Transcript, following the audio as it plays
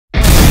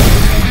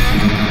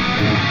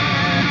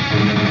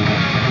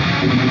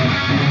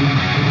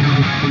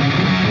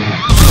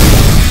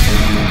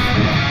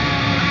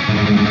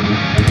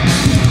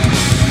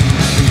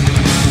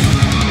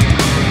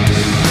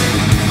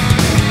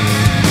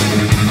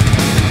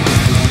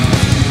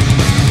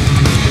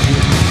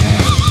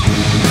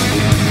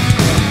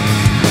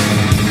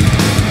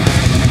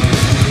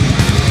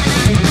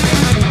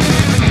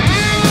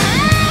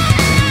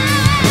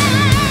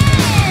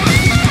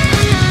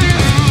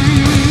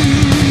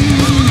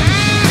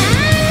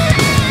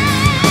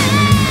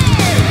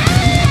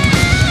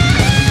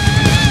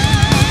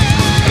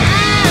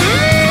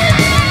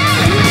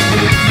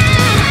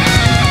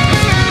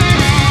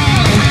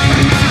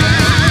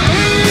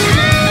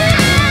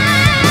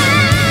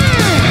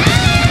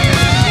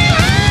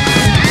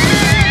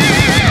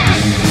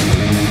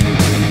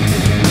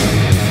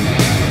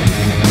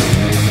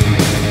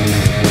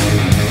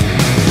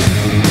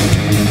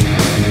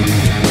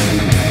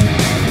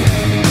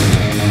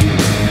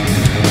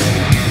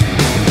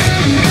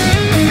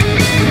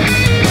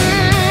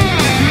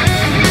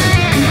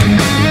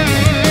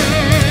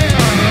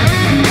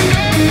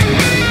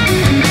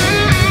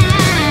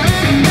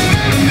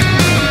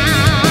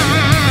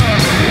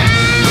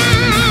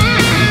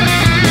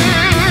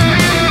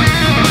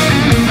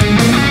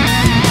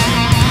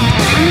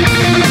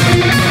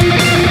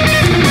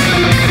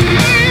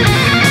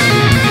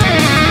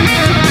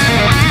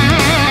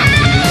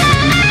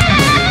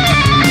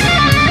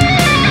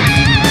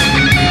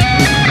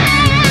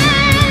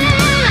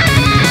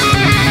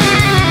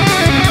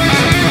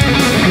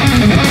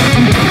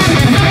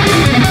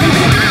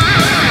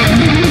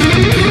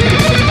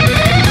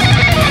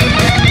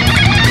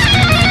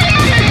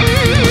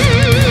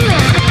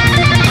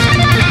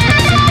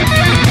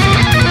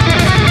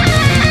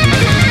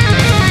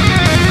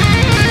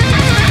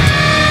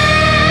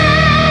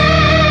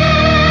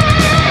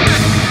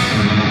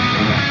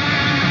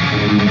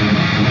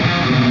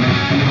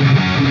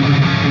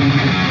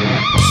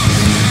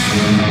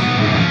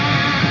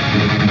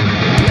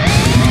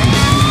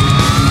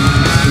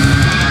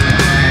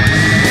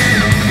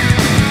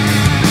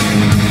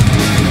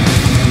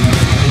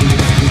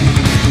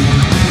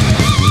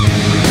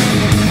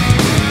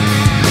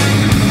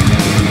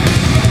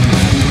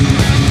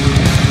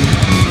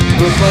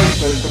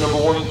Replacement for number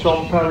 1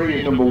 Tom Perry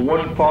is number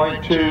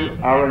 152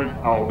 Aaron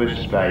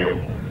Alvisdale.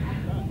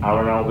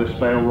 Aaron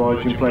Alvisdale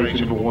rides in place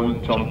of number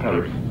 1 Tom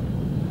Perry.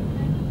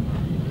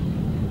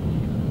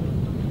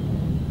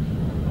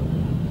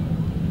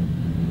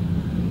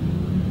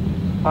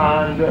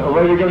 And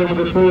away we go with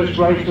the first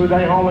race of the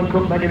day. Harland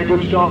Cook making a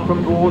good start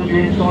from towards the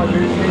inside.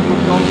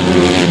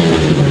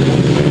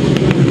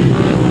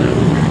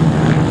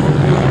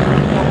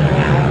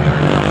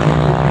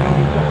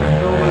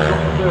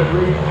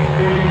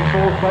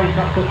 Fourth place,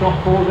 that's the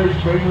top four this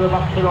spring with the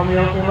backfoot on the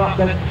opening lap.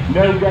 Then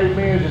no Jed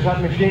Mears has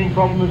had machine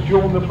problems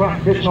during the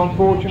practice and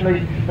unfortunately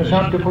has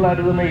had to pull out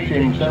of the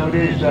meeting. So it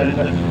is then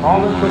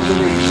Harland Cook the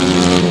lead.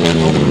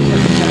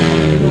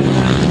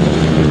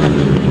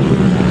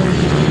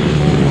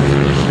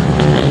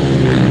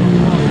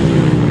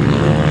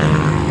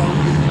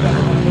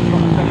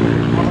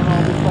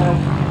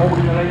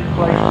 Holding the 8th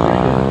place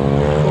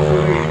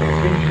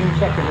Kinchin in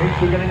second.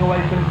 We're getting away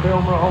from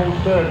Filmer, holds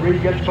third.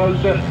 Reed gets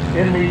closer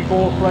in the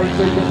 4th place.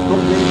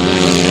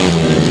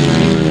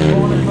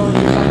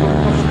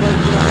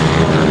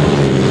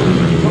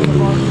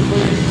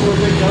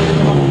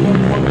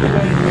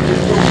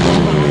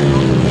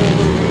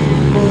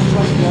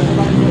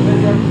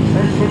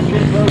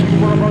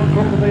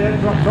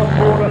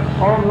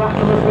 On lap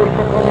number 3, on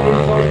the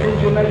inside,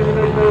 Kinchin making the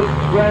big move,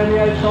 round the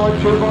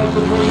outside, 2 bikes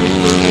to 3.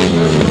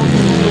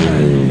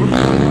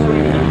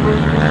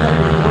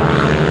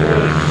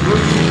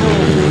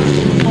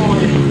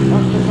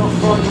 That's the top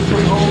five of the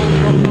hole, and the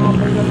top half of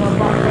the back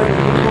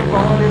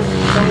behind him.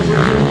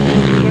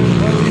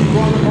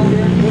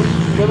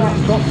 To that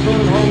top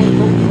third hole, and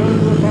Cook third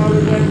to the power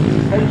again.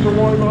 Hence a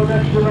wide line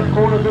next to that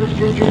corner, Vince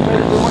Kinchin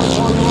takes the right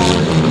side of the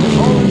line.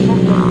 Harland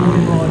Cook on the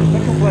line,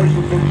 second place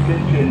with Vince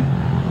Kinchin.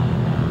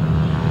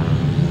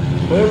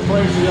 Third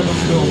place with Evan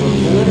Silver,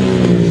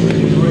 4th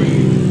Richard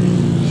Reed.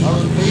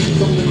 Aaron Pease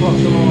comes across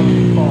the line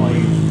in 5.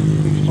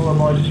 He's followed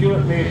by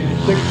Stuart Mears in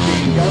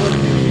 16, Gareth in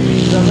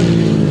 7.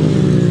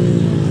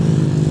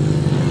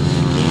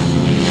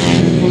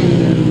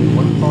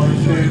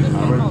 152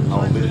 Aaron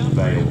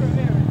Alvisdale.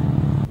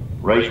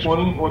 Race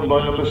 1 won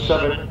by number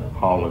 7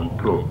 Harland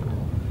Cook.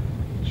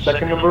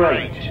 Second number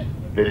 8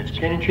 Vince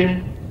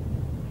Kinchin.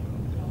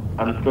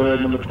 And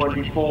third number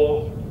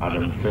 24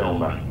 Adam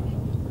Filmer.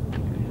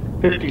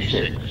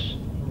 56,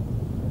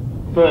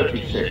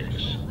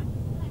 36,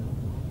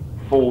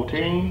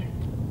 14,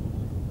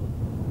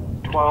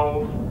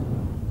 12,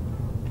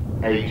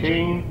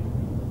 18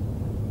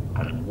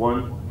 and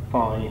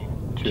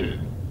 152.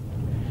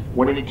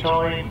 Winning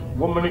time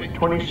 1 minute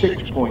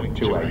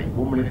 26.28,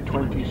 1 minute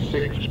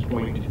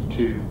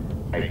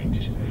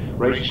 26.28.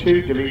 Race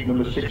 2, delete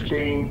number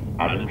 16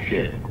 Adam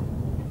Shipp.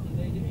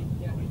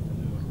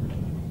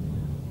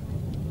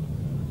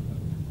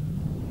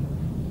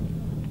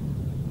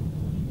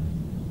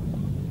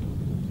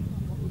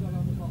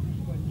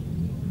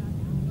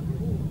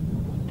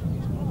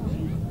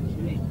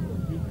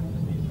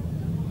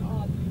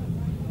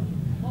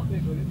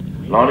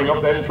 Lining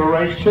up then for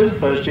race 2,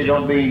 first in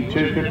on the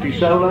 250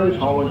 solos,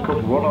 Harland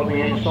Cook run on the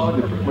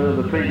inside, the winner of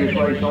the previous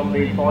race on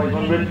the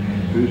 500.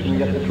 Who's going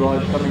to get the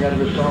drive coming out of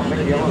the start?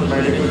 Micky Allan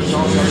made a good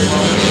start.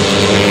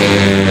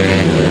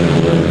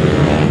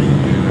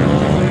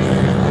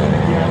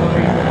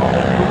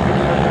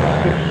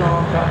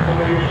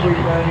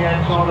 Down the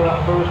outside of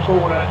that first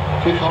corner,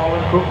 this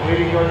Harland Cook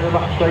really going to the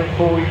back straight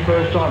for his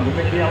first time. But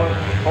Micky Allan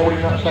holding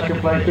that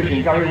second place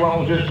position. Gary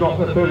Wells has got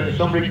the third, and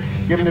somebody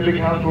giving a big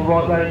handful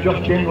right there.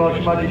 Just Dingle, I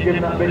should imagine,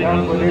 giving that big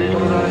handful. He's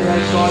coming around the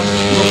outside.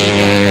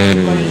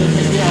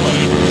 Micky Allan.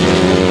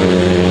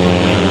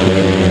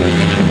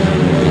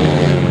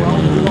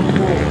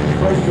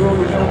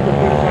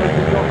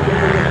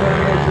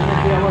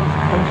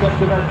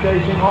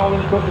 Chasing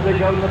Harland Cook as they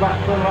go in the back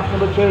from lap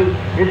number 2.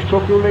 It's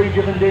Cook who leads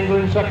you, and Dingle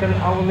in second,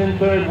 Allan in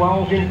third,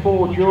 Wells in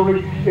 4,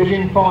 Drury is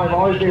in 5,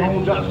 Isley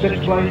holds that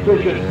 6th place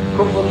position.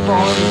 Cook was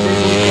 5,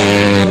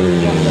 and Dingle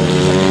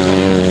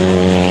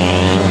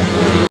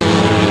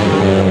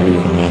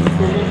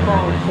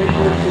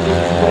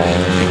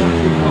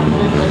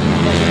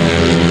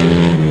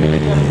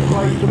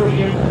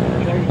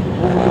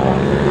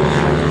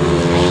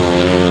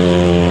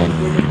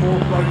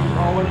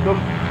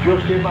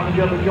just in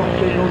manager of John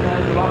Dingle now,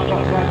 the last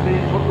lap back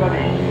being put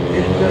ready.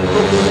 It's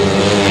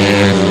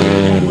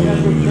we have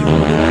good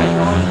chance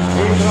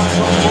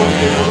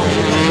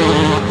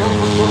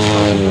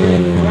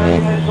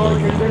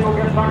Dingle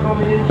gets back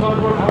on the inside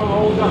one, Allan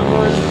holds that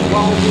third,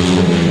 while he's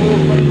in the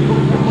 4th place,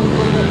 Cook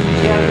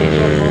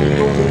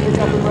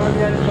around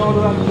the outside of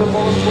that to the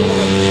bottom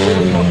corner,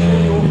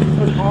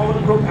 as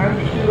Harland Cook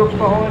anxiously looks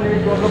behind him,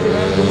 he's got looking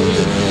around the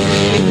window.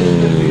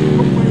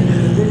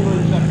 Dingle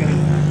in second.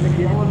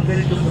 Micky Allan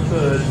picks up the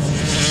third.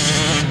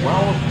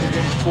 Wells is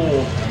in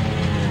 4th.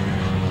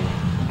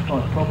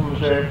 Nice problems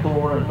there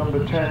for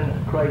number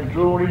 10, Craig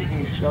Drury.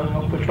 He's going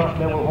off the track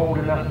there, will hold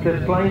in that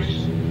 5th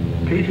place.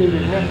 Pease is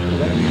next to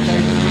them.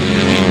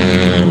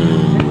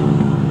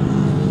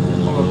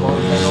 Followed by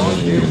Ben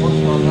Ice here,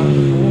 once on that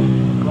before.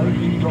 place.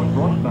 He dropped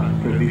right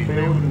back through the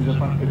field and is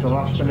back as the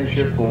last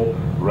finisher for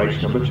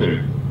race number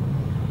 2.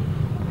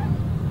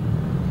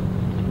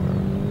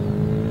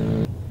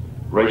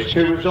 Race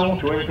 2 result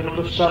to win for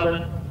number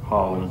 7,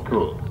 Harland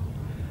Cook.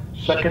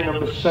 Second,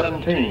 number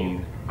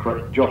 17,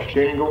 Josh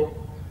Dingle.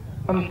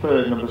 And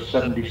third, number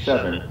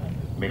 77,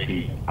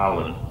 Micky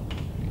Allan.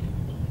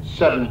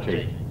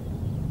 70,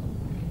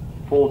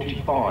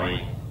 45,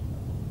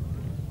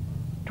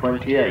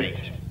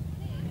 28,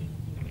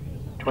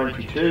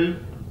 22,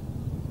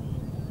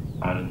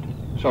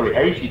 and, sorry,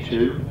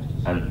 82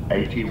 and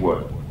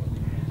 81.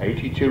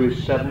 82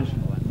 is 7th,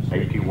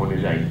 81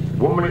 is 8th.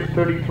 1 minute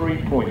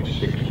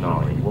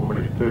 33.69. 1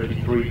 minute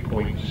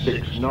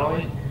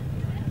 33.69.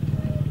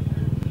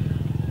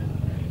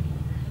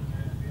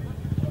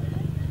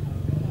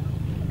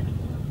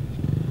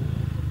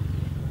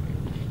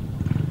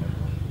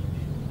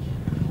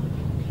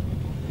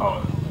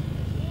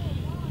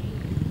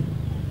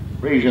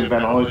 Reason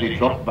Ben Isaac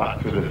dropped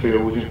back through the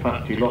field was, in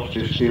fact, he lost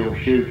his steel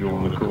shoe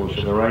during the course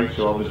of the race,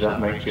 so obviously that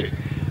makes it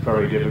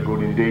very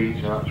difficult indeed,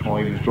 so that's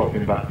why he was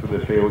dropping back through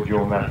the field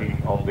during that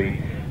of the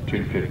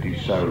 250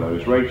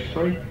 solos. Race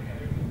 3,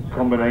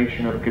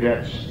 combination of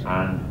cadets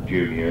and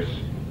juniors.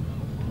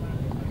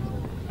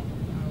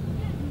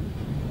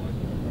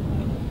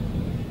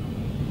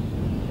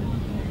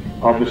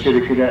 Obviously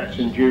the cadets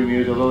and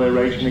juniors, although they're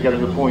racing together,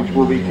 the points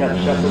will be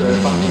kept separate.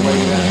 They're back away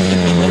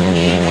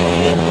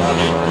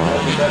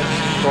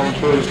from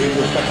third in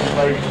the second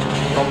place.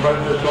 Tom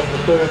Brendan's got the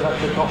third, that's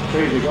the top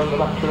 3. They're going to the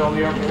back 3 on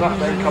the opening lap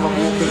then. Callum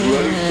Walker's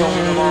really strong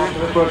in the mark to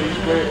the front, he's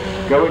clear.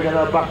 Going in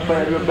our back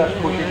play, Edward Best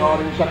pushing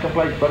hard in second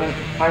place. Brennan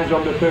hangs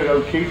on to third.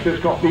 O'Keefe has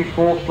got the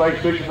 4th place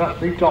position, that's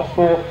the top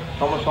 4.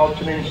 Thomas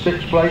Hodgson in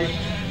 6th place.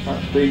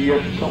 That's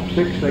the top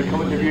 6. They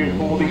come into view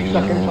for the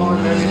second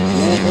time then.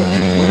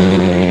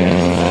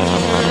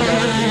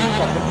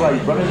 Second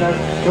place. Brennan now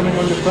coming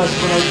under pressure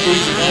from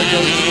O'Keefe. Now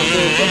goes to the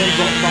third. Brennan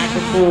got back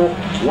to 4.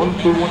 1,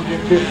 2, 1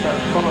 in 5th.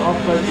 That's Connor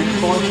Hoffman in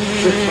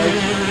 5th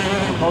place.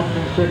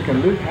 Hodgson 6th.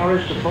 And Luke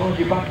Harris surprised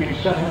you back in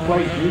 7th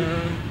place.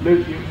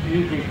 Luke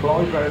usually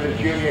flies around this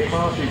junior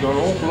class. He's got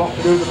an awful lot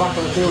to do at the back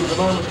of the field at the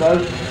moment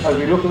though. As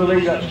we look at the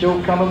lead, that's still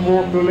Callum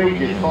Walker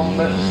leads it from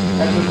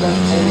Edmund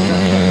Best holding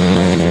that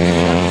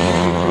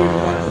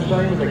the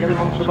same. They're getting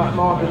onto the back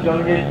markers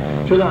going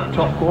in to that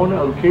top corner.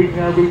 O'Keefe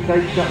now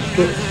retakes that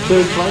 3rd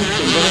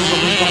place and running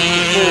coming back to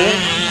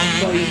 4.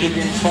 He's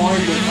in 5, but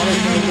Alex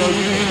now goes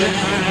to 6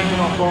 and hanging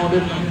off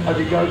Arnold as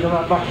he goes on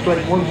that back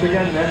straight once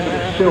again then, but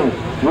it's still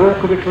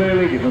Walker the clear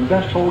leader and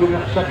Best holding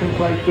that 2nd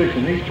place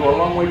position. These two are a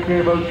long way clear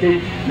of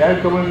O'Keefe. Now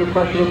coming under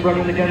pressure of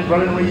Brennan again.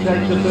 Brennan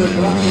retakes the 3rd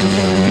for that.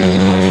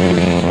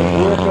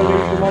 Walker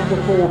leads them on to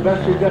 4.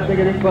 Best is definitely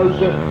getting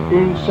closer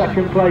in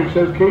 2nd place.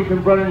 O'Keefe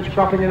and Brennan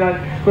scrapping it out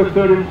for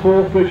 3rd and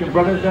 4th position.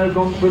 Brennan's now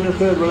gone through the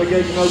 3rd,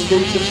 relegating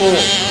O'Keefe to 4.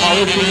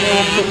 Harris is now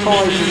up to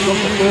 5. He's got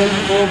the 3rd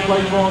and 4th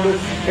place riders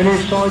in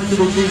his side to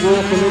the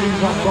Walker leading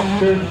that top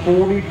turn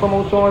 4. He's come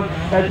on time.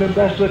 Edmund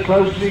Best the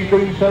closest he's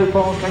been so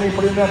far. Can he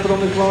put in effort on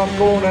this last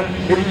corner?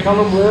 It's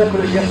Callum Walker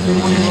that gets him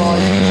when he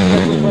rides.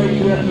 Second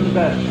place to Edmund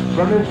Best.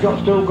 Brennan's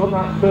still got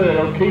that 3rd.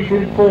 O'Keefe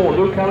in 4.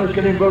 Luke Allen's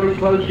getting very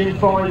close in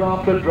 5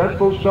 after a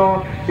dreadful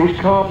start. He's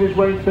carved his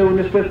way through in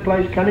the 5th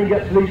place. Can he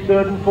get to these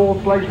 3rd and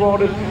 4th place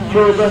riders?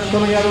 Through Best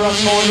coming out of that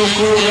final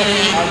corner.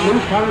 And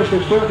Luke Harris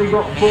has certainly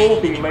got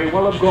 4th. He may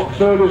well have got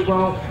 3rd as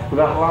well with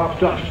that last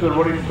touch to the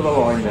running for the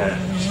line there.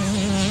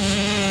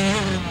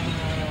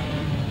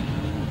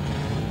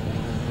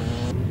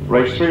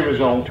 Race 3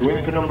 result to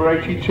win for number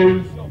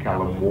 82,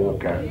 Callum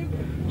Walker.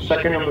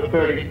 Second, number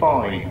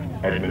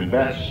 35, Edmund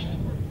Best.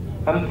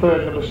 And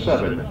third, number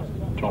 7,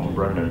 Tom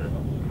Brennan.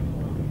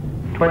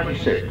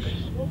 26,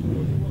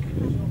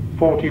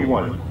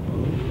 41,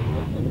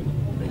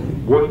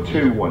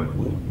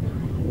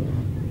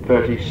 121,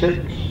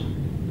 36,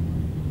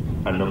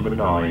 and number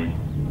 9.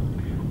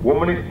 1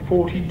 minute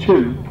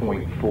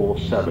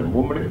 42.47.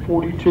 1 minute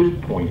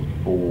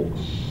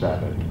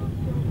 42.47.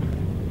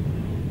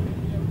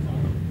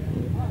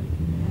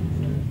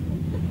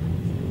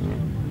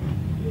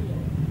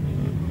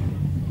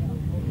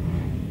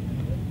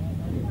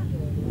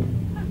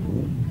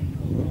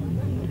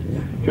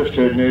 Just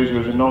heard news there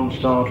was a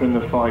non-starter in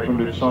the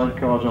 500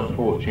 sidecars.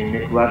 Unfortunately,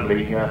 Nick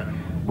Radley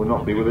will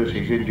not be with us.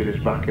 He's injured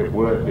his back at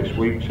work this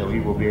week, so he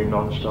will be a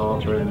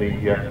non-starter in the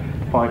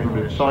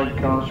 500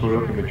 sidecars. So we're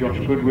looking for Josh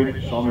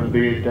Goodwin, Simon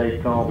Beard,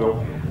 Dave Carvill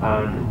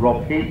and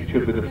Rob Heath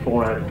should be the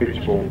 4 outfits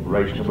for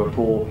race number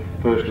 4,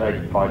 first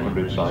leg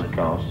 500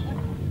 sidecars.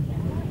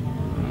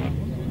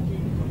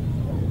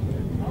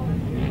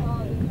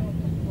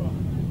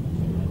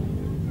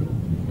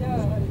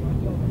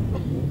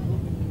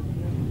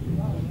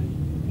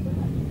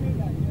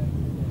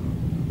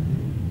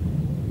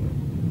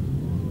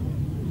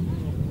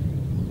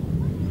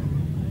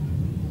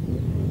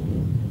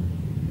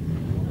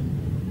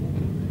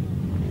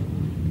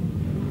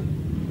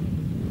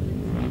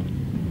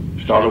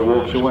 Starter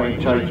walks away,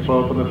 takes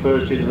 12 from the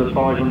first into the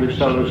 500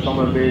 solo.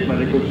 Simon Beard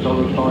made a good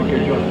solo striker.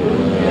 Josh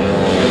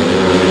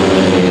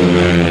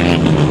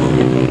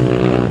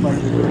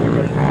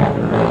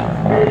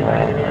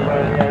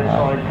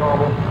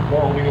Carvill,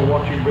 while we were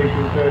watching brief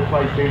in third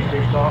place. These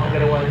two start to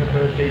get away in the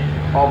first heat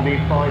of the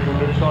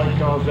 500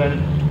 sidecars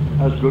then,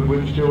 as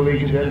Goodwin still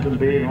leads it in from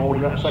being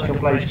holding that second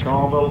place.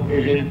 Carvill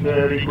is in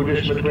third,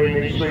 equidistant between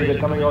these three. They're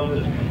coming on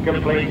to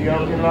complete the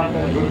opening lap,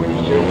 and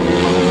Goodwin still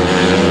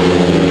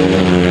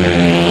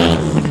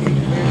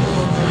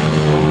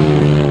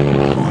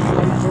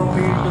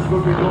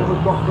Goodwin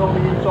almost got on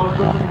the inside,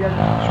 Goodwin again,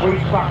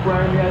 sweeps back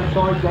round the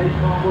outside. Dave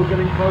Carvill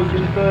getting close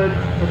in third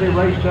as they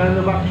race down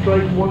the back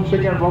straight once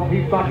again.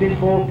 Heath back in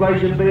fourth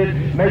place, and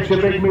Beard makes a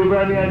big move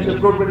round the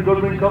outside.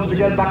 Goodwin comes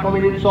again back on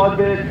the inside.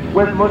 Beard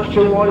went much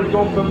too wide, he's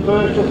gone from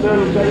first to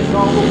third as Dave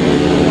Carvill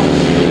gets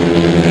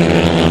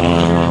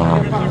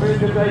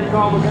Dave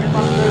Carvill gets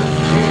back to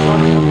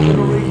the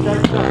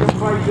retake second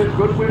place as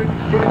Goodwin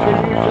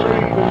continues to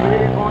lead, and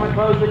Beard trying to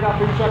close the gap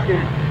in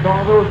second.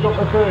 Carvill's got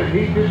the third,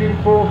 Heath is in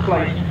fourth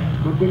place.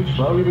 Goodwin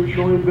slowly but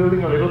surely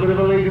building a little bit of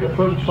a lead at the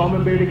front.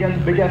 Simon Beard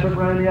again, big effort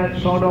round the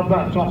outside of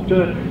that top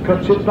turn,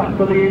 cuts it back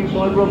for the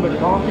inside run, but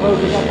can't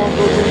close it up on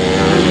Goodwin.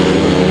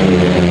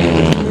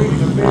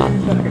 Beard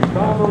in second,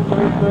 Carvill to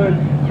his third,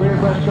 three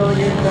abreast going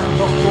in that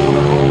top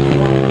corner,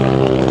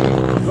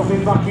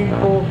 dropping back in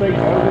fourth, they go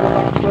to the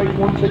back straight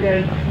once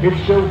again.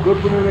 It's still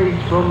Goodwin who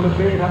leads from the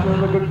Beard, having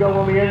another good go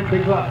on the entry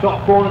to that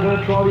top corner, going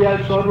to try the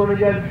outside run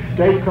again.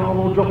 Dave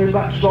Carvill dropping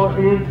back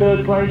slightly in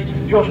third place.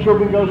 Josh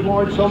Goodwin goes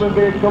wide, Simon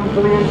Beard comes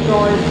to the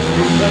inside.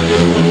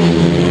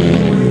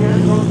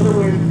 Onto the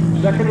win.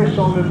 Second is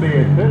Simon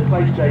Beard, third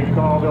place Dave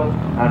Carvill,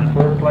 and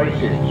fourth place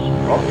is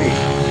Robbie.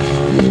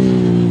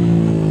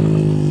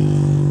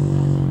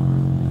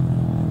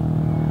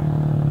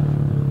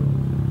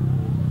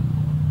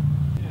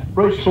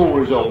 Race 4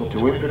 result to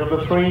win for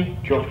number 3,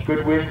 Josh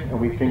Goodwin, and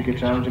we think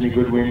it's Anthony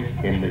Goodwin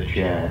in the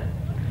chair.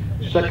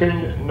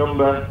 Second,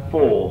 number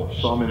 4,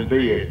 Simon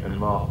Beard and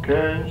Mark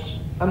Kearns,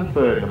 and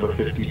third, number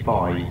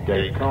 55,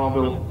 Dave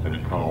Carvill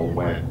and Carl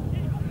Webb.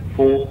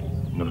 Fourth,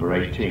 number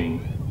 18,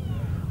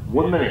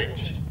 1 minute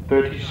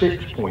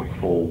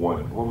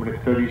 36.41, 1 minute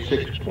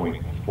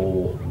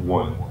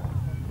 36.41.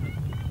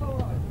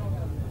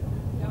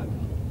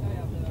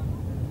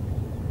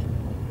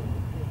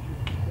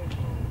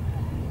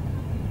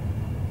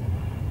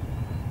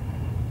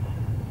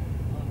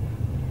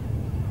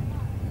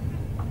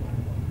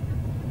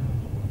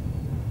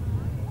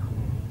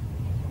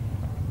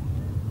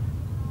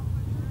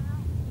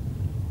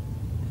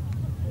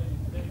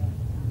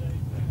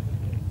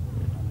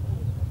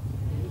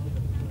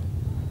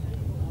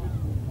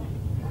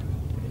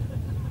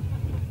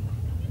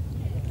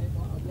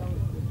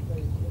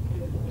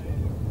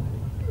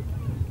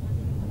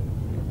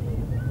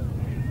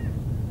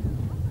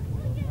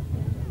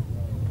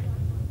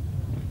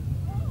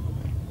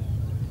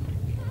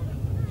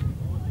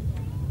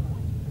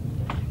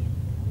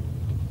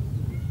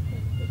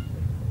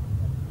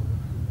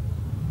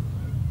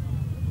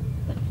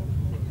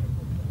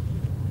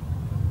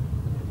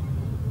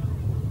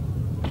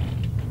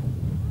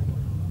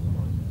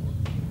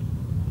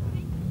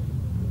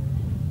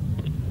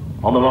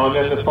 On the line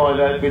then, the 5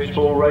 outfits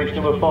for race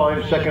number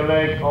 5, second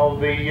leg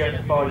of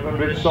the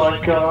 500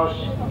 sidecars.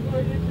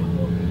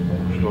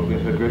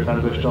 Struggling for grip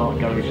and the start.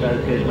 Gary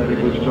Southgate made a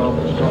good start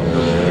at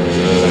Scotland.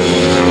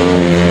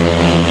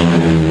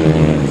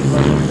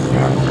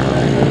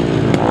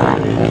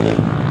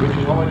 Which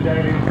is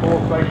Hollingdale in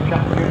fourth place,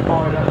 Captain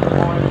 5, that's the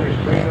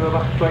finalist. Green of the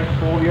back straight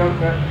for the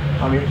opener.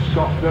 And in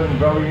Scotland,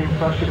 very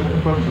impressive at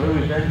the front.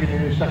 Lewis engine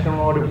in his second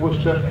ride at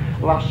Worcester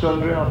last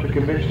Sunday after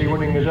convincingly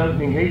winning his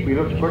opening heat. He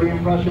looks pretty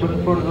impressive at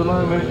the front at the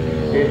moment.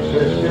 It's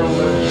still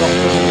Scotland.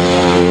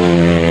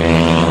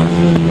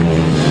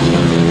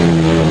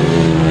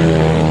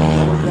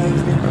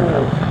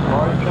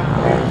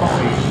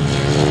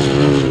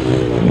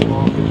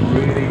 Market's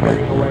really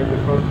getting away the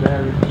front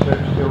there. It's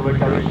still the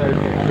Gary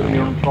Southgate coming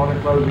on, trying to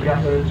close the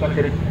gap there in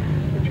second.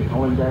 Which is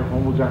Hollingdale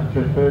holds that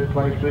third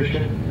place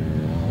position.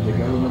 They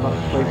go in the back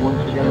straight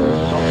once again.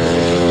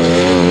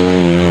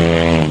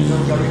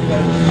 Still going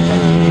down.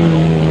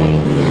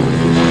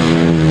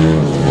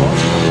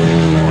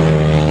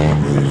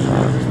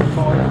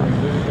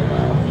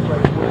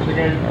 Straight once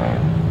again.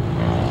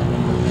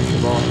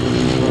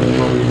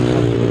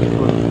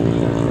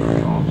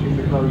 Can't seem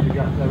to close the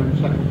gap there in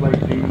second place.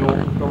 Team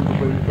Norton comes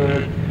through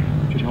third,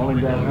 which is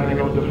Hollingdale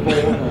hanging on to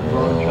fourth, and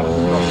Brian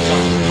Chapman drops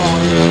back to 5.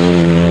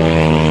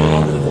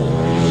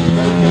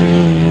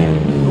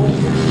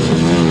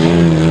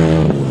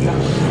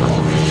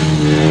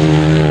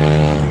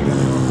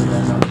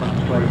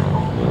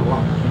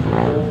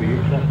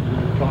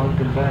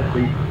 Compared to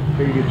the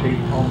previous heat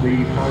on the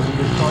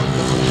 500 side.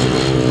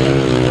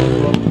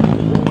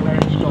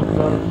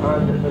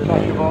 Scotland and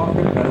Natasha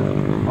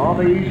Barker. Are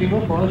they easing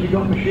up, or has he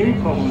got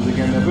machine problems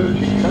again? They're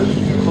virtually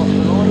coasting across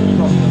the line of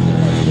Scotland.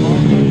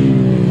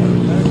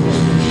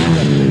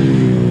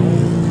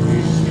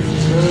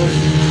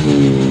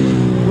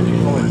 Which is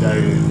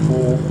Hollingdale in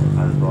 4th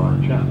and Brian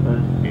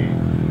Chapman in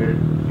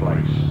 5th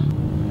place.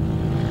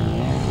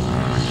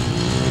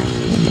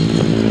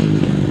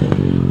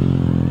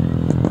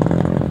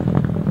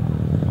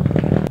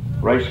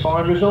 Race 5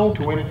 5 result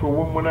to win for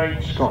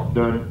 118 Scott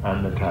Dunn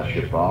and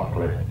Natasha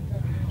Barclay.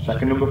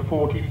 Second number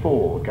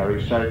 44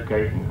 Gary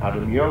Southgate and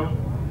Adam Young,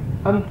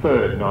 and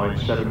third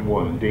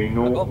 971 Dean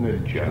Norton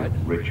and Joe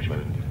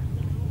Richmond.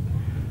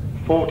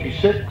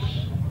 46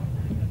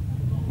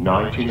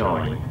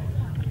 99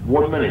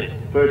 1 minute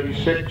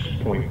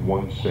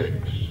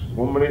 36.16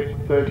 1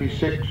 minute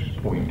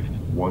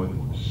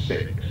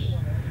 36.16.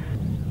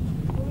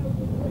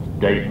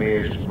 Dave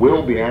Mears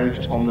will be out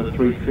on the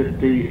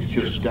 350, it's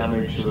just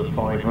damage to the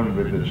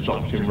 500 that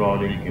stops him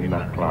riding in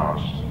that class.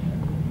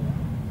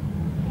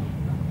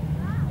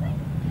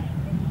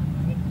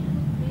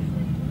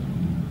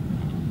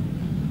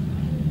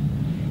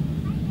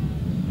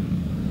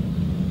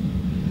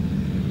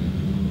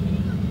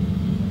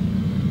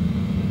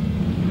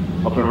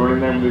 Up and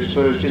running then with this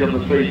first hit on the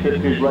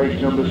 350s, race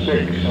number 6,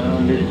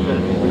 and it's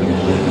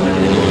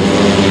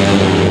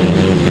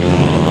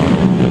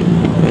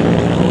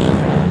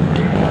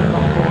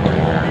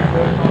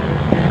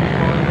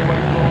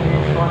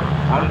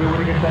Andrew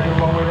Whitaker taking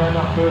along with her,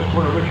 that first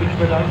one of Richard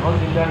Smith out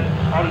hunting down.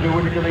 Andrew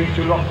Whitaker, these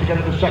two locked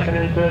together the second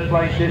and third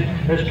places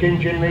as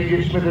Kinchin leads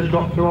it. Smith has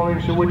got through on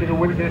into Whitaker.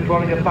 Whitaker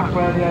trying to get back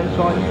round the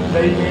outside.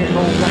 Dave Mears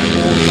holds that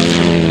ball.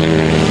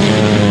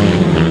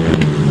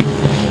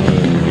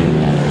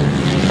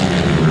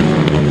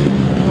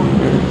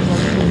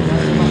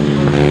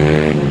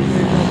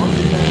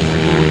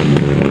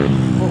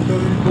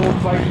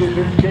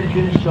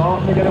 Kinchin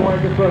starting to get away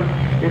to front.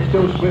 It's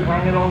still Smith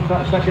hanging on to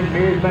that second.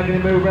 Mears making a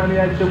move around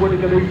the edge to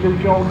Whitaker, these two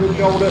shoulder to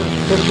shoulder.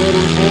 The third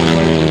and fourth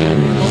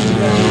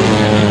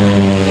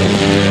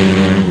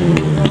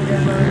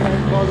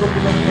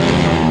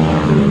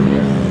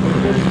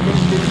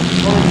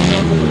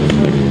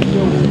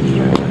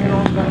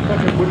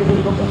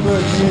Whitaker's got the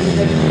first. Mears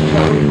again.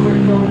 Very quick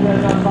going down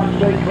that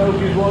backstage.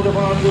 Closes wide up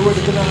on Andrew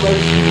Whitaker. That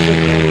race. The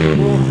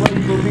fourth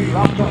race will be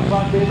lapped up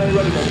back. They may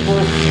ready for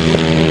fourth.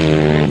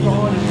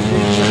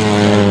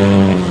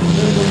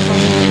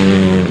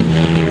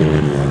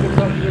 Under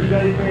pressure of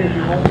Dave Mears,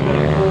 who holds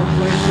that fourth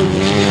place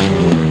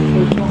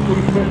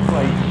with fifth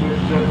place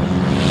with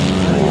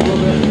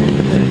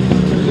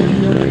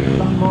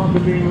that marker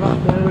being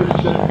lapped there as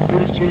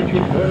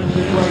Kinchin earns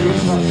his way in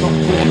that top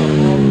corner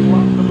from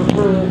lap number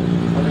 4,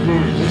 and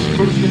it is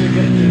Kinchin who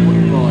gets his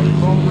winning ride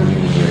from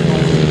Richard Smith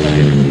on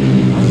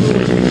the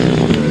second,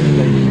 and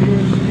Dave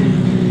Mears is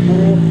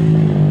 4th.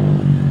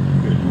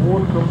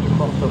 Ward comes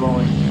across the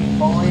line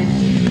 5.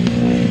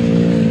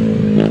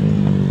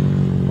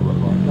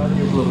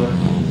 Daniel Glover 6.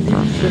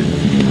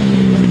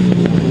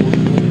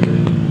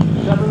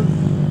 7.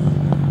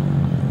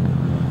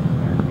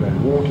 And then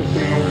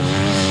Waterfield.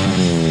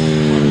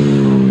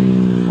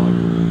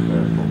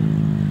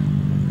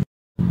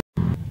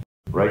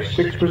 Race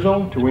 6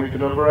 result to win for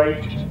number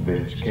 8,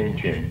 Vince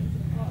Kinchin.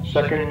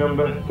 Second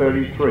number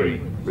 33,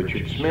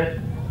 Richard Smith.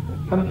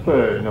 And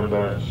third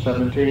number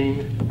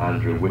 17,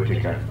 Andrew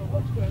Whitaker.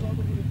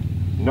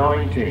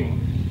 19,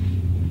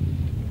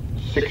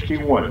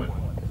 61,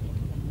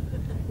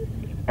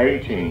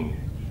 18,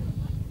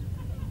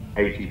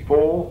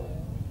 84,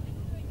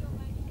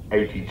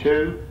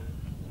 82,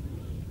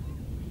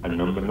 and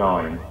number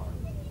 9.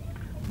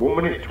 1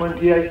 minute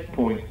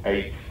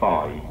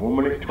 28.85. 1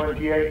 minute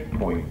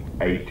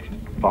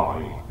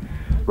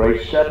 28.85.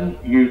 Race 7,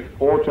 Youth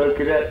Auto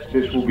Cadets.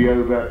 This will be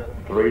over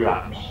 3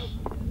 laps.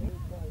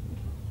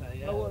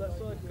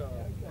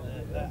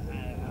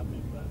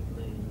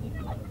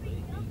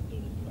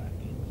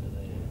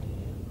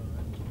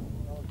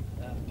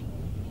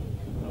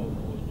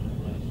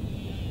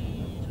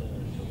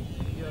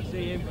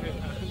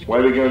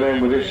 Where we go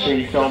then with this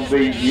seat of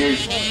the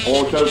Youth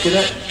Auto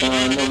Cadets.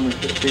 Number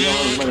 69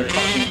 has made a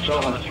cracking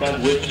start. That's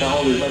Chad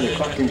Whitstall who's made a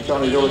cracking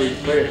start. He's already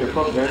clear at the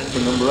front end for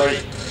number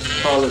 8.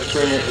 Tyler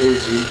Stringer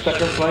is in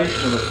 2nd place.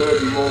 Number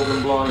 30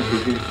 Morgan Blind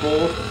is in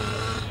 4th.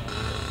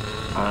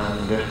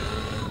 And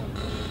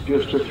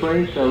just a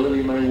 3, so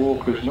Lily May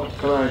Walker's not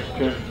come out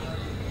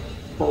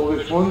for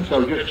this one.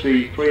 So just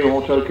the 3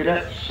 Auto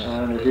Cadets,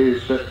 and it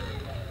is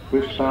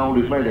Whitstall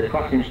who's made a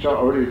cracking start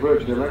already.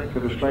 Virtually the length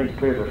of the straight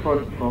clear at the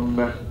front from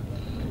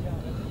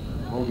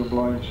Morgan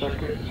Blind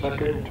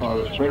second.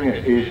 Tyler Springer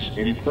is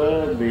in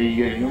 3rd. The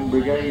Young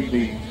Brigade,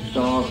 the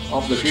stars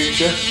of the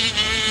future.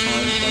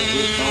 And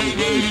Whitstall is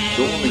really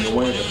storming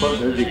away at the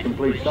front as he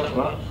completes that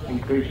lap.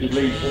 Increases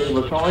lead all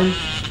the time.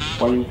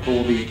 Waiting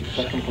for the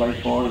 2nd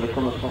place rider to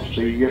come across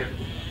the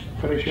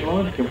finishing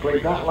line to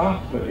complete that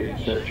lap. But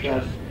it's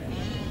Chad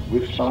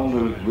Whitstall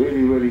who's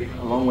really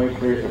a long way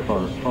clear at the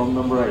front from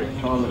number 8,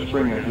 Tyler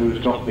Springer, who's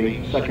got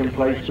the 2nd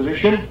place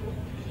position.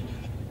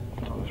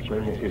 Tyler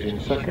Springer is in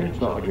 2nd,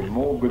 starting with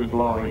Morgan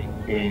Bly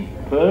in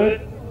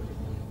 3rd.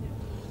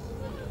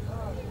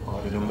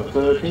 Rider number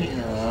 30,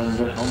 and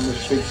on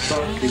this big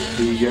track is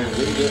the leader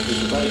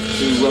is about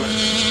to lap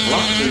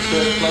the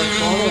 3rd place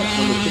rider. That's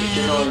number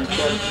 69,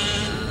 Chad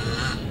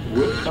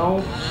Whitstall.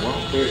 Well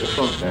clear at the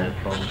front then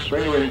from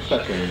Springer in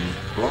 2nd.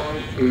 Bly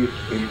is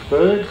in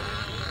 3rd.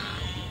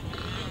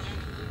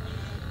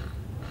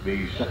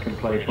 the second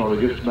place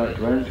rider just about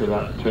to enter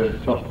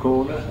that top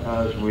corner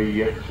as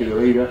we see the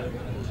leader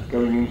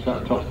going into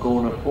that top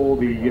corner for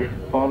the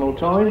final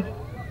time.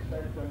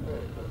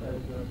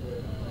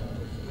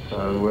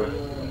 So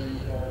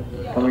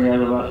coming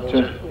out of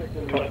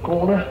that top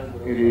corner,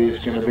 it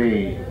is going to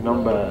be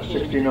number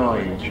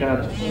 69,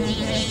 Chad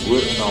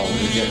Whitaker,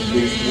 who gets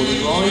the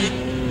winning line.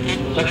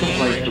 Second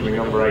place will be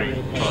number 8,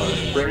 Tyler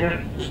Springer,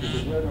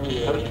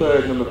 and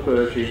third, number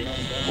 30,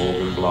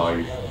 Morgan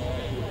Blythe.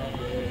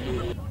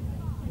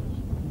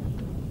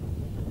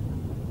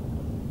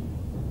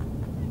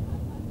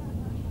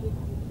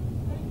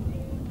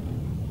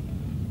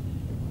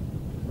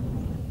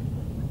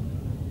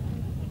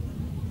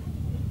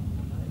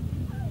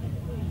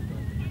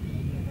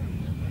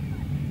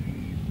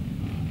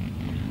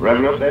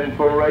 Revving up then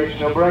for race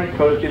number 8,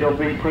 posted on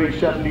the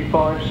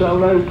pre-75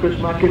 solo. Chris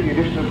Mackett, the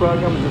additional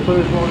programme, is the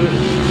first one.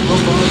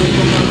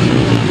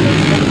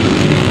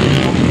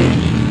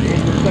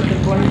 In the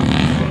second place,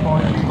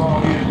 finally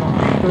Varley is on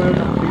the third,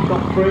 that's the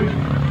top 3.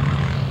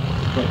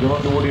 Got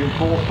Underwood in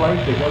 4th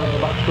place, they go in the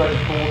back straight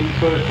for the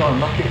first time.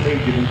 Mackett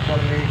leads it and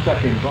Snelling in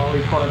second.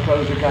 Varley trying to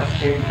close the gap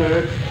in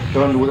third,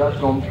 so Underwood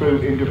has gone through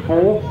into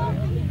 4th.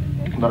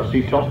 That's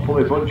the top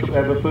 4, they bunch up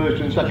there for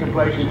first and second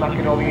place with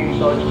Mackett on the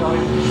inside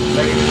Snelling.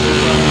 Making it to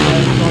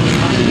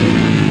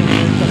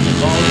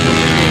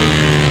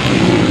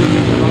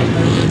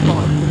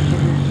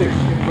in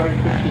grade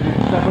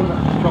 57,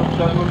 that's the top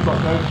 7, got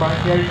no Frank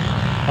Yates.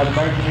 Had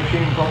major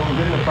machine problems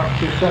in the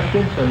practice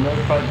session, so no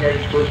Frank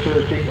Yates was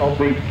first heat of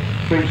the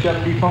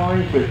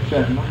 375, but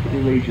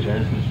Mackett leads it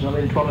then.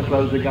 Snelling trying to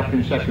close the gap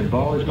in second.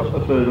 Barley's got the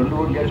third,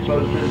 Underwood gets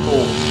closer in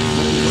 4th.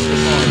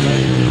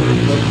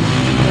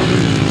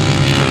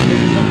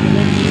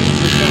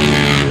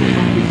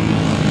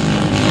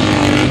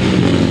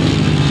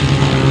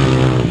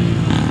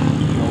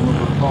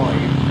 Number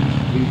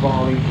 5, Lee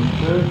Barley in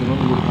third, and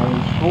Underwood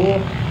holds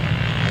 4th.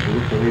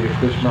 The leader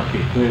Chris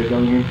Mackett clear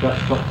going into that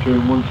top 2,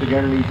 and once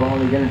again Lee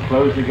Barley again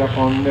closing up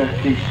on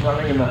Keith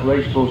Snelling, and that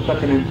race for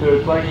second and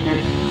third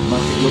places.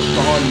 Mackett looks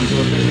behind him,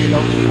 got a bit lead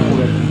on the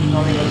corner.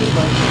 Snelling on the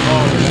front of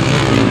Barley, that's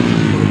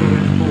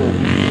 4,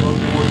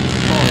 Underwood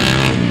 5,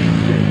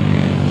 6,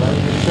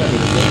 Labour 7,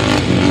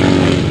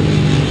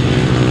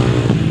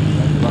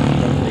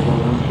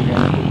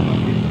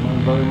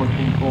 very much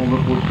in form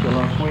at Worcester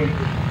last week.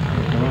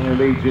 Snelling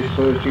leads this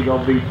first heat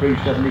of the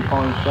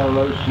 375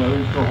 solo.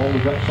 Snelling still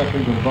holds that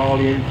second, and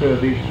Barley in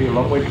third. These feel a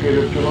lot way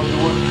clear up to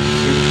Underwood. In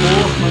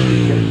 4th,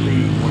 Mackett gets the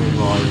winning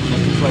ride.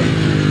 Second place,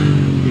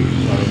 Keith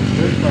Snelling.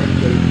 Third place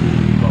goes to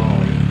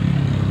Barley.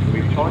 It'll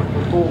be tight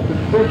for 4th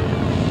and 5th.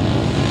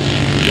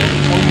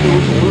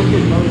 Underwood will look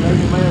it, though they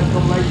may have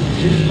come late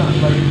since that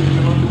race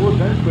to Underwood.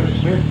 Then Chris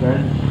Smith,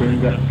 then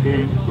Springer,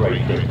 Kim,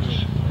 Grayfix.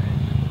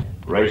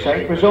 Race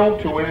 8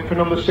 result to win for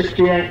number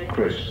 68,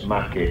 Chris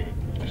Mackett.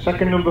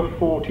 Second, number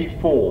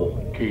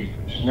 44, Keith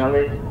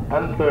Snelling,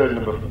 and third,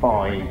 number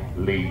 5,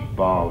 Lee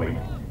Barley.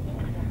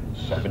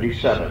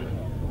 77,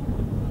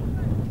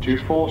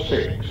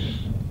 246,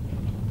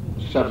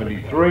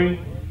 73,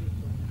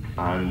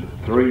 and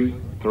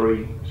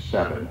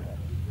 337.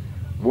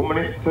 1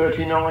 minute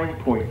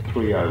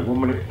 39.30,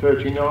 1 minute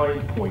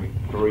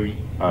 39.30.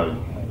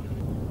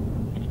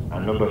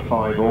 And number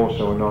 5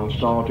 also a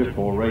non-starter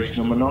for race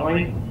number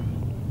 9.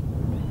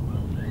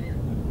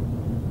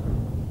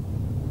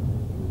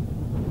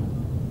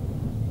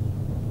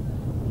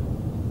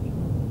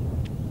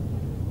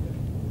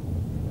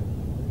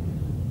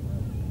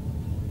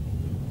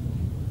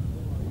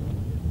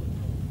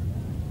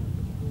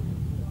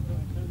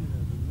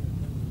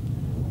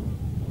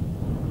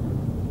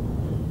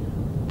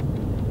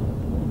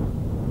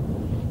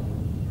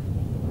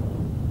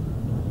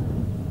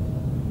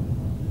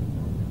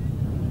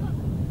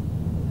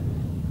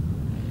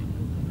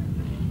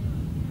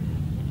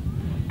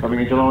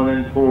 Coming into line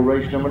then for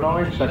race number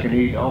 9, second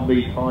heat of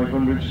the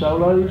 500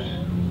 solos.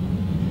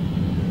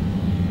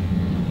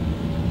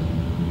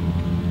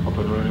 Up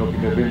and running,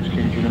 looking at Vince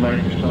Kinchin to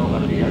make the start.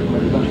 That he has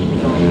made the best of the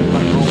start.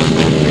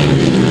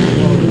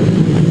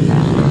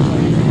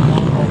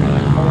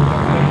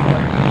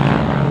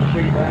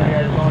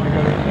 Trying to go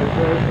into the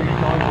third, he's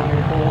 9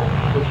 in 4.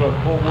 Looks like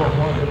Paul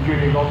Whitelam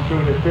Jr. gone through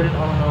in the 5th.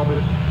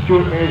 Arnold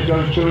Stuart Mears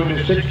goes through in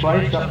the 6th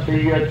place. That's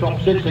the top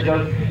 6. They go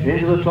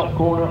into the top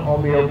corner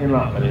on the opening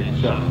lap, and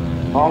it's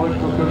Harland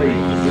Cook the lead.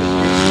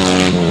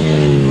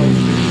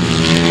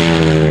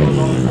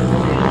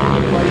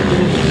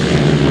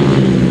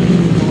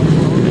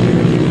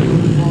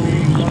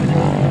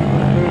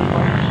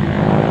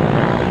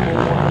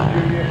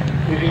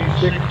 Is in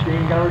 6th,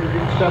 Dean Garrett is in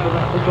 7th,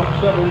 that's the top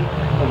 7.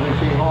 As we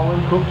see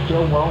Harland Cook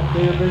still well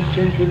clear of Vince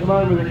Kinchin at the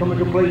moment. They come a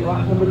complete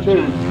lap number 2.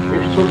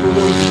 It's Tucker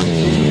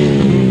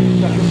in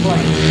second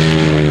place.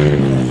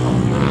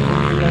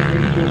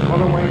 Just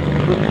one away from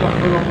Chris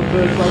Blackbourn on the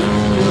third place.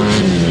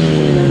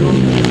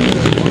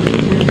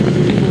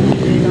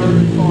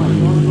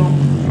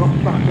 Drops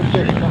back to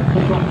 6th, that's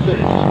the top 6.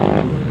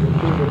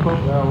 The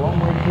front now long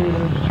way clear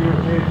and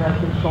Stuart Mears now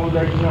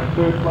consolidating that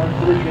third place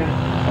position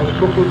as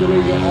Cook is the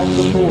leader on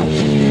the fourth.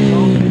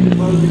 Kinchin to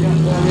close the gap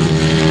there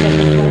in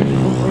second place.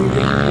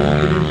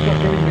 Kinchin in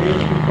second,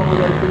 Mears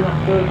consolidating that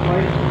third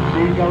place.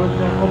 Dingle is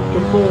now up to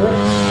fourth.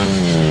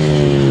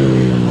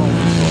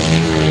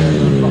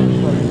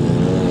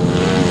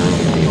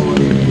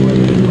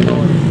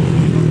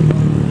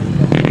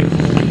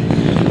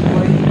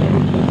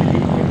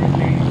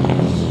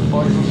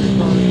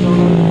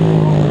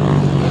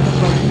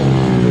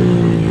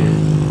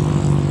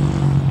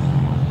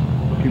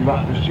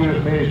 Back to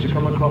Stuart Mears to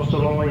come across the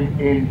line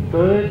in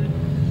third.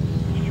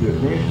 Stuart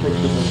Mears picks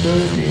up the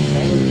third.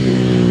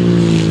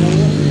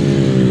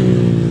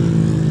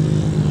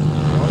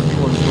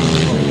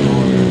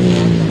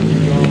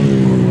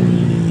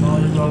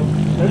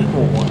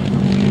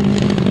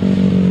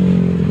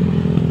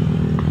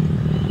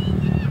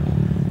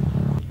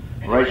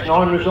 Race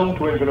 9 result,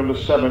 win for number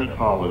 7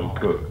 Harland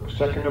Cook,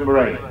 second number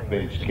 8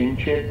 Vince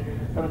Kinchin,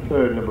 and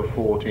third number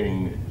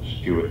 14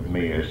 Stuart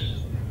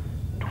Mears.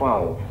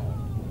 12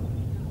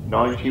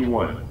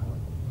 91,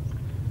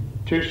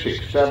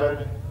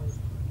 267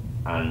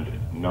 and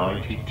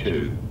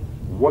 92.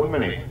 1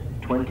 minute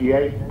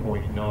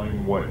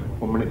 28.91.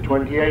 1 minute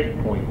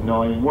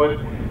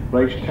 28.91.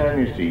 Race 10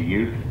 is the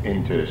Youth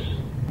Inters.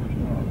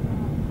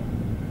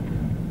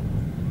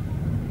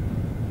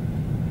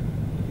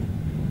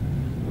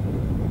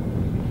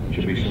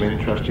 Should be some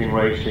interesting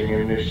racing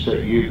in this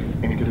Youth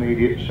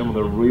Intermediate. Some of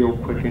the real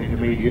quick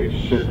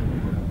intermediates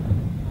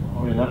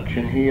are in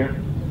action here.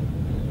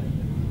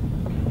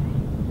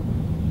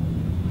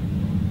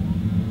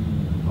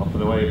 Off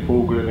and away,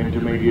 full grid of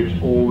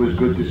intermediates, always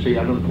good to see.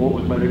 Adam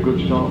Port has made a good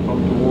start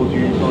from towards the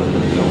inside.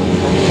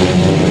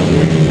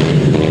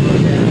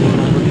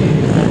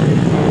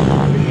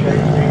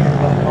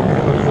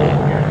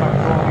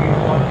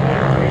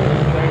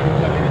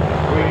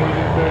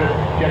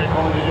 Jed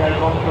Collins is now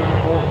gone through the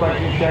fourth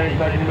place in Shane's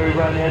making the move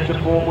around the edge of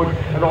Portwood,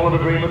 and Oliver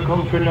Greenwood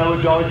comes through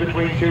Noah dives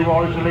between two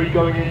riders and lead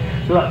going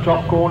into that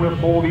top corner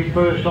for the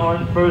first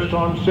time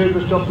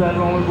super stop there.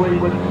 Oliver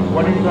Greenwood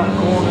went into that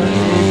corner.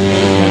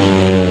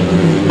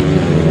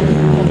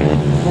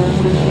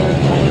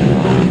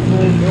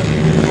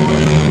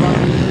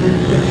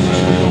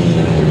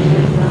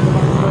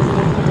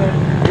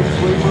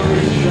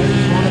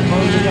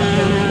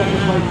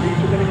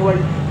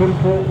 From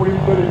Portwood in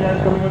third,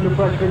 now coming under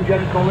pressure from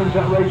Jed Collins.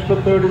 That race for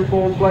third and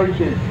fourth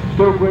places.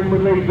 Still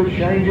Greenwood leads, but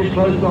Shane just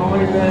close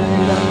behind there.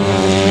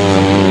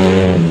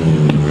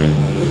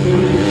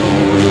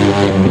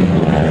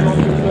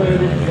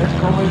 Jed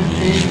Collins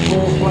in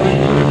fourth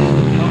place.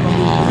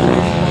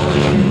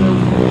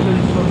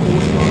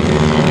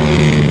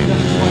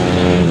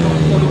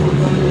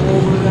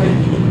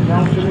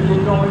 Nelson is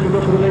in nine, the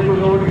look of the lead was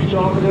already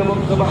started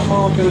amongst the back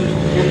markers.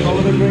 Gets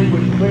Oliver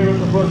Greenwood clear at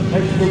the front,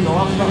 takes Dingle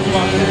up that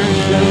back.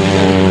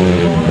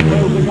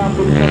 Close the gap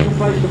in second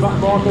place, the back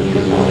markers.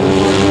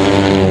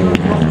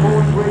 Top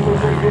forward,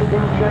 Greenwood leads it,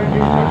 don't change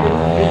his second.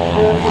 It's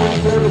Portwood in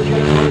third, the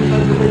Jed Collins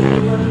has the lead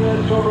to run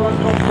there, sort of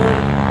top third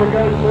to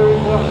go through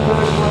into that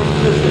third place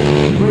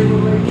position.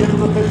 Greenwood leads into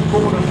the fifth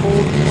corner,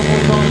 Ford one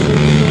more time,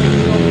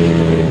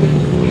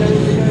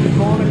 James again,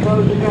 corner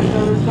closing up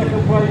there in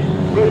second place.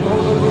 Chris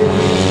Oliver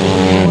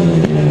Greenwood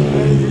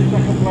in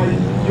second place.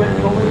 Jed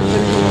Collins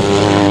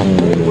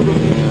Forward in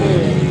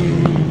third.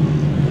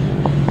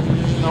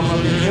 Number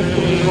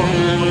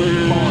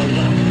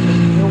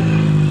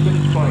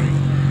 6th place.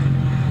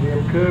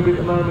 Liam Kirby at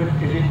the moment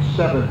is in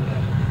 7th.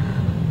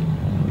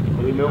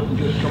 Willie Milton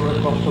just coming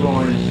across the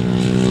line.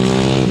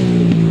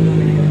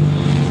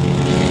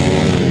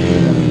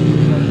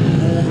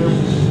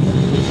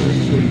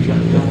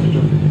 Jack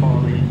Johnston,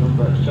 finally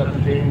number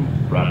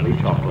 17, Bradley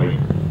Tockley.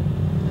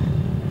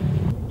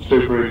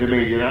 Super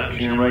intermediate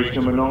action in race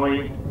number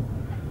 9.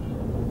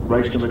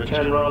 Race number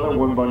 10 rather,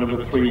 won by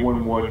number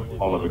 311,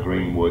 Oliver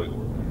Greenwood.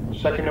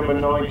 Second number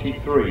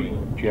 93,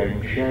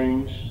 James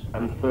Shanes,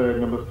 and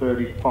third number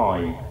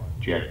 35,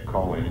 Jed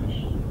Collins.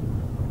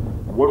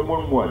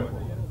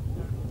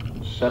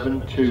 111,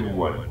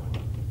 721,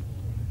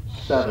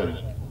 7,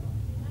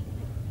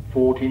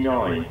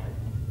 49,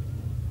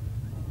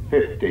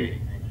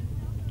 50,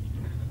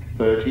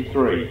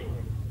 33,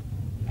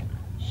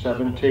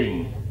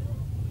 17,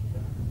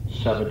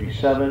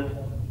 77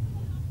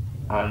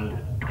 and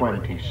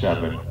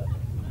 27.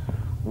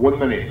 1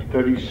 minute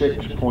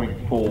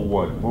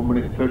 36.41. 1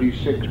 minute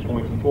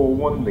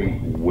 36.41 the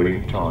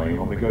winning time.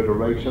 And we go to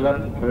race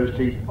 11, first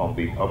heat on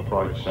the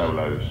upright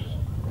solos.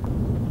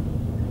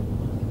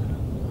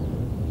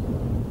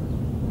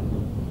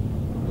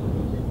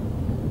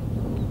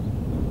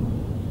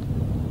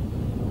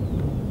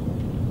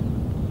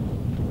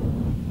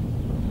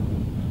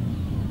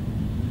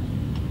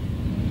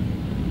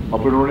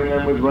 Up and running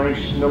then with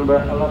race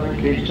number 11,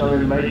 Keith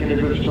Snelling making a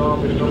good start.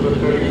 It's number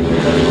 30.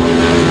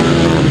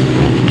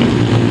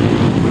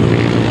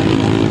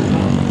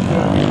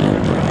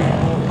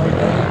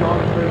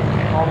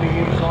 On the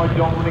inside,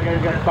 Dolman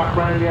again gets back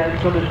round the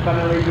outside as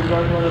Fenner leads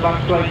going on the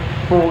back straight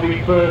for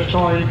the first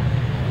time.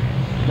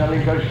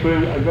 Snelling goes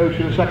through and goes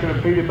to the second,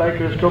 and Peter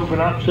Baker has come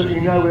from absolutely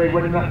nowhere. They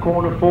went in that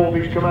corner fourth.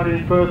 He's come out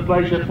in first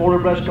place at 4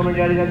 abreast,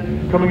 coming out of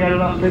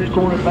that fifth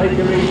corner.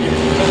 Baker leads.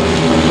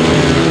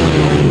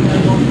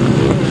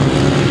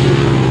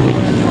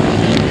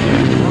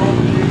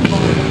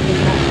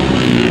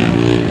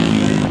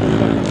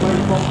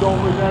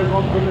 Dolman now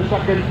gone from the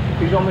second.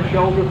 He's on the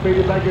shoulder of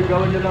Peter Baker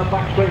going to that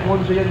back straight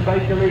once again.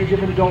 Baker leads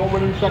him and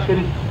Dolman in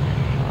second.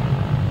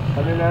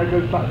 And then now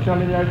goes back,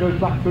 Snelling now goes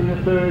back from the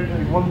third.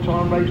 And one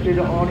time race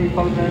leader Arnie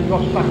Fenner now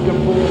got back to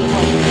fourth.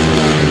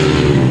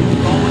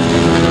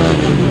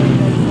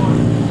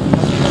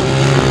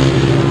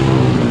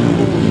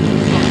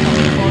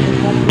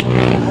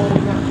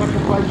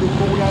 Second place will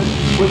fall out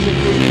with the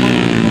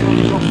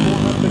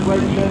that's a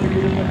great turn,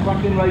 giving a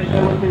cracking race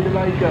there with Peter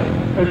Baker.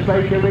 As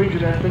Baker leads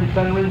it, then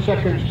Fenner in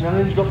second.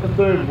 Snelling's got the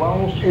third.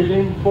 Wells is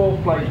in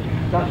fourth place.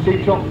 That's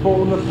the top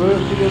four and the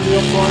first in the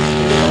upright.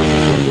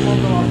 On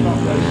the last lap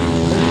there.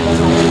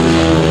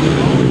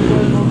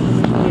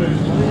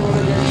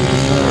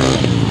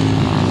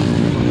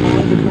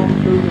 Gone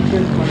through the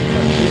fifth place.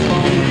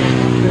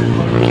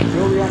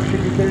 All the action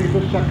continues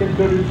for second,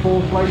 third and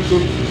fourth place.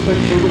 Good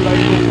through the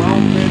Baker.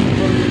 Wells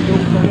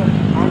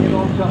hanging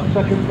on to that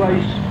second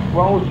place.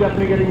 Wells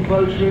definitely getting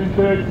closer in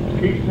third.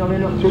 Keith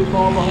Snelling not too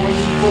far behind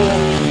in fourth.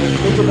 And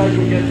Peter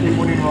Baker gets the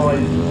winning ride.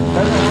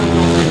 Fenner hanging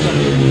on in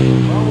second.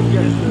 Wells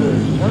gets third.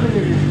 Snelling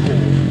is in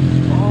fourth.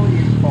 Arnie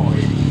in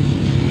five.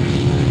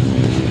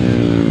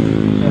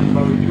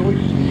 Murray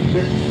Joyce in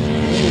sixth.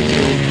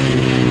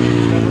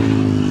 7.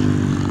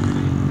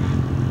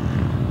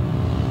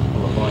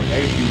 Followed by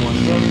 81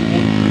 Dunn.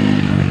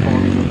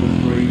 Arnie number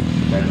 3.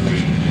 Then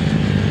Lee.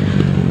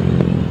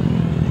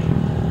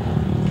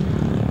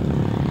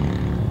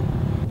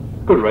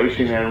 Good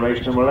racing now in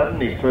race number 11.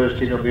 The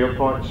first in of the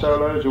upright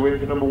solos, who win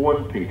for number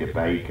 1, Peter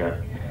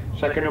Baker.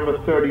 Second, number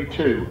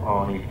 32,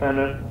 Arnie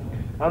Fenner.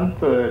 And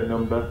third,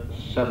 number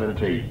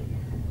 70,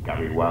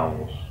 Gary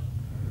Wells.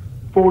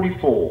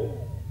 44,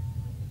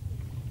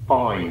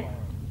 5,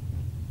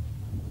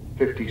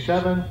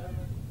 57,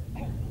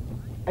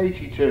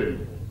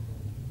 82,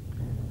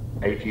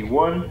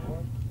 81,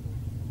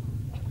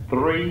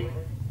 3.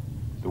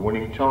 The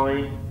winning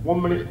time,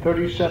 1 minute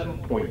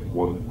 37.13.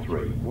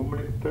 1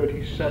 minute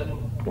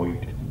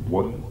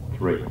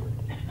 37.13.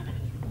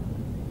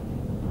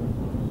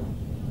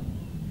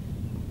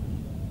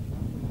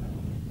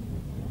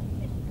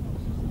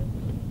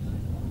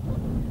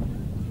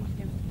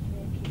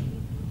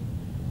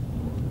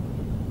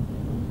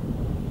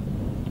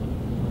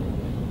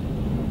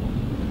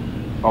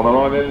 On the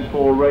line then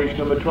for race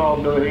number 12,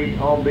 another heat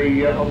on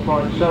the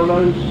upright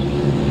solos.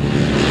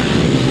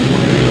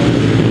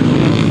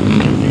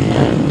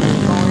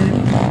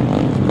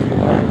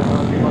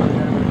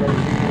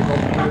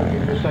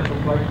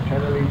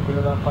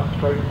 That back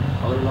straight,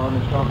 Ollie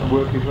Lyon starting to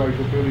work his way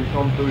to field. He's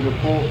gone through the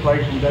fourth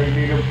place, and Dave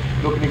Needham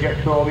looking to get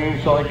through on the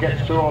inside,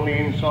 gets through on the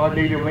inside.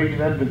 Needham leads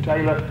them, and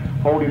Taylor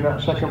holding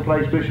that second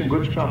place position.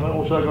 Goodwin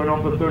also going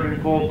on for third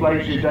and fourth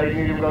places. Dave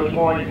Needham goes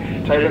wide.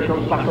 Taylor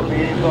comes back up the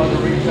inside and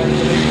retakes the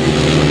lead.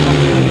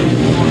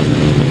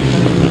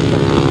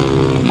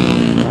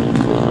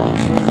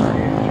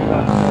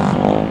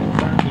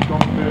 He's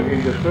gone through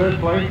into third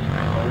place.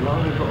 Ollie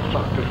Lyon has got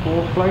back to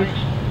fourth place.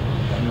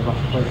 In the back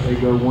straight they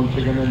go once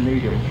again, and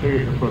Needham 3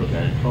 at the front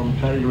end from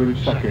Taylor in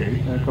second.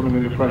 He's now coming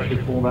under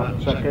pressure for that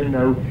second.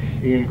 No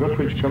Ian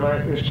Guthridge come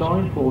out this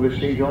time for this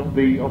heat of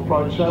the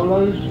upright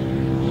solos.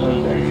 So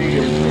they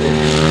Needham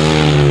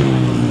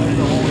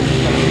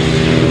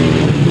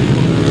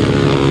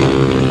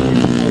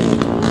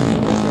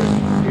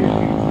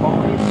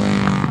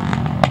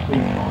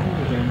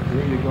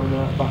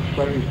back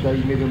straight as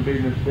Jade Needham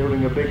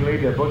building a big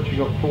lead. They're bunching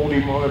up 40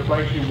 mile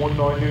places.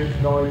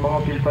 199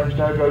 Martin French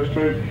now goes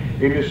through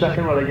into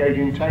second,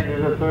 relegating Taylor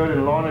to the third,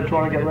 and Liner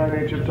trying to get round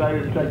into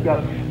Taylor to take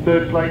that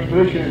third place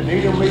position as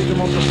Needham leads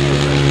them on the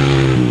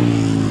fourth.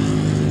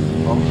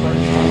 On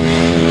French.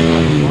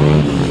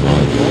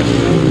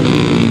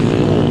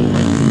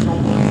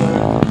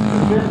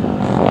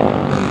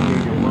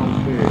 Needham well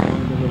clear,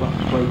 going into that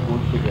straight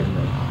once again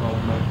then.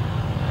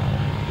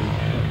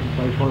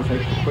 Place one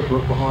takes a quick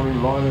look behind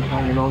him. Liner's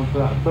hanging on for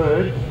that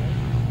third. A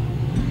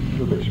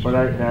little bit spread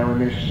out now in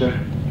this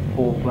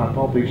fourth lap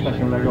of the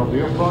second leg of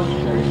the upright.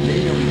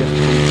 Needham gets the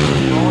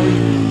ride.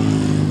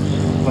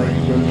 Place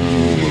goes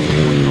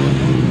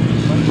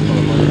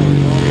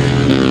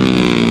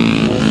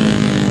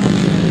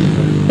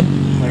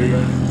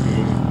Taylor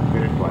in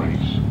fifth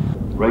place.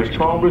 Race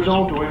 12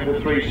 result to win the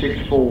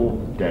 364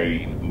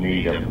 Dave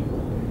Needham.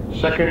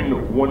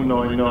 Second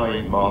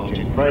 199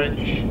 Martin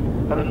French.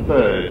 And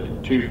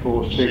third,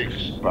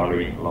 246,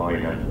 Barry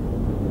Liner.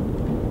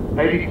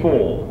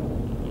 84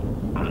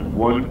 and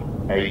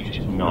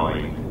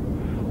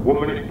 189. 1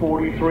 minute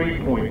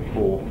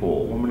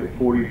 43.44. 1 minute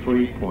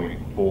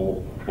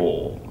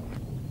 43.44.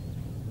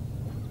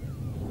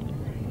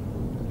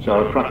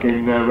 So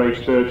cracking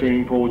race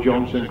 13, Paul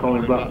Johnson,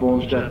 Colin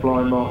Blackbourn, Stef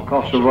Blyth, Mark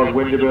Cossar, Rod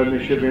Winterburn.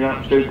 This should be an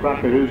absolute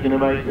cracker. Who's going to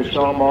make the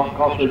start? Mark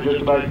Cossar just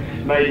about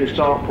made the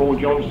start. Paul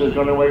Johnson's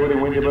gone away with it.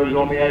 Winterburn's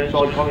on the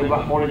outside. Colin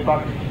Blackbourn is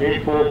back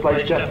in fourth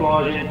place. Stef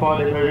Blyth in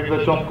finally moving to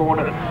the top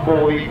corner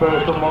for the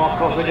first, and Mark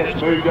Cossar gets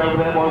moved over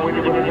there by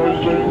Winterburn and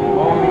goes through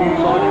on the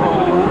inside.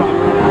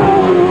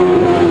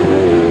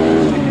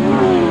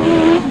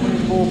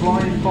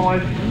 Blind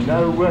 5,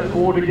 no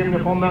quarter given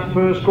up on that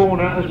first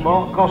corner as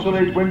Mark Cossar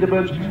leads.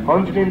 Winterburn's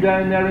hunting him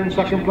down there in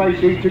second place.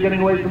 Heath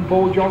getting away from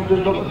Paul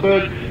Johnson's got the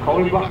third.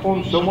 Colin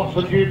Blackbourn somewhat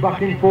subdued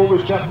back in fourth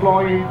with Stef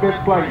Blyth in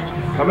fifth place.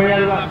 Coming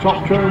out of that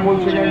top turn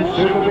once again,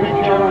 Super Micky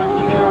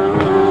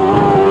Allan.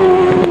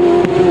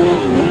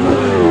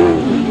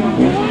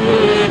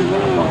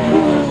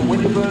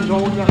 Winterburn's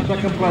holding that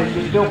second place.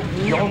 There's still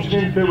Johnson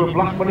in third with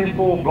Blackburn in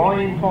fourth, Blyth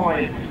in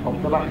 5.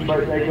 Off the back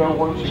straight they go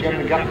once again.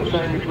 The gap the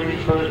same between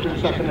first and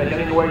second. They're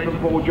getting away from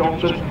Paul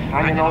Johnson,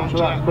 hanging on to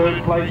that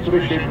third place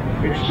position.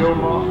 It's still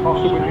Mark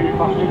Cossar with new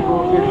passing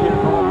for this year.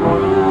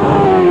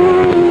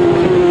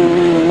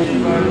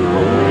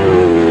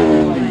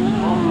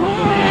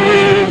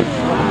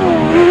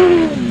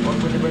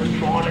 Winterburn's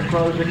trying to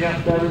close the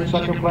gap there in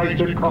second place,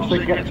 but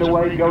Cossar gets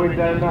away going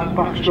down that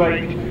back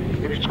straight.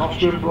 It's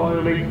Cossar and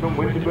Blyth leading from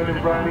Winterburn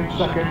and Brown in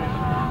second.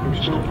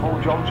 It's still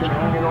Paul Johnson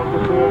hanging on to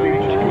third.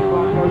 Each second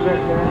back goes out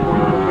there for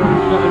number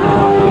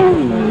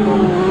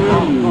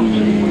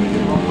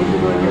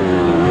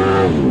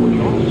 37. Paul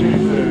Johnson in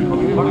third,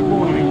 coming back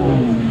forward in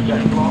fourth.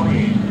 Jed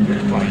Collins in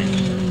fifth place.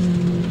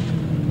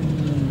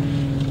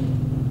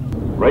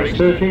 Race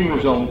 13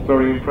 was on.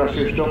 Very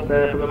impressive stuff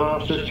there for the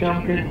Masters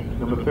champion.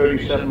 Number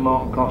 37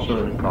 Mark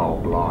Cossar and Carl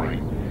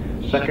Blackbourn.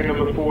 Second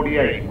number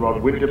 48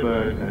 Rod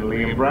Winterburn and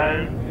Liam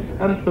Brown.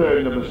 And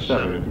third number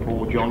 7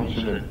 Paul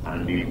Johnson and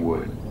Andy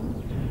Wood.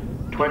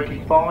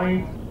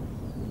 25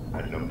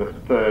 and number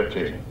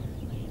 30.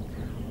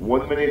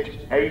 1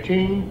 minute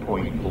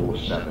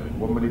 18.47.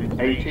 1 minute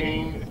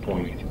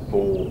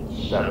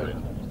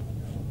 18.47.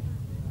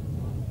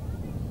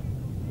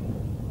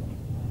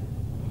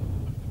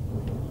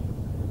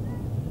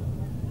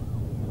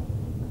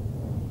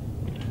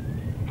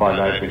 Find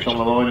out if it's on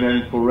the line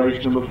then for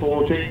race number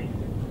 40.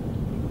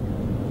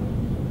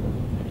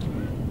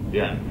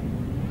 Yeah.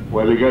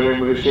 Where we go in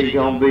with a seat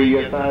on the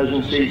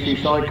 1000cc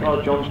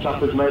sidecar. John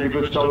Stafford's made a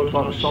good start. Looks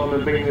like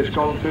Simon Beaney has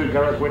gone through.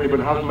 Gareth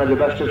Winterburn hasn't made the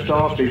best of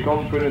starts. He's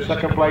gone through in the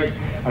second place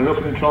and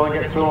looking to try and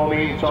get through on the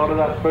inside of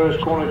that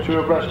first corner. 2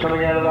 abreast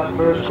coming out of that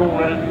first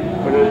corner.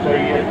 But as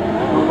they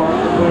move on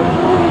to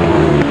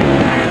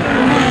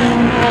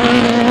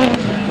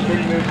the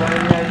big move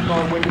down the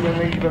outside. Winterburn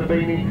leads from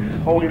Beaney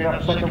holding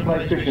that second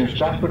place position.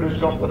 Stafford has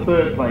got the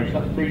third place.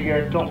 That's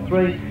the top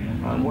 3.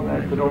 And one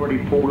out had already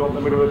pulled on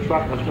the middle of the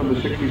track. That's number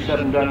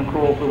 67 Dan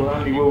Crawford with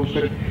Andy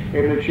Wilson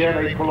in the chair.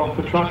 They pull off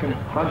the track and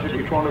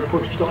frantically trying to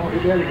push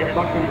started there to get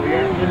back into the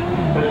engine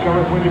as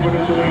Gareth Winterburn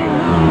is the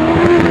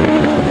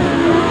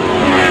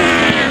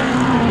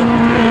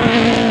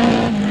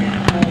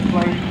fourth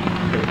place.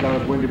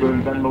 Gareth Winterburn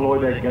and Ben Malloy,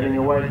 they're getting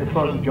away at the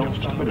front. John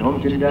Stafford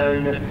hunting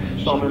down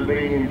Simon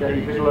Beaney and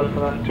Dave Vidler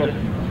for that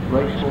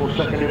race for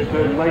second and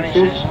third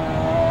places.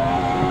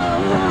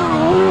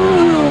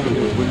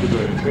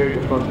 Winterburn clear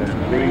the front then.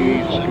 Beaney,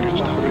 second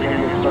Stafford again,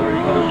 gets very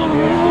close to the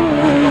end.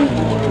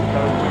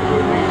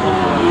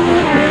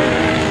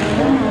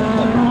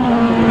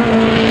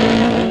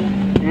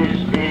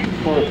 Is in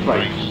fourth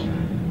place.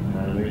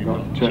 And we've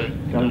got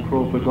Dan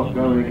Crawford got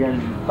going again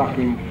back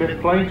in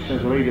fifth place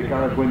as the leader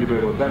Gareth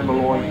Winterburn with Ben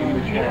Malloy in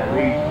the chair.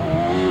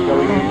 He's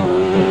going in.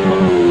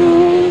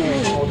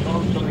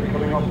 Something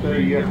coming off the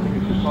it's a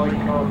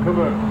sidecar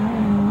cover.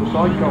 The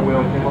sidecar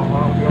wheel came off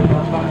halfway on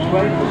that back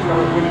straight, but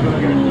Gareth Winterburn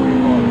against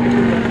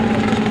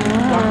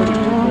 25. Stafford is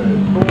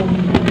in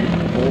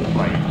fourth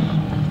place.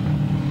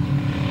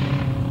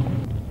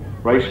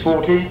 Race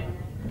 40.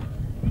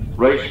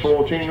 Race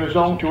 14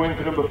 result to win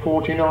for number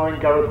 49,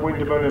 Gareth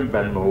Winterburn and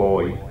Ben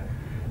Malloy.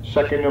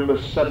 Second number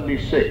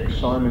 76,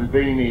 Simon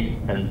Beaney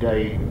and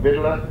Dave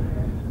Vidler.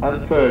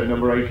 And third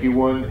number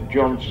 81,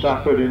 John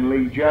Stafford and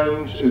Lee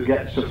Jones, who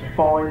gets a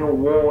final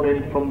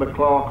warning from the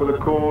clerk of the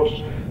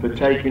course for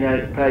taking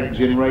out pegs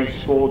in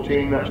race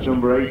 14. That's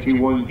number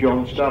 81,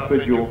 John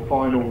Stafford, your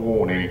final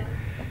warning.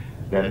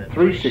 Then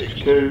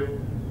 362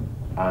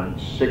 and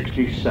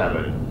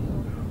 67.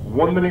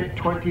 1 minute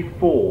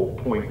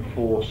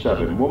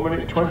 24.47. 1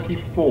 minute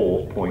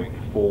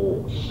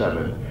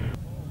 24.47.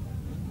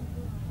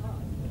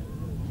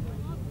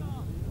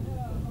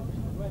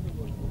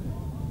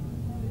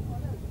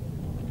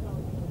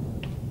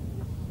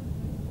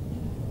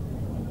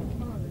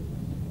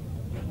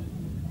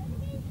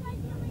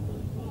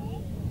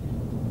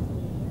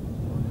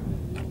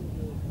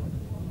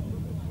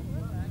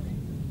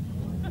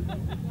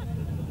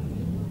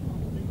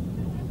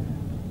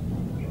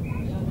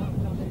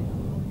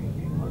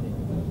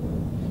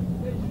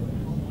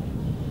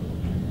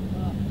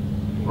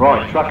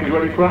 Right, track is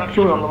ready for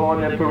action. On the line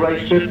then for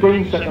race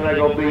 15. Second leg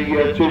of the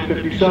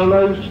 250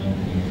 solos.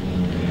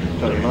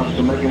 Tony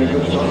Master making a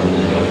good start.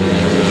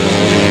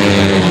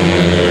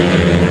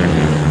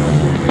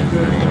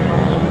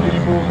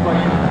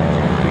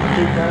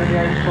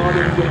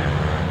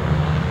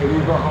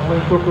 We've got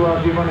Harland Cook who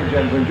has the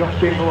advantage, and Josh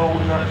Dingle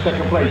holding that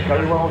second place.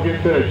 Gary Wells in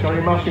third.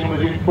 Terry Massing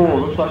was in four.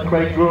 Looks like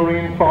Craig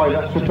Drury in five.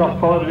 That's the top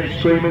five, and it's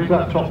streaming into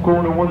that top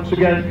corner once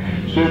again.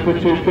 Super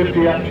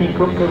 250 action.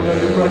 Cook coming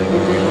under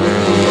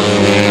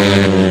pressure.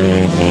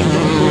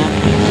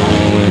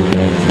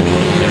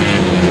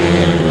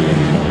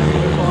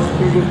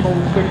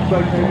 Sixth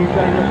place, maybe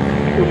Taylor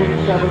is in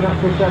seven.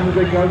 That's the seven as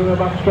they go to the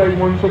back straight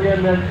once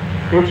again. Then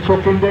it's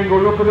Cook and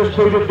Dingle. Look at the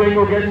speed of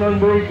Dingle getting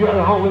underneath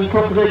Harland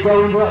Cook as they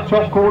go into that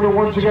top corner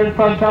once again.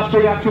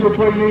 Fantastic action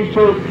between these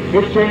two.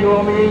 It's Dingle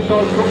on the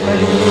inside. Cook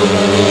making the move.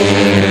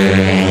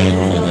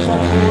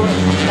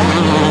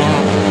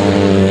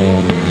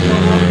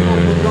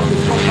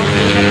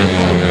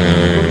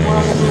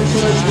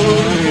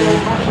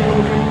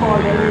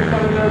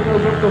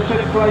 Goes up to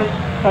sixth place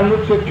and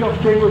looks at Josh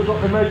Dingle's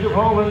got the measure of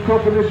Harland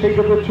Cook in this heat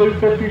of the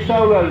 250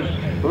 solos.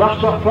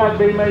 Last lap flag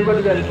being made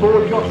ready then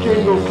for Josh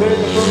Dingle, cleared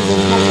the front of the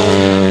top.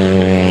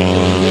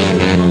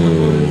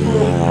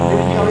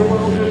 Callum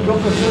Walker got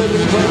the third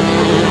and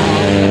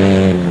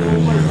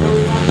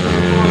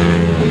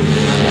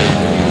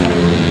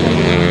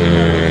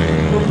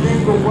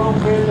Dingle well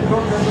cleared the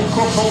front and the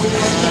Cook holding the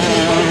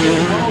second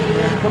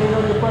place. Coming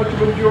under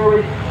pressure of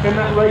Drury in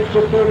that race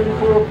to third and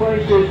fourth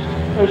places.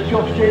 As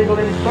Josh Dingle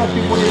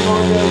impressive winning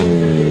right there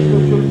in the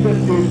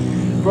 250s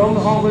from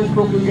Harland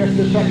Cook, who gets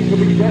the second to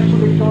be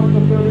desperately tight for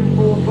third and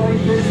fourth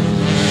places.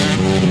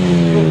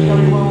 Just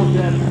very well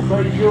there.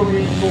 Craig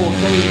Drury in fourth,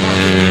 Terry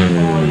Massing in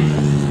five.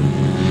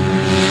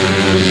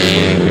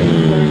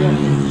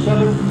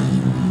 Seventh.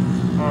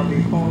 And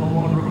the final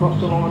one across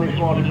the line is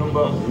riding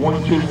number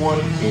 121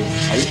 in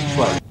 8th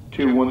place.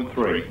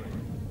 213.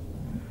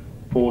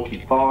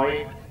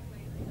 45.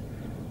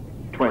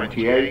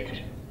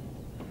 28.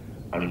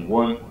 And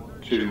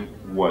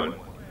 121.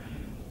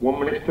 1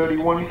 minute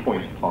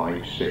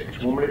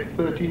 31.56. 1 minute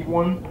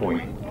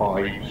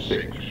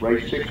 31.56.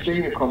 Race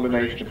 16, a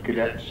combination of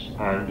cadets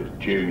and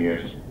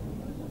juniors.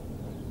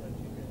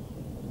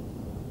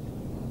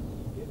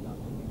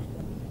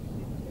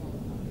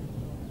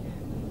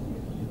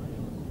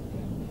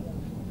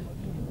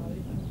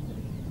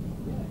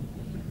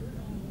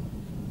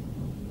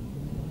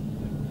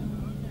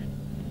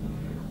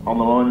 On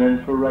the line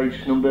then for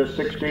race number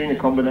 16, a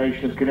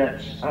combination of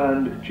cadets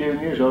and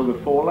juniors over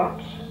 4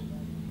 laps.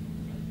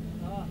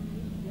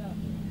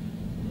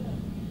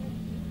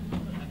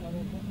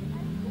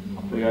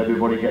 I think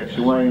everybody gets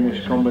away in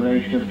this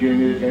combination of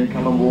juniors. Again,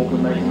 Callum Walker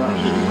making an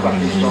absolutely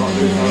cracking start.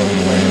 He's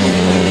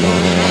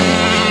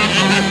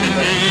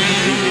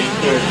in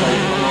third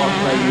place, on last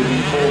play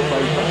using 4th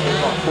place, that's the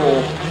top 4,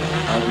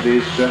 as it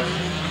is.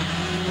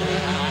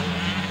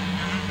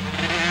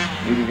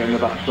 Needham getting the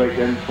back straight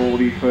then for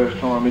the first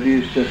time. It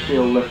is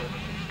still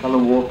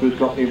Callum Walker's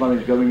got the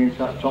advantage going into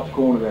that top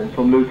corner then.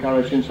 From Luke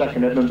Harris in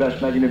second, Edmund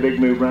Best making a big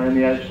move round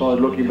the outside,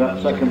 looking for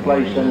that second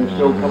place then, and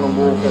still Callum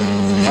Walker.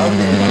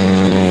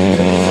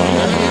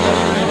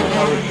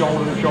 Harris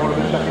shoulder to shoulder in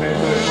second and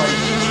third place.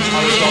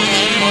 Harris on the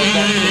inside,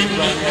 that's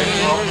round the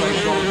outside,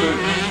 place on through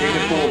in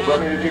the fourth.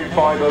 Brennan is in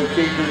 5,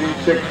 O'Keefe is in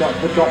 6, that's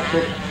the top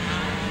 6.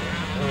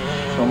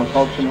 Thomas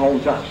Hodgson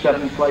holds that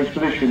 7th place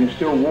position, and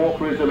still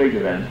Walker is the leader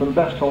then. From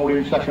Best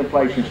holding 2nd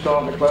place and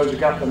starting to close the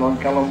gap then on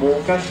Callum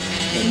Walker.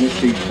 And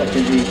this is the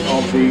second heat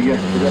of the juniors.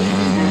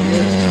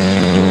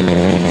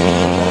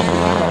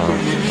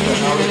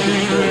 Harris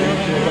is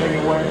getting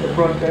away at the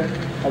front then.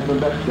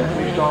 Edmund Best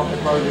definitely starting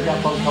to close the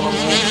gap on Callum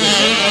Walker.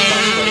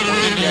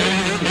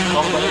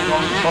 Cossar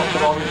on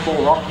Cossar on in 4,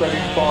 Rockstead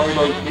in 5,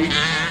 O'Keefe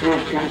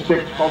is in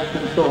 6,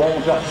 Hodgson still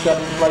holds that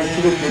 7th place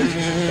position.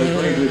 As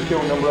leader is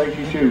still number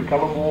 82,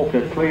 Callum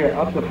Walker clear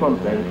at the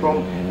front then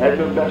from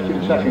Edmund Best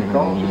in 2nd,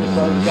 Collins in the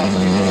third gap.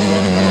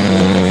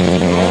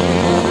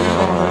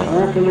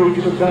 Walker leads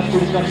Edmund Best in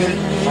 2nd,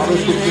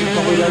 Harris is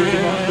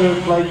consolidating that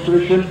 3rd place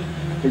position.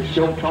 It's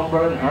still Tom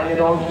Brennan hanging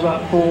on to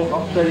that 4,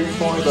 Rockstead in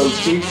 5,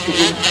 O'Keefe is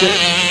in 6,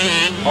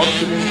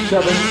 Hodgson in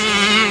 7.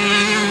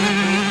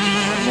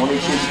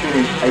 Kinchin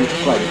in 8th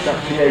place.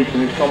 That's the 8 in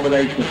this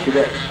combination of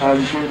cadets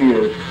and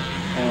juniors.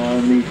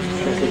 And the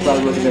checker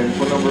flag looking in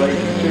for number 82.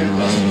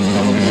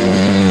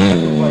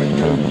 Second place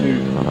goes to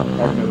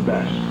Edmund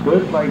Best.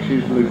 3rd place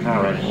is Luke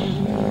Harris.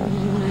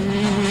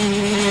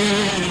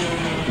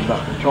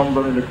 Back to Tom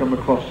Brennan to come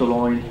across the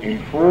line in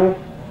 4.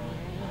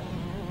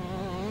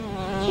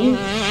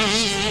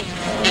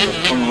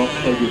 Colin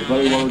Blackbourn is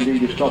very well indeed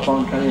to stop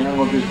on. Can he hang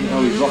on?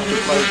 He's lost the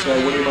place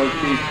there. William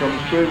O'Keefe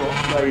comes through.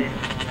 Blackbourn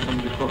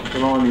comes across the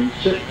line in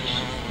 6.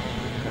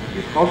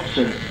 It's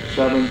Hodgson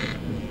 7.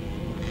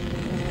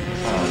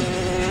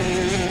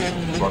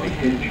 And Ronnie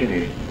Kinchin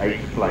in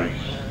 8th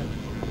place.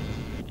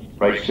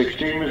 Race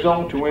 16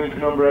 result to win for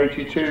number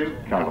 82,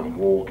 Callum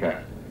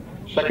Walker.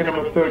 Second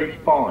number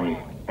 35,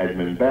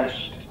 Edmund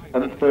Best.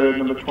 And third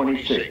number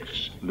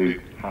 26,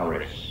 Luke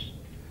Harris.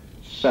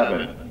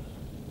 7.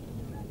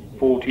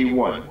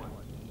 41.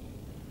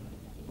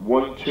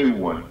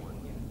 121.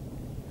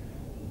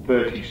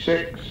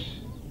 36.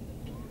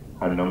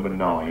 and number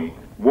 9.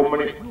 1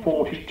 minute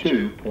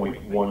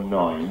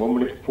 42.19. 1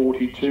 minute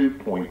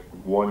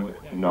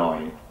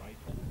 42.19.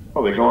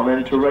 Well, we go on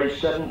then to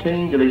race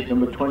 17. Delete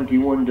number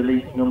 21,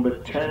 delete number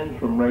 10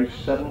 from race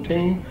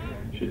 17.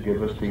 Should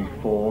give us the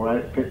 4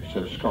 outfits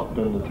of Scott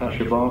Dunn,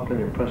 Natasha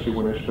Barkley, impressive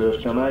winners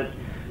first time out.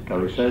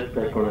 Gary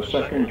Southgate got a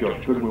second,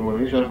 Josh Goodwin won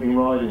his opening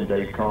ride, and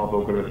Dave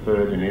Carvill got a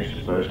third in his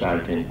first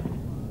outing.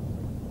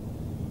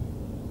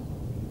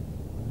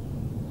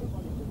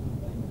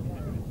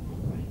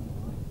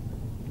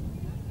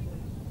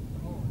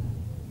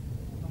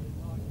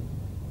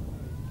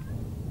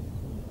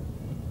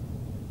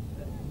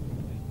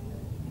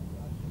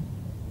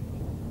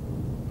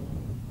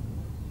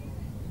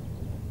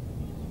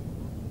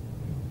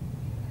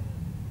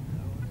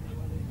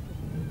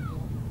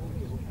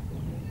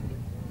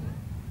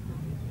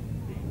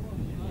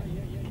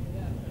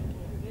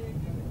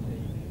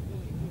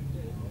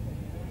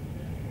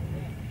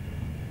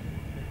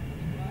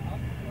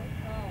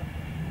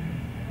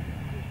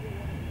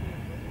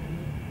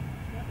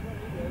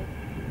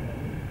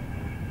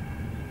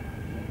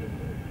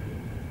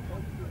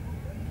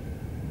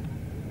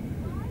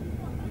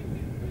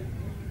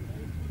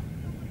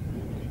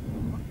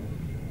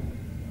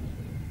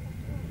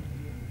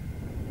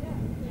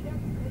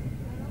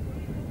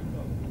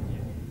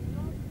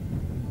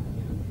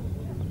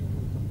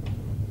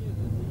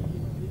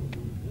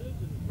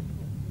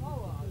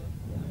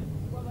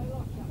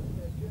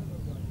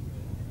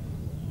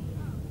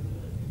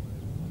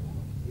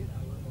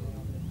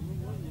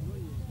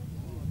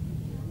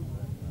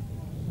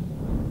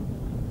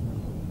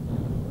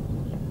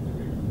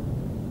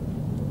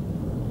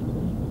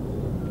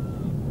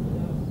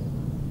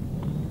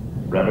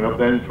 Wrapping up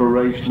then for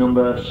race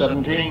number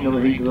 17,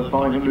 another heat of the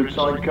 500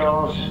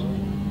 sidecars.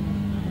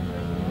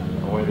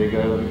 Away they go,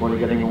 everybody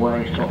getting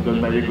away.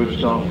 Scotland made a good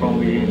start from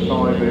the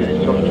inside, but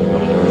it's tough to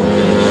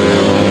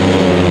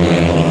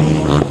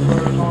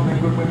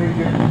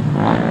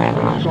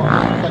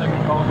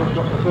second Carvill's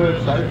got the third,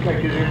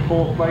 Southgate is in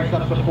 4th place,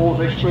 that's the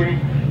 4th extreme.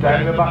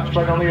 Down the back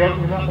straight on the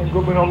opening, that and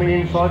Goodwin on the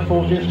inside,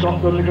 forcing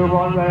Scotland to go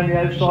right round the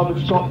outside,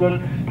 but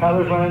Scotland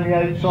powers round the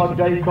outside.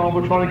 Dave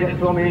Carvill trying to get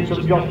through on the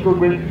inside, Josh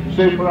Goodwin,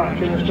 super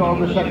action, the start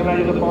of the second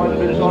leg of the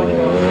 500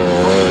 sidecar.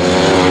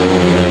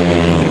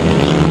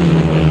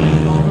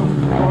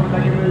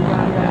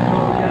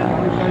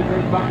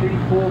 Back in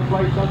 4th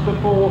place, that's the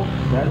 4.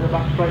 Down the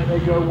back straight they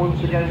go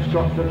once again.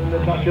 Scotland and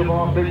Natasha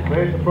Barkley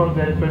clear at the front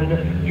end,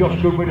 and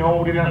Josh Goodwin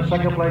holding that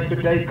second place to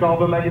Dave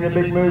Carvill, making a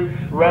big move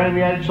round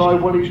the outside.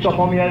 Will he stop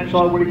on the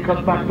outside? Will he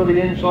cut back for the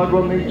inside?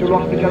 Will need to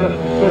lock together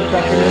for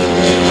second.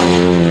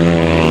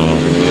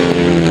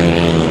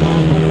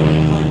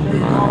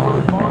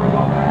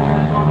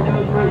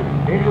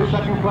 Into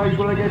second place,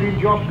 will they get in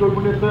Josh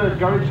Goodwin the third.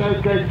 Gareth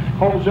Southgate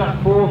holds that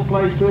 4th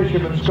place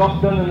position, but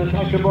Scotland and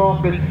Natasha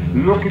Barkley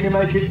looking to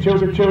make it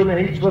 2-2 in the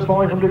heats of the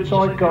 500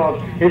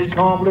 sidecars. It's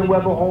Carvill and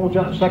Webber holds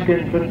that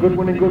second, and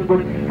Goodwin and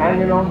Goodwin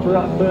hanging on to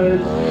that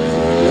third.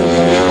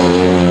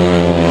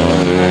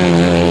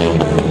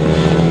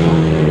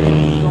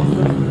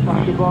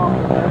 Natasha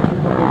Barkley,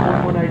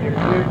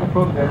 clear at the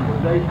front end from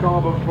Dave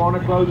Carvill, trying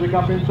to close the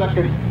gap in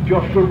second.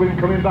 Josh Goodwin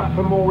coming back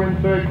for more in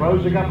third,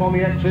 close the gap on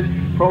the exit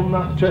from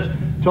that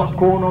top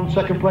corner on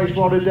second place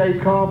for Dave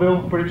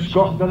Carvill, but it's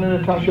Scotland and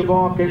Natasha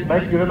Barkley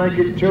going to make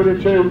it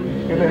 2-2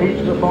 in the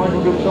heats of the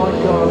 500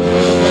 sidecars.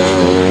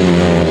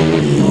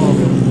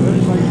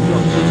 Third place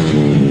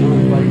Johnson,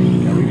 4th place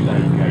Gareth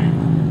Southgate.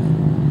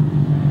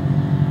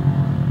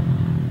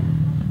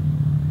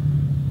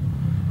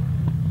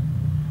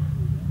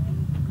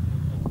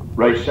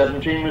 Race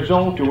 17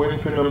 result, to win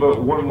for number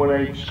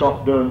 118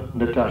 Scott Dunn,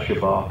 Natasha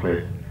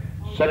Barkley.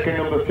 Second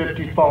number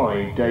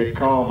 55 Dave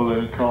Carvill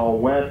and Carl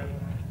Webb,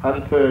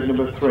 and third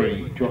number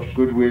 3 Josh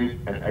Goodwin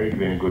and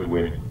Adrian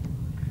Goodwin.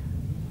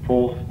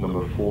 4th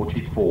number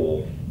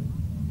 44.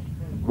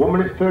 1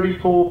 minute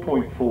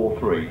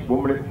 34.43.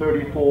 1 minute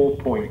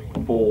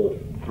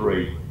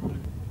 34.43.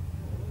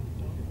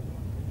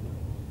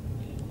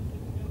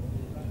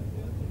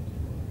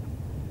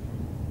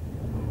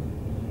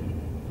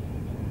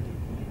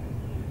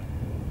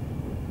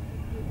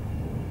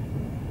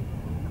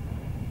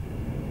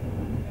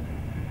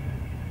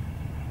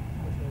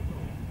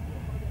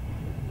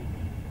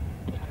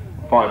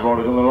 Five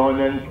riders on the line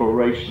then for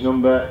race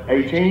number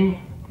 18.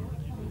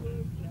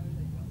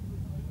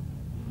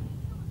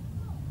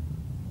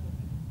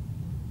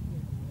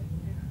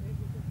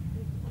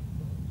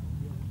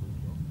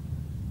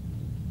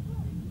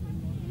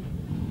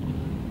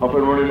 Up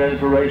and running then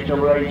for race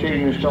number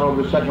 18, the start of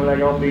the second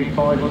leg of the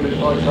 500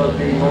 sidecars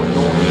being Norton.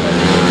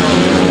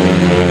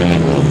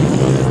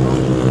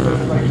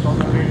 First place on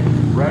the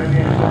ring, round the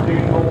exit,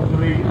 Dingle to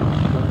lead.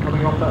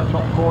 Coming off that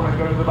top corner and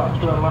going to the back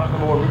to the last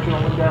more. Richard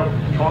Hollingdale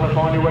trying to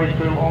find a way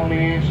through on the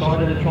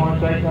inside and to try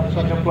and take that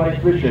second place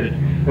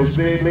position. As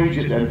Beard leads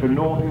it then for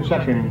Norton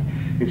second.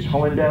 It's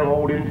Hollingdale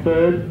holding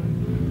third,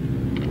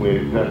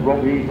 with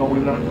Rob Heath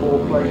holding that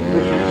 4th place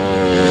position.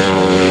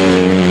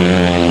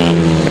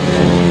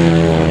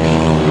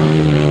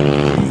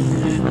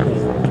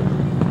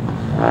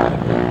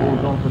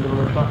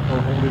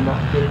 battle holding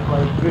that fifth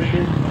place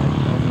position.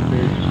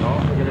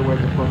 They're getting away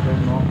the front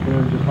end. Mark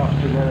Kearns are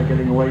faster there. They're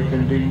getting away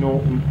from Dean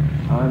Norton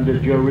and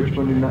Joe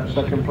Richmond in that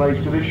second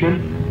place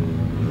position.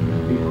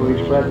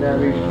 Equally spread now,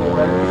 these four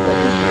ends.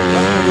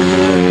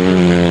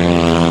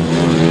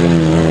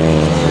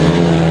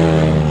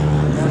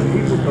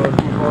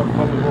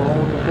 Probably will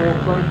hold the fourth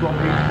place. One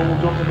of these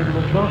falls on the middle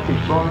of the track.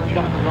 It's Brian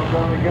Chapman not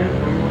going again, so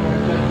we will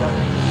now take that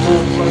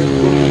fourth place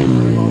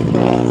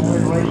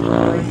in race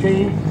number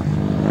 18.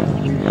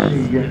 We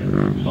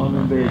see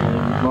Simon Beard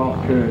and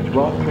Mark Kearns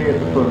well clear at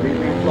the front. He's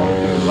been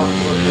flying to the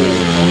last of the fourth.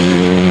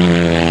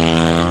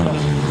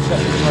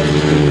 Second place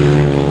is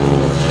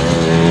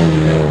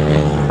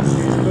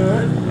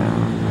third.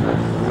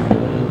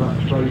 That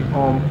straight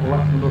on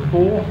lap number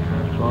 4.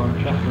 Brian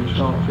Chapman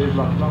starts his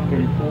lap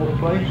in fourth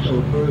place, so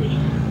the first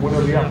win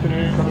of the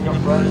afternoon coming up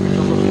round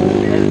number 4,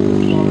 the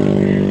 8th Simon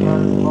Beard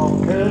and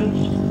Mark Kearns.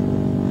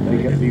 They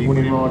get the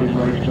winning ride in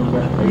race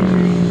number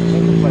 18.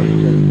 Second place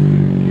to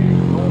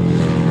Norton.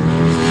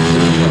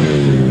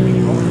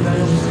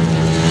 Hollingdale.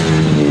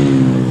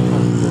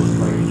 And fourth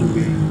place will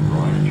be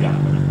Brian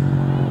Chapman.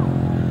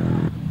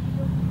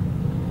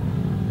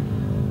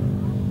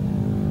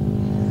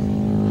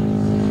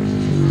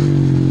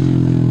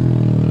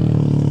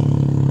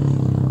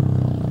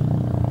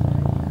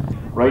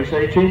 Race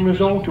 18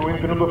 result to win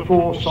for number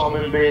 4,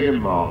 Simon Beard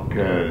and Mark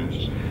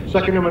Kearns.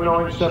 Second number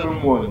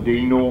 971,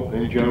 Dean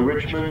Norton and Joe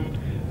Richmond.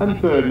 And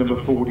third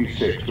number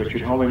 46,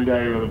 Richard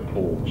Hollingdale and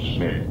Paul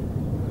Smith.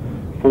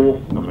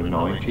 Fourth number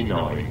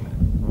 99,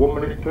 1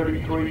 minute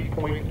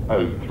 33.03.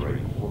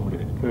 1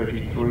 minute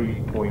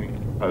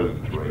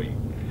 33.03.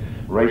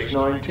 Race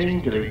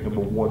 19, delete number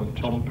 1,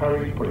 Tom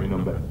Perry, put in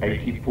number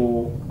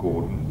 84,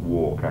 Gordon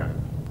Walker.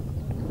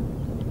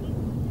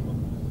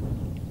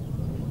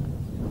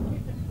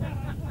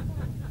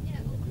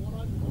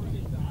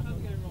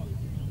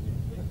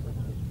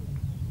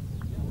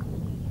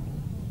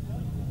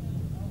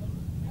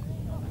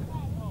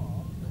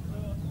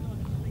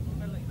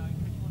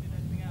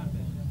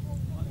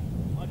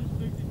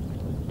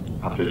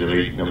 After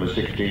delete number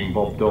 16,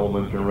 Bob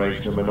Dolman from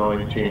race number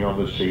 19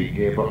 on the seat.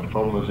 Gearbox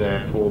problems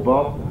there for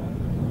Bob.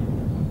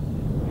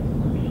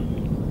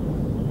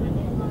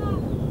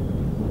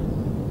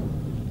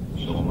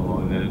 So on the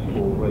line then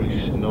for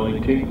race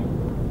 19.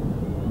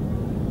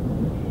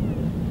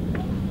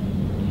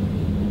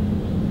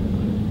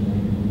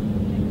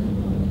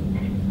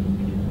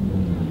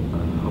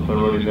 Up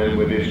and running then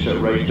with this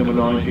race number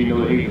 19 on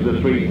the heat of the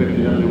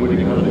 350 Underwood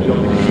and the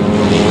jockey.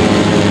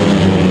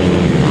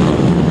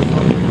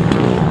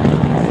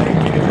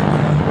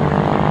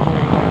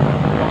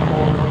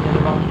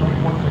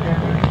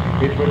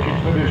 It's Richard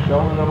Smith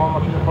and the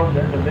march in the front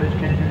end, and Vince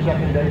Kinchin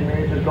second, Dave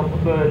Mears has got the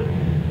third,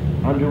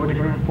 Andrew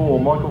Whitaker in 4,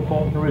 Michael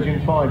Faulkner is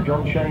in 5,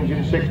 John Shane's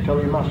in 6,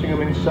 Terry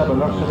Massingham in 7,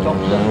 that's the top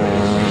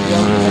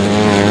 7.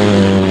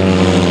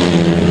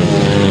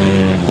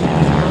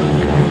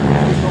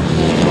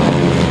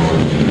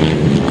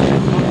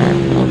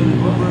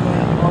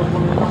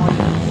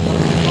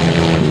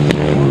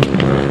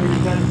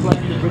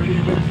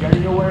 Richard Smith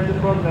getting away in the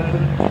front end,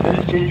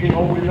 and Kinchin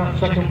holding that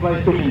second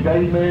place cushion,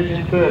 Dave Mears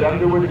in third,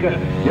 Andrew Whitaker,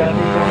 trying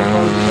to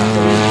close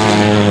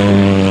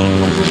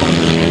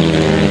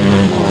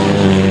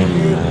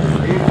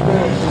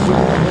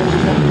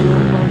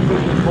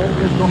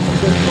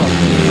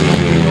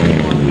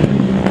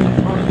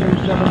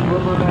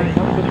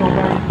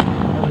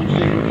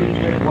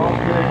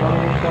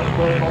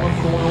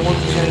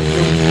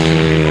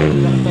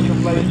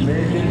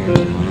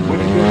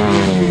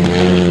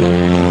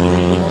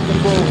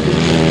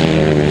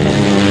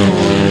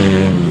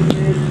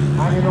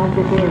hanging on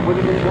to third,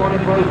 Whitaker trying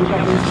to close the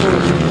gap in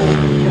third,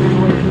 getting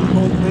away from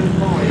Colton in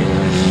 5.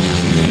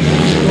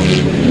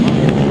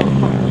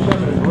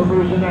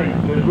 Rubber is an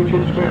 8, there's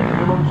Richard Smith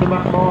and amongst the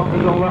map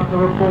markers on lap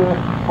number 4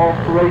 of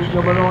race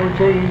number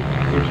 19.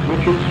 It's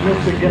Richard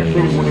Smith that gets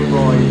the winning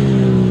ride.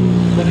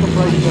 Second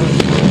place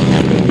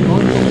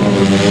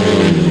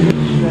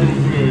Stef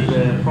Blyth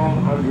there from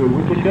Andrew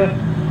Whitaker,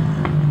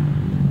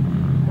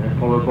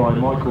 followed by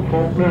Michael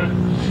Faulkner.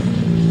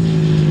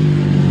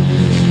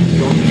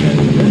 John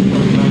Shane,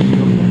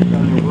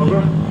 Daniel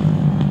Rubber,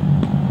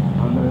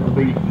 and then it'll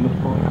be the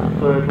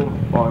third and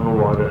final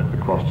rider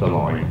across the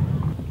line.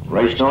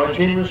 Race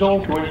 19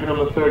 result to win for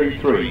number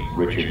 33,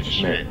 Richard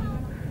Smith.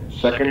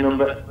 Second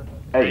number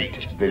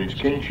 8, Vince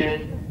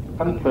Kinchin,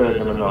 and third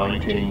number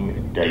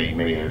 19, Dave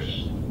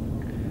Mears.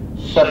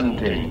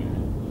 17,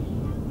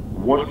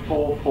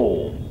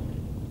 144,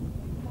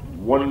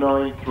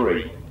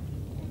 193,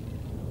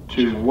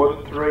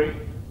 213,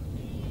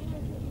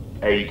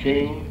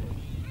 18,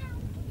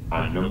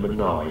 and number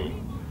 9.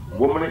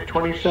 1 minute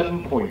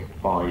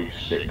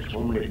 27.56.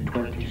 1 minute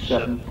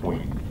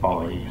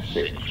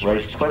 27.56.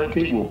 Race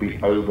 20 will be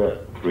over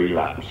 3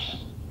 laps.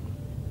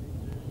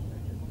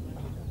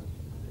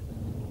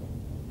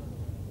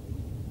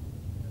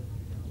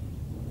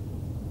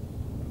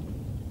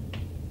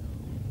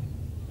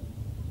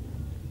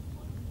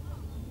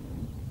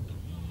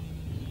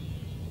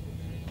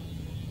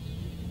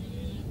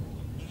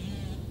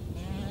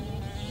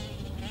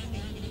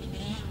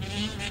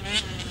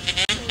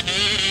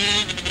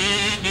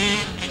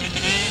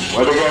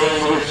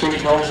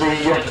 pursuit of the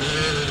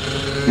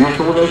youth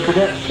auto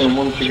cadets, and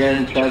once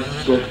again Chad's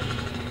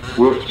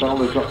workstyle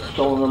has got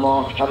stolen the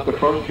mark at the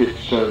front.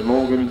 It's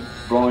Morgan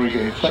Blythe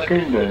in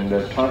second and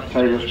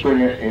Taylor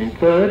Springer in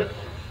third.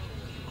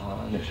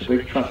 And it's a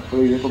big track for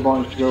these little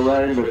boys to go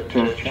round, but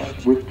Chad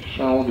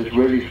Whitsold has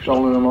really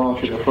stolen the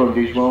march at the front.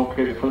 He's well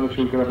clear at the front, so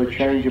we're going to have a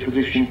change of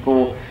position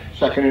for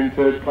second and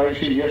third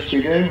places. Yes,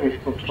 we do.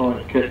 It looks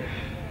like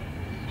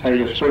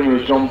Taylor Springer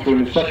has gone through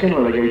in the second,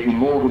 relegating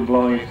Morgan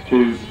Blythe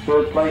to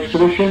third place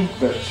position,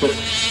 but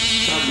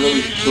Chad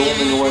really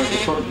storming away at the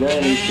front there,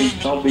 and he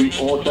keeps on the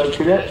auto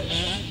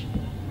cadets.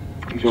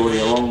 He's already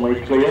a long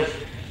way clear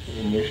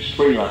in this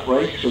 3-lap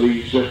race for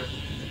these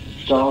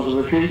stars of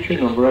the future.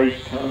 Number 8,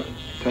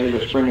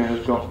 Taylor Springer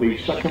has got the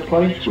second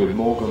place with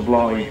Morgan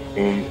Blythe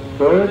in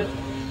third.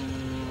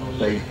 As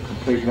they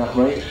complete that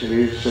race, it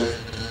is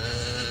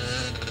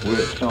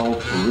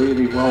Whitsold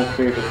really well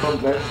clear at the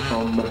front there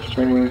from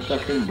Springer in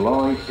second.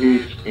 Blythe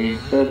is in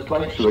third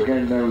place, so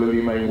again no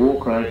Lily May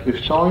Walker out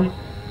this time.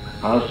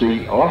 As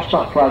the last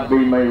lap flag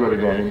being made ready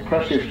then,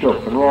 impressive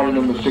stuff, and rider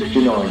number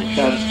 69,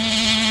 Chad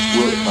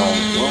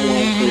Whitsold, well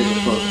clear at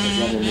the front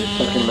again in his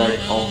second leg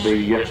of the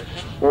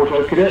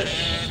auto cadets.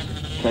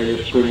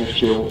 Taylor Springer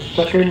still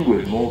second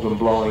with Morgan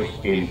Blythe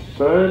in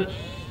third.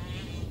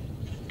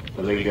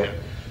 The leader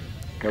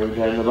going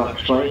down the back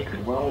straight.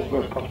 Well,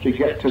 we'll possibly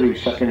get to the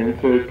second and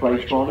third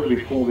place riders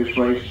before this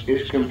race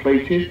is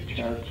completed.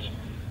 Chad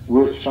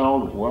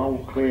Whitsold well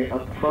clear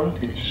up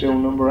front. It's still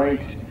number 8.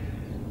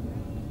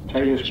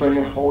 Taylor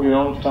Springer holding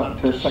on to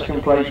that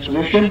second place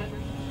position.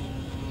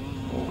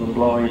 Morgan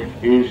Blythe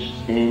is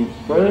in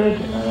third,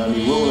 and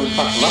he will in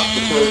fact lap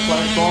the third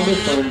place rider,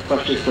 so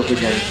impressive stuff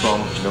again from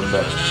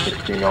number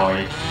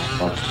 69.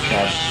 That's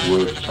Chad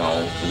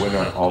Whitsold,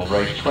 winner of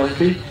race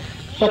 20.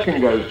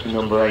 Second goes to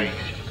number 8,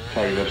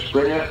 Taylor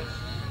Springer,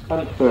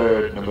 and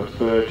third, number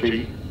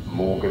 30,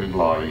 Morgan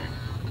Blythe.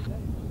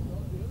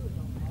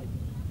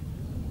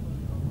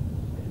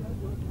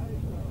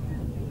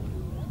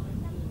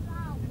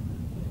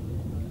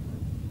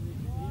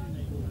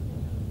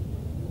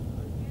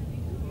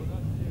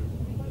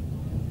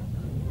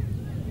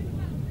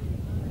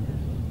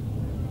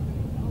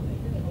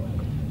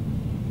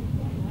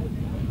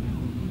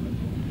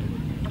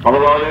 On the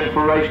line then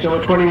for race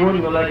number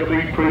 21, the leg of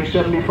the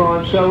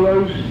pre-75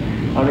 solos,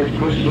 and it's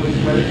Chris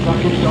Blyth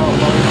back in start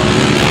line.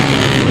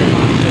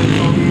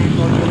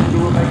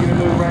 Making a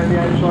move around the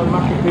outside,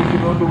 Mackett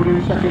leading Underwood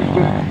in second,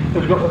 but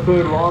has got the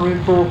third line in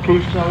fourth.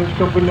 Keith Snelling's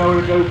company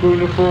nowhere to go through in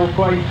the fourth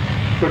place.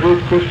 But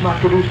Chris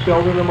Mackett is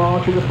still in the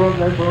march in the front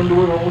then for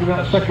Underwood, holding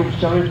that second.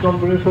 Snelling's gone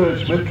for the third.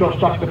 Smith drops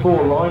back the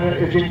 4 liner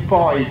is in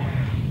 5.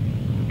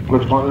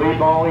 Looks like Lee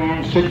Barley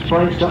in 6th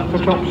place, that's the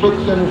top 6,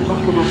 then it's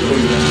Mackett is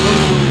leading.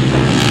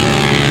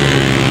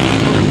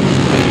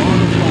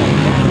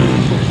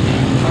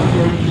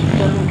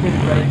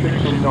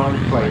 Kinchin in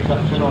 9th place,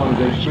 that's an honor.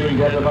 They string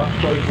down the back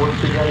straight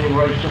once again in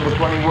race number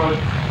 21.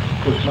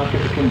 Chris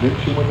Mackett, the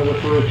convincing winner of the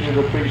first in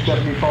the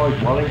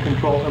pre-75, well in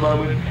control at the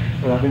moment.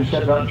 But having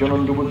said that, John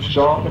Underwood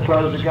starting to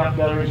close the gap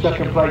there in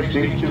second place.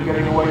 These two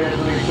getting away there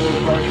for the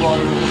third place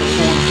rider in the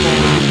fourth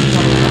place.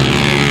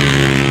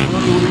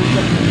 Underwood in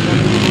second,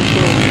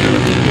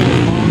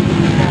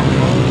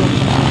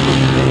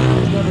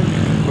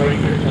 great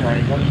mix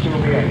tonight, that's still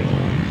the 8.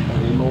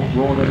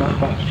 Rolling that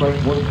back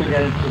straight once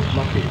again. Chris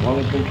Mackett well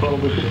in control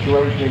of the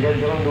situation again.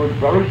 John Underwood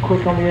very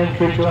quick on the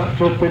entry to that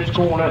tough pitch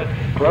corner,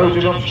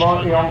 closing up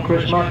slightly on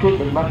Chris Mackett,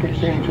 but Mackett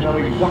seems to know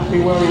exactly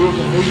where he is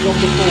and he's on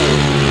the board.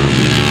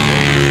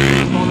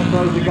 Trying to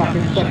close the gap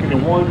in second, a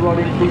wide rod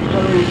in Keith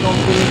Snelling is on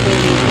to the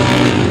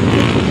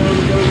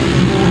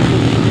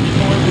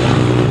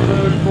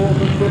third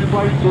fourth and fifth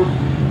places.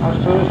 As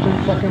first and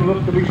second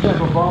look to be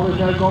settled. Barley's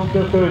now gone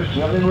to third.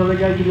 Snelling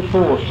relegated to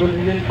 4.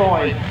 Sprinting in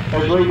 5.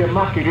 As leader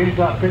Mackett into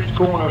that fifth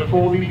corner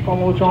for the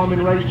follow time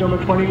in race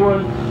number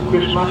 21.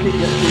 Chris Mackett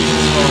gets the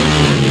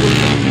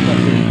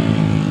second.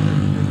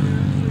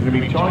 Going to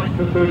be tight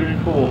for third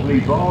and fourth. Lee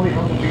Barley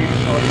on the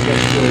inside to get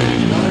third.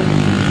 9,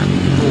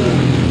 4,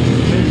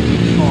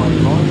 6,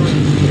 5, 9,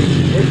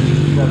 6,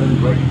 7,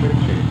 Great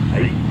Kinchin,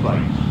 8th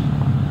place.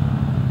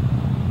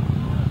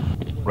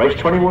 Race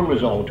 21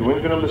 resolved to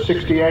win for number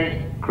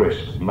 68, Chris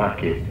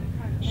Mackett.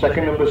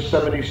 Second, number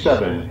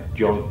 77,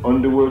 John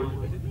Underwood.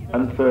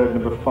 And third,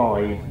 number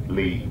 5,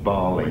 Lee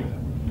Barley.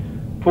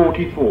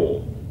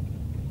 44,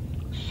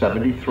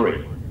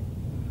 73,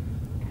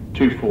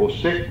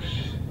 246,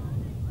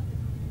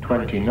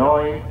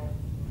 29,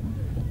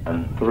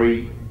 and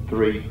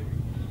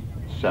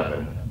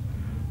 337.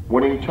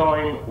 Winning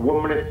time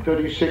 1 minute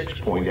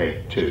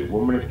 36.82.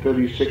 1 minute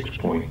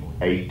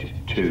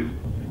 36.82.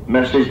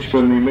 Message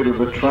from the middle of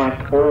the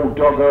track. All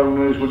dog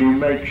owners, will you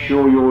make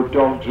sure your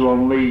dogs are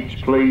on leads,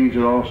 please?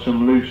 There are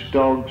some loose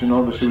dogs, and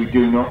obviously we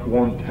do not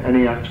want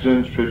any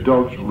accidents for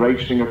dogs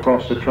racing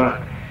across the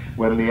track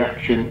when the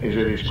action is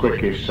at its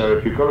quickest. So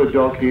if you've got a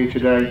dog here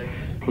today,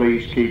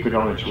 please keep it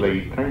on its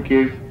lead. Thank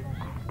you.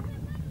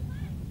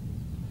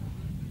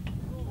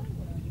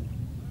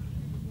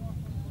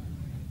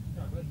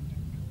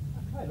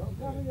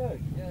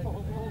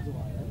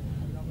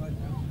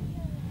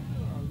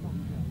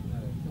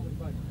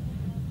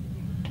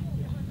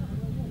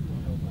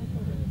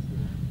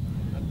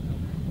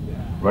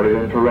 Ready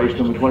then for race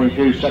number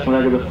 22, second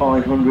leg of the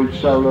 500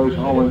 solos.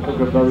 Harland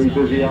Cook a very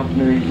busy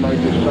afternoon. He's made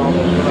the start.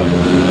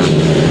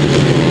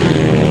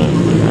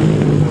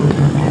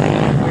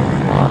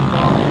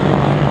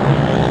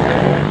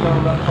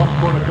 That top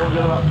corner comes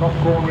into that top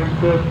corner in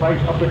third place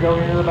after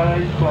going in about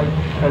 8th place,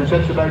 and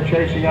sets about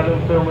chasing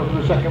Adam Filmer for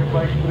the second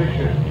place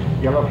position.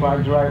 Yellow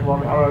flags are out,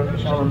 one arrow to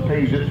Alan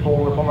Pease that's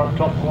fallen upon that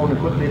top corner,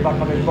 quickly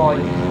back on his bike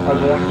as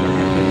the action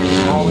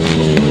continues. Harland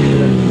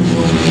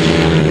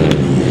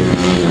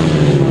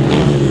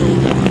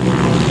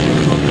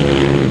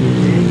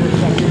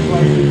second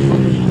place is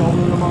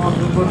stolen the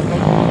margin, but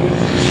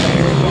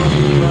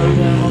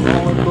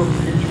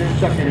Kinchin in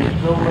second, it's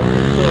Filmer in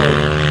third.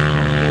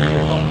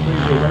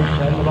 The race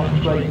down the back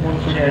straight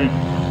once again.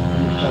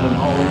 7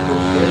 Harland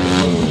Cook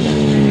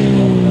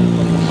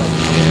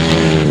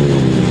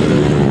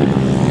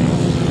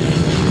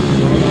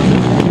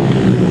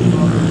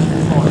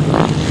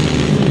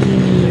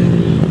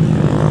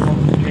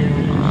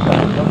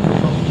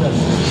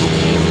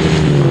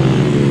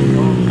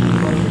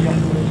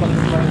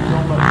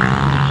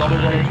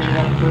consolidating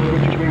after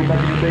Richard Green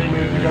making a big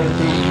move to go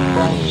through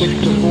from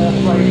 6th to 4th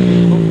place.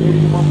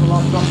 He's on the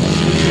last off.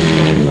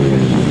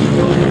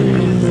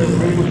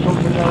 It was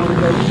something that would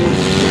go to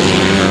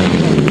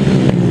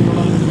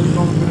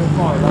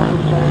I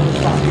would say on the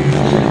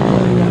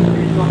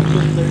back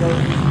they go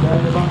down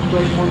the back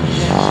straight once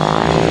again.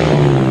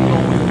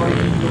 The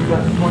race number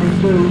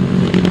 22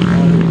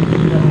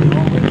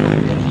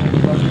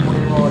 that's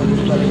 20 riders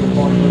was taking the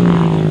final.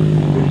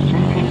 It's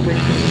Kinchin big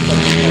in the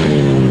second place,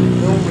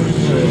 Filmer in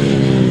third,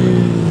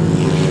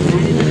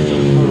 Heath in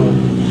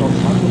fourth, Tom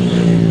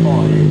Anderson in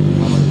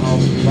 5, Alan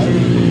Harvey in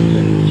 6.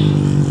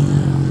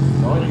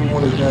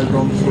 91 has now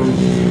gone through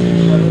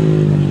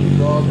 7, that's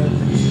Garden,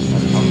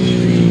 and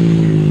Humphrey,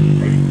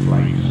 8th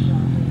place.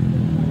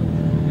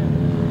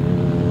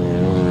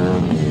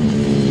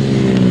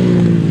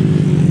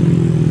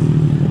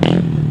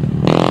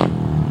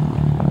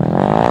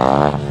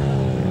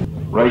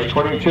 Race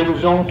 22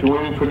 is on to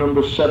win for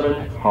number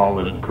 7,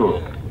 Harland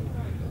Cook.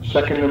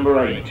 Second number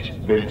 8,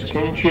 Vince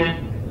Kinchin,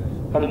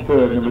 and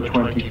third number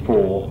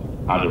 24,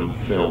 Adam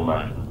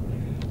Filmer.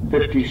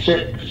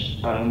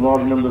 56 and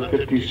rider number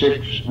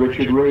 56,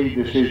 Richard Reed.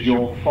 This is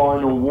your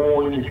final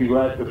warning. If you go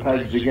out the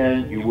pegs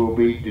again, you will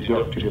be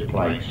deducted a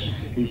place.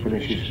 He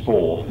finishes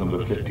 4th,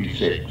 number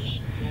 56.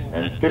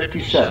 And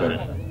 57,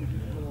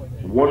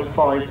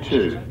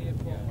 152,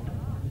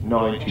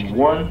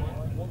 91,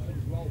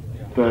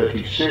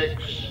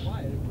 36,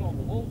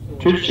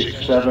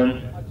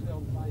 267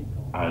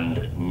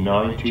 and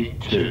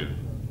 92.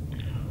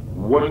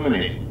 1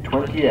 minute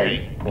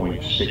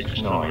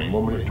 28.69.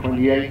 1 minute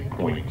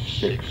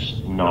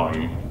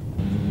 28.69.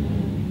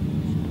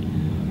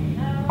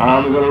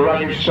 And we've got a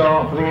ragged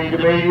start for the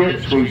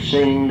intermediates. We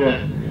seem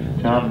to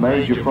have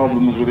major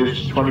problems with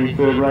this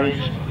 23rd race.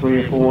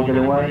 3 or 4 get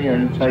away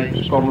and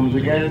takes problems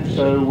again.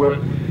 So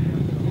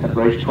at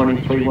race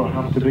 23 will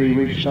have to be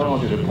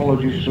restarted.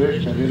 Apologies for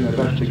this. They're doing their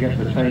best to get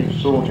the tape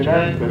sorted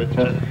out, but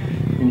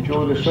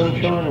enjoy the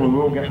sunshine and we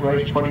will get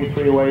race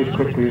 23 away as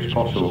quickly as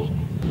possible.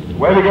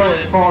 Where we go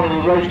in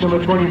finally, race number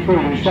 23,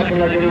 the second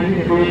leg of the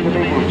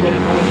intermediate, Jed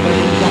Collins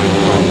taking second start.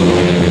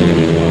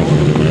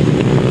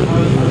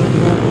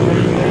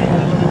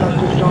 That's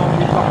the start,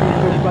 he's back in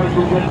fifth place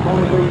with Jed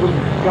Collins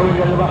going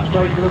down the back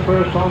straight for the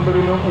first time.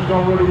 Billy Milton's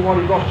gone really well,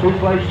 he's lost 2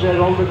 places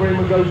there. Old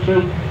Agreement goes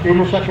through in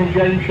the second,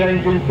 James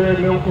Shane's in third,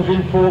 Milton's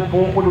in 4th,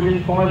 Portwood is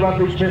in 5,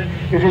 Radley Smith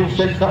is in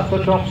 6th, that's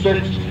the top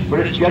 6. But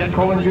it's Jed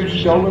Collins who's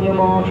stolen the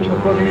march and the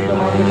front, he's the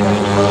man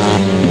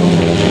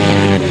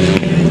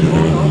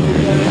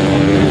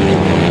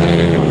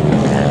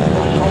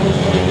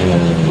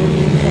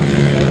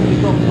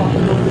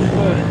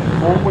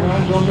Forward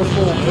hands on the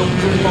form, Milton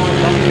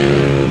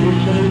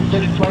in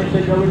 6th place,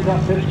 they go into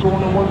that pits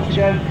corner once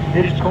again.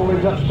 It's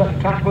Collins, that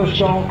spectacular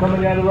style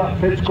coming out of that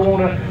pits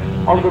corner.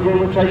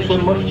 Underwood takes a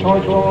much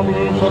tighter on the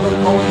inside of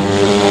Collins.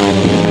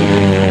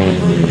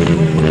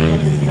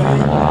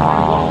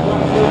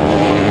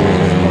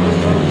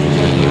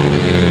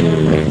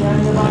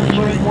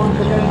 Once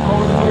again,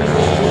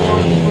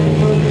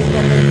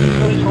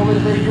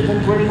 Collins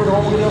and Greenwood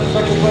holding up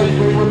second place.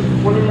 Greenwood,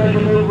 will he make a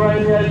move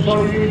around the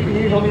outside?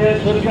 He's on the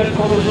outside. Jed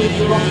Collins reaches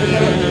the rock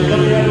together.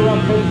 Coming out of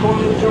that first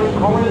corner to Stuart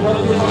Collins.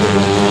 That's the other.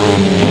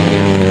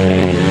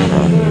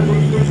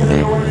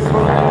 Getting away the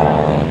front.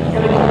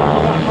 Getting back to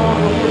that mark.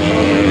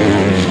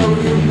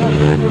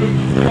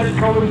 Jed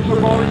Collins the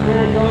ball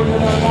here going to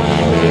that mark.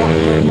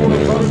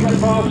 Trying to get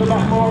past the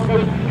back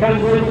markers. Can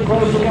Greenwood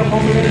close the gap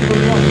on the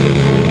entrance?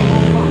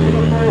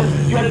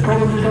 Jed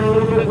Collins is a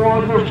little bit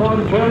wide this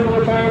time, turn to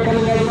the barrier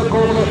coming out of the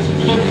corner,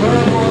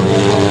 superb one.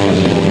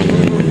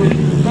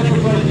 Second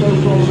place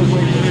goes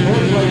Underwood,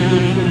 third place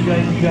is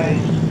James Shane,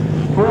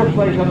 4th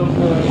place Adam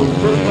Forward,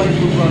 5th place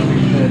is Radley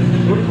Smith,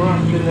 good for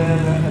action there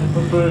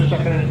for first,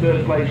 second and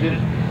third places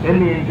in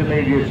the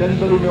intermediates. Then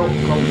Billy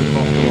Milton comes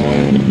across the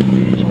line,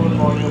 he's on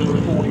line number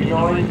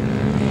 49,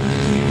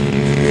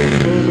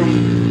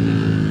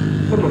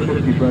 number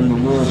 50 Brendan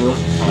Warville,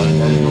 and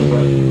then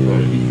number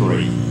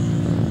 33.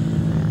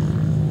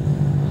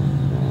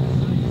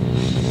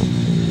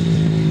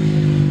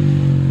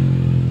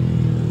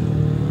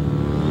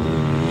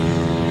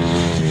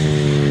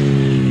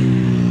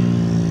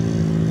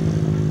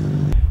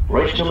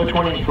 Race number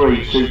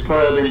 23,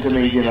 superb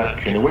intermediate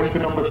action. A win for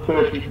number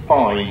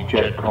 35,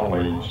 Jed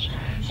Collins.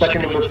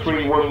 Second number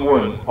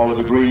 311,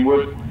 Oliver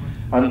Greenwood.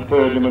 And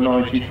third number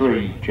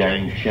 93,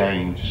 James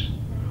Shanes.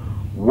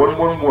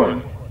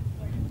 111,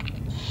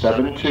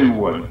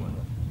 721,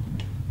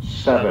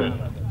 7,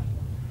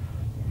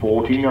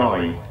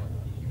 49,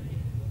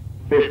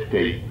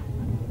 50,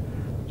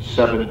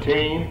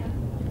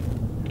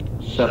 17,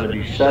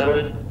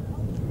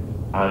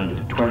 77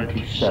 and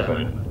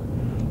 27.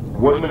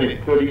 1 minute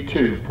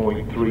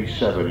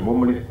 32.37. 1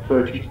 minute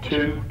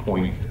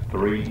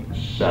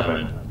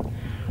 32.37.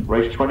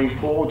 Race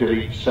 24,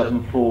 delete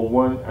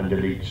 741 and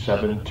delete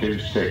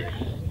 726.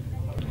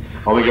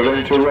 And we go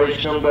into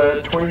race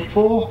number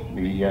 24,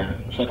 the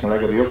second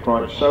leg of the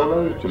upright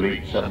solo,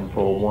 delete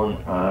 741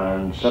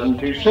 and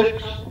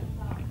 726.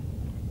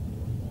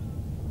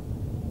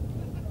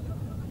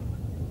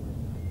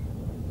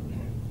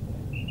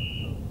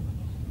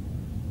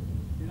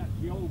 That's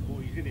the old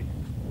boys, isn't it?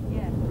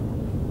 Yeah.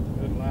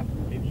 Good laugh,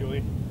 enjoy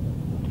it.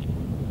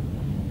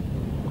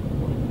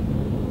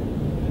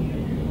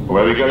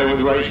 Where we go in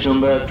with race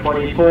number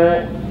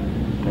 24.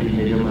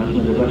 Needham has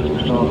made the best of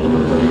start on the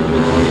 32.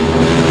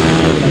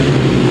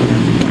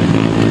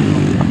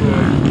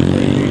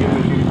 Needham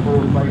is in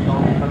fourth place.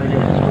 Arnold Fenner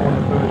gets the score in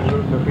the first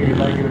run. The Pease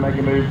going to make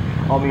a move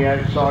on the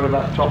outside of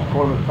that top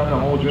corner. Fenner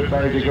holds it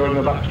there as he goes in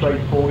the back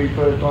straight 40.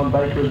 First time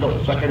Baker has got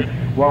the second.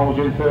 Wiles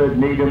in third.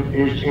 Needham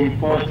is in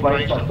fourth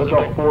place. That's the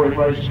top four in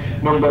race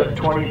number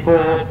 24.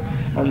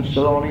 And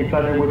Arnold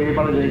Fenner with the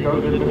ability to go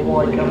to the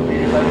Whitelam.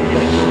 Pease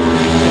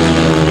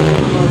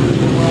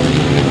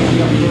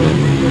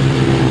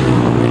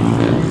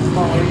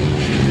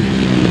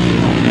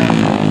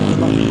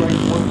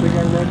gets once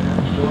again then,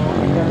 so in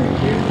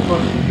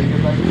front,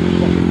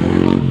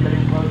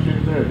 getting close in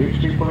third. These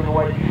two pulling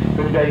away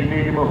from Dave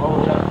Needham who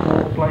holds that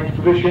fourth place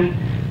position.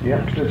 The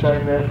extra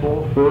time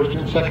therefore, first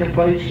and second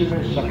place in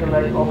the second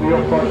leg of the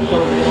upright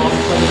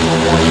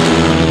solo.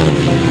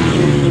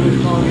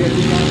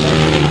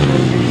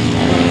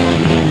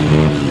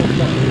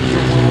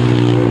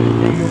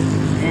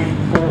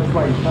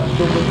 Place. That's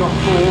still the top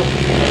four.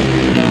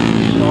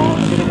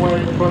 Starting away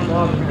in the front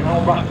now. They've been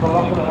held back for a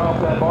lap and a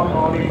half there by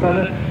Arnold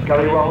Fenner.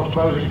 Gary Wells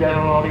closing down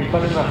on Arnold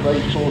Fenner in that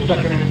race for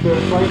second and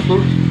third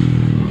places.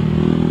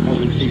 As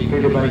we see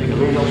Peter Baker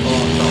lead on the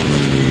last stop.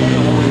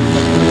 Fenner holding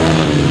second there.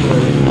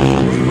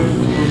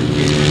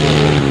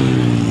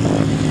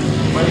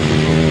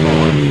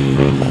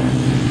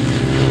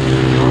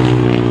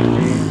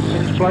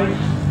 Sixth place.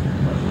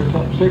 The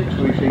top six,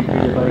 we see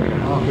Peter Baker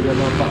half of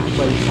them on back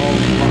space on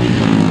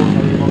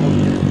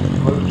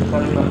close to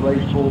Fenner that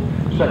race for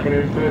second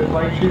and third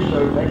places,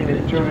 so making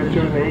it 2 and 2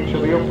 in each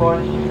of the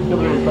uprights.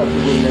 Another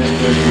impressive win there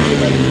for Peter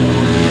Baker.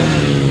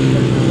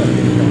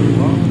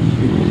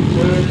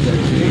 Third,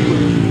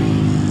 Dingle,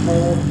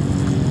 4,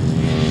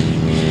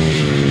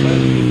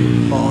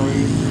 5,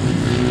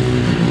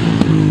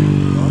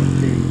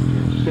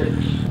 19, 6.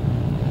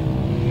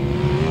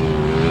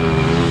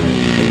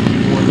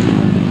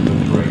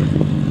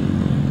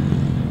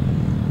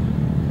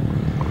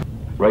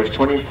 Race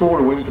 24,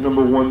 a win for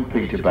number 1,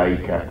 Peter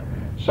Baker.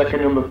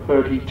 Second, number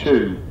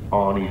 32,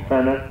 Arnie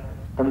Fenner.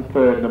 And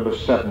third, number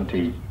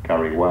 70,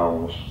 Gary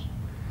Wells.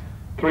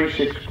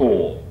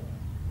 364,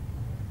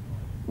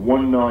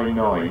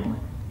 199,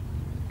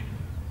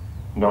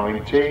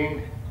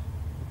 19,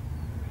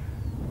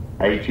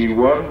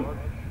 81,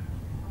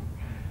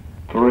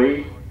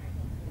 3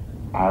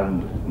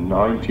 and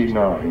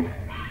 99.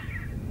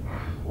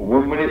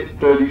 1 minute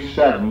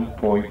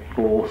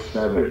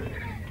 37.47.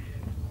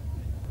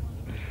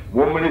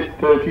 1 minute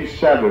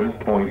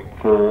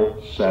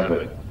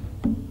 37.47.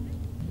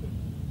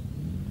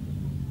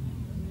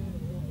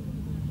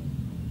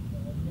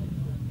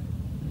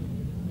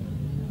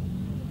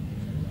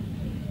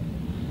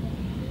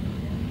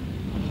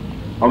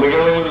 And we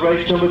go in with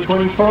race number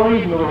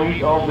 25, another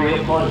heat of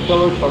the upright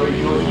solo. Sorry,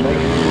 George,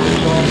 making the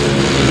start.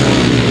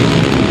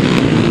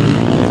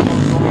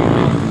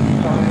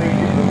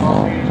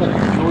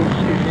 George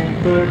is in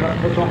third,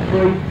 that's the top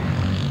three.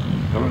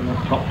 Going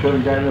that top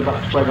turn down the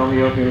back spread on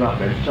the opening lap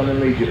then. Snelling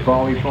leads it.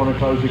 Barley trying to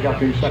close the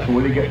gap in second.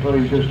 Will he get through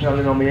into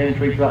Snelling on the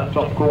entry to that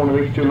top corner?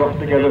 These two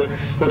locked together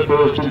for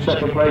first and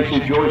second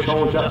places. Joyce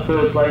holds that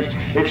third place.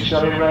 It's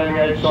Snelling round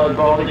the outside.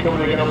 Barley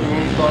coming again up the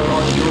inside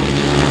line.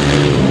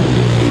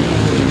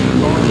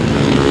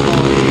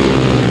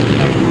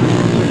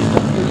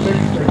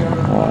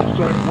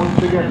 Joyce.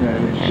 Once again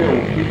then, it's still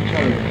keeps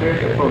Snelling clear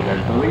at the front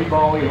end. And Lee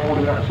Barley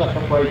holding that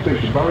second place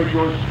position. Barry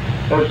Joyce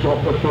has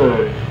got the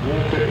third.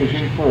 Walker is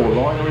in 4,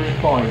 Liner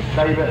in 5,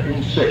 Taylor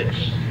in 6.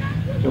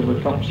 So the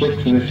top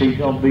 6 in the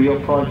seat of the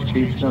uprights.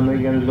 Keith Stanley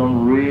again has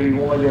gone really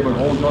wide there, but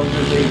holds on to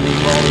the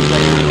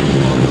lead.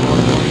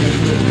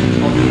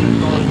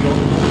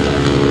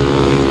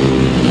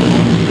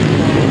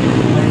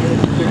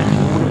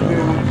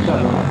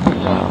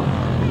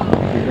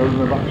 He goes in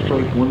the back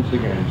straight once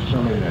again.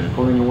 Stanley then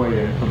pulling away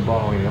then from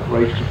Barley. That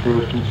race to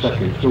first and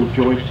second. Still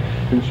Joyce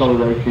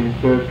consolidating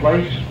third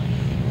place.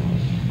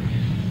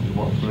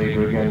 What's the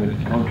leader again, the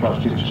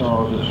contrasting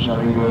stars of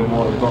Snelling going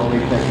wide, Barley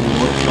taking as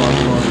much time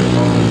behind the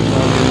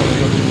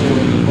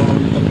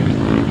Barley, second,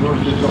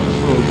 Joyce has got the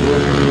third,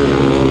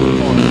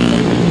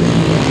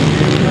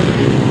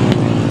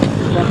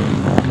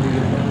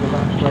 the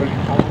back straight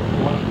on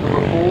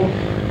number 4,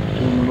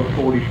 to number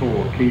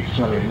 44, Keith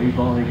Snelling, lead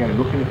Barley again,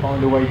 looking to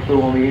find a way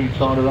through on the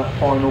inside of that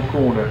final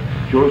corner.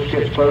 Joyce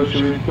gets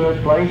closer in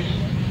third place.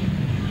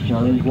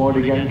 Snelling's wide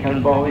again,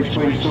 can Barley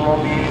squeeze through on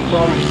the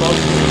inside?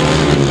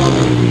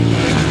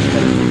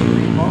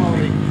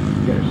 Barley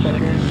gets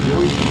second,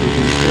 Joyce is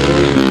in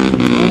third.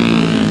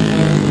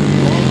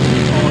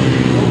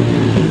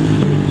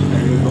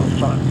 And we've got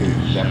back to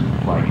 7th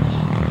place.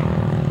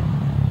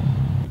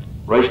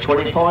 Race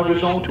 25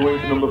 result to win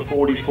for number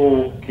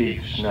 44,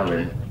 Keith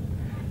Snelling.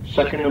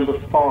 Second, number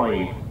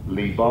 5,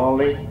 Lee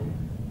Barley.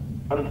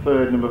 And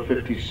third, number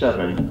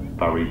 57,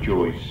 Barry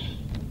Joyce.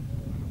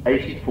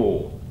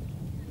 84.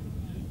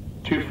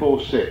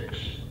 246,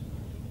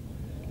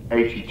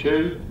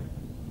 82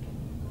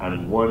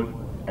 and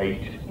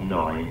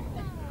 189.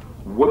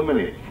 1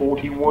 minute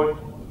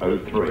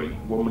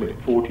 41.03. 1 minute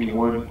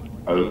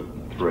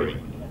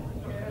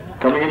 41.03.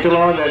 Coming into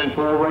line then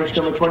for race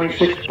number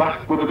 26,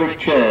 back with the big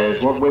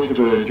chairs. Rod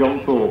Winterburn,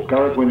 John Thorpe,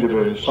 Gareth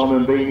Winterburn,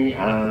 Simon Beaney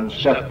and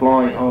Stef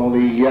Blyth are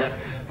the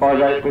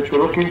 5 which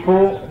we're looking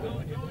for.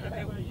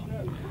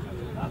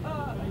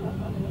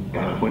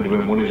 Gareth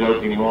Winterburn won his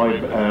opening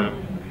ride.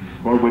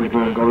 Rod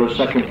Winterburn got a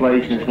second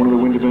place, and it's one of the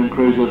Winterburn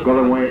crews that's got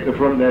away at the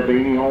front there.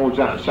 Beaney holds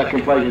that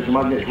second place. It's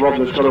imagine it's Rob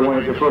that's got away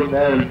at the front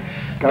there, and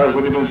Gareth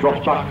Winterburn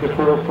drops back to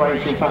 4th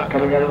place. In fact,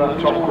 coming out of that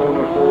top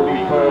corner for the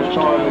first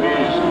time, it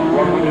is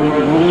Rod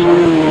Winterburn.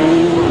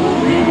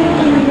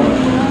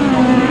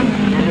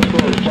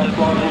 Stef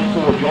Blyth in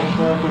 4, John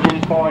Thorpe was in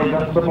 5,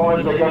 that's the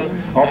 5, they go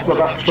off the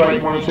back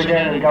straight once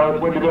again, and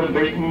Gareth Winterburn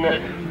beaten,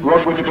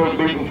 Rod Winterburn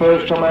beaten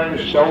first time out,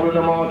 stolen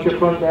the march up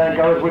front there,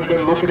 Gareth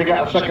Winterburn looking to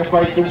get a second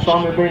place, and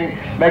Simon Beaney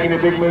making a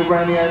big move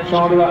around the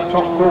outside of that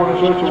top corner,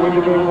 so to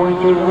Winterburn 1-2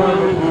 at the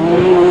moment.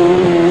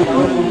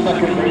 Gareth in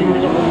second,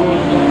 Beaney's on the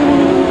first,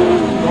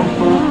 John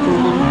Thorpe 2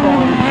 and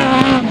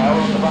 5, now on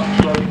the back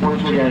straight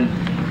once again.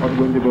 Rod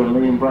Winterburn,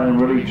 Liam Brown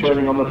really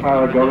turning on the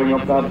power, going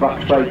up that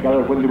back straight.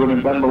 Gareth Winterburn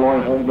and Ben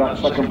Malloy hold that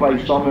second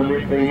place. Simon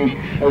Beaney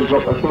has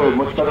got the third.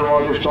 Much better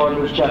ride this time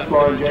than Stef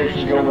Blyth.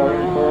 Jason Gill there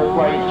in 4th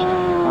place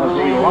as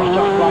he lost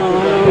that back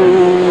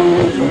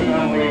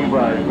and Liam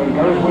Brown. But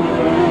Gareth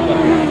Winterburn in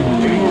second.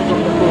 Beaney's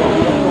got the third.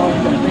 Stef Blyth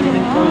stepping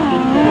in close to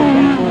 4th.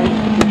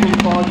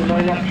 The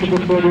main action the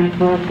third in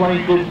 4th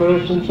place with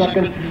first and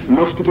second.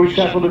 Looks to be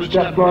settled at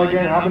Stef Blyth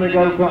again, having a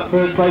go for that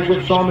third place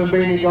with Simon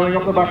Beaney going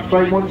up the back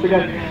straight once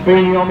again.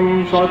 Beaney on the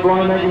inside,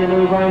 Blyth making a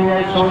move around the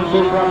outside,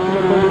 super after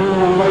the third and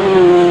 4th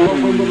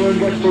place. Winterburn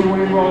gets the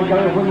winning ride,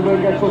 Gareth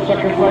Winterburn gets the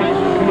second place.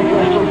 Can he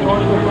get some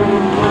time to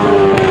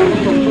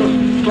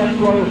Stef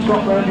Blyth has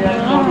got round the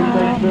outside and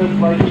takes third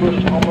place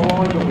just on the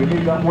line, but we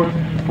need that one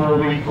for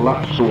the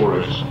lap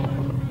scorers.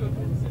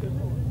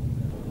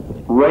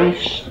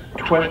 Race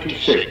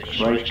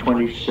 26, race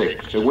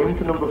 26. A win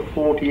for number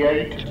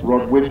 48,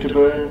 Rod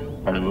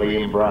Winterburn and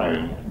Liam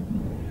Brown.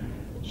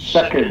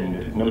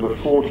 Second, number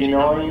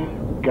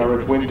 49,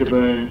 Gareth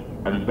Winterburn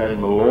and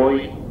Ben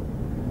Malloy.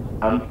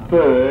 And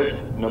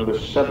third, number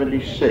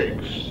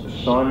 76,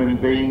 Simon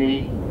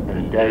Beaney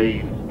and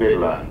Dave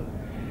Bidler.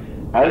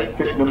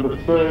 Outfit number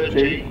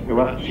 30,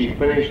 who actually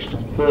finished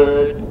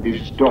third,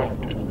 is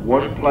docked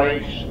 1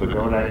 place for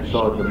going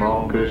outside the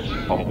markers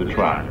of the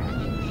track.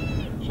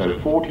 So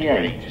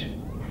 48,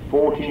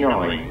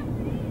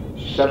 49,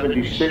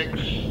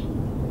 76,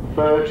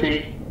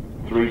 30,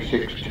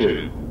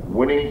 362.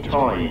 Winning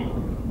time,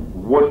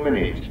 1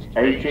 minute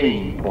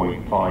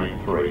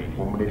 18.53.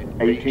 1 minute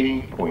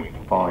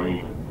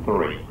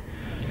 18.53.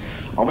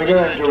 And we go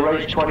down to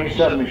race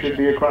 27. It should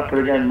be a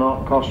cracker again.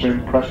 Mark Cossar,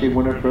 impressive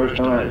winner first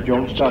time out.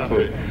 John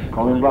Stafford,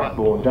 Colin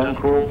Blackbourn, Dan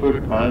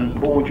Crawford and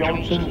Paul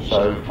Johnson.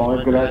 So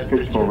 5 good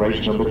outfits for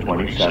race number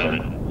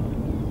 27.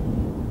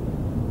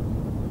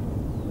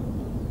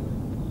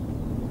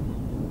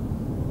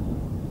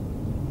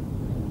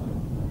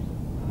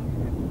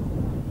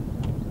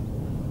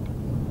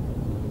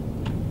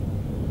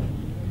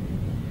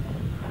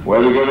 Where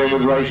we go in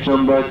with race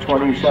number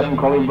 27,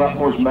 Colin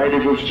Blackbourn's made a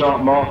good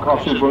start. Mark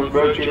Cossar's went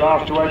virtually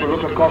last away, but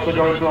look at Cossar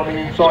going through on the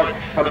inside,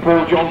 and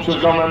Paul Johnson's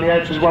gone on the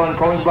outs as well, and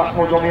Colin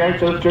Blackbour's on the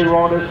outs of 2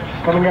 riders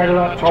coming out of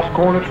that top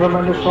corner.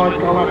 Tremendous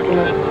sidecar action,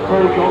 and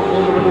Paul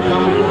Johnson with the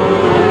sandwich.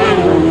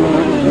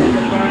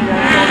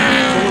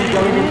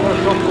 Going into the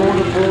top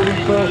corner for the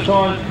first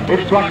time.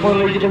 It's Blackburn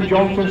leading and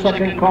Johnson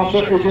second.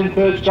 Cossar is in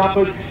third.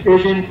 Stafford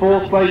is in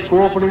 4th place.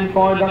 Crawford in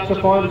 5. That's the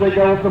 5 as they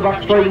go up the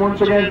back straight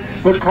once again.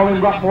 But Colin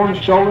Blackbourn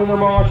stolen the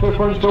march. The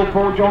front still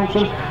Paul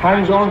Johnson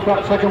hangs on to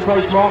that second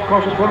place. Mark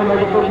Cossar trying to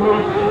make a good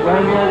move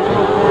round the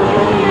outside of Paul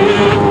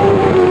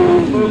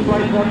Johnson. Third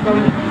place, that's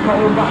going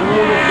Colin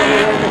Blackbourn is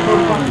going away. The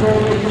front back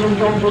corner.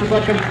 Johnson in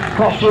second,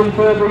 Cossar in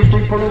third, these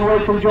two pulling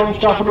away from John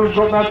Stafford, who's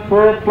got that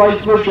third place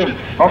position.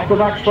 Off the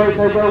back straight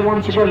they go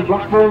once again,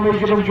 Blackbourn,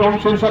 Needham,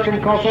 Johnson,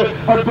 second Cossar,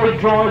 a big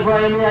drive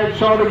round the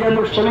outside again,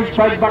 but still he's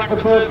pegged back to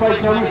third place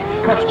now, he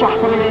cuts back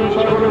from the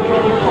inside with a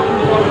drive the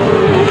fucking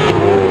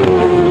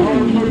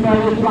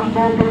with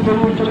Blackbourn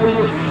continuing to lead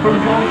it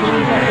from Johnson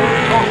in second,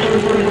 Cossar in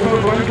third,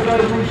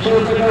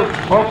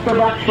 off the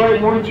back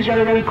straight once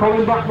again,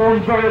 Colin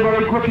Blackbourn very,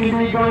 very quick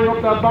indeed going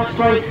up that back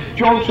straight.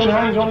 Johnson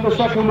hangs on the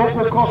second, what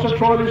will Cossar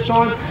try this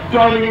time?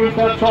 Diving into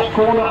that top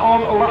corner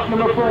on lap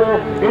number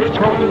 4. It's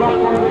Colin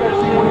Blackbourn,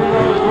 let's see what he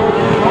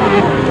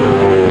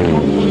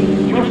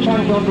does. Just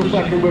hangs on the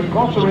second with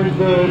Cossar in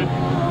third.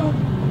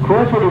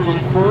 Crawford is in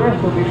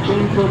fourth, and we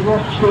seem to have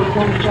lost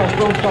John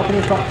Stafford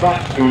in fact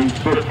back in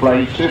fifth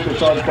place. Super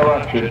Sidecar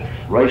action,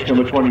 race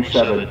number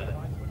 27.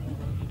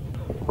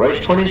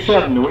 Race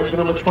 27, the winner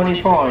number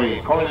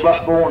 25, Colin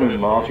Blackbourn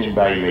and Martin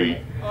Bailey.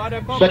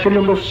 Second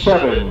number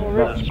 7,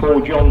 that's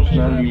Paul Johnson,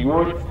 Andy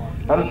Wood.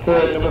 And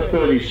third number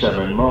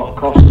 37, Mark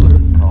Cossar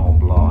and Carl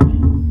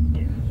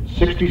Blyth.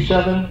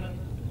 67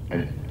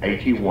 and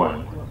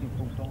 81.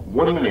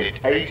 1 minute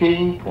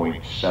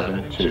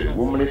 18.72.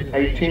 1 minute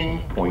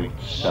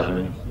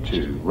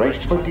 18.72.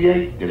 Race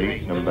 28,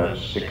 delete number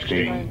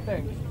 16.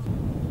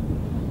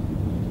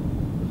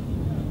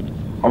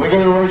 And we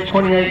go to race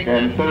 28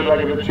 then, third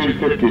leg of the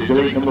 250,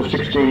 delete number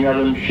 16,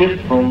 Adam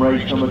Schiff from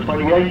race number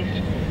 28.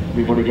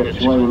 Everybody gets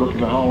away, we're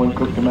looking at Harland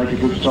Cook to make a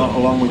good start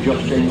along with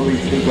Josh Dingle,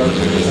 these two go to the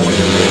point.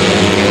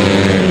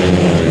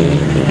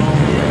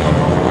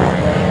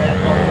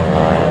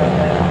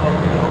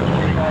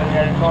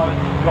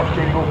 Josh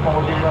Dingle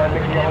follows in there,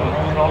 Micky Allan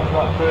hanging on to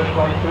that first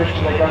place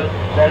position. They go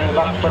down the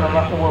back spin and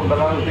lap one.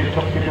 Benozzi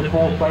tucked into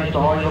fourth place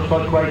behind the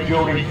Budway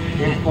Drury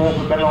in fourth,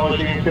 with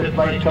Benozzi in fifth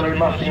place. Terry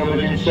Massingham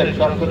is in sixth.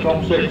 That's the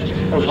top 6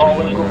 as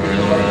Harland Cook is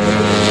the race.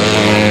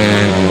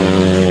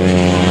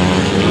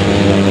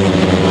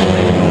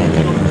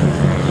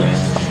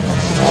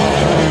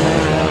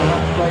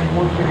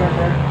 Once again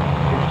then,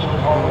 it's still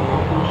Harland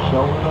Cook who's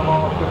shown the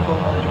master from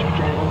Josh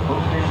Dingle,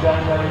 puts him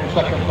down there in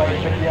second place.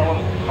 Micky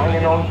Allan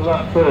hanging on to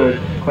that third.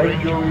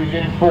 Craig Drury is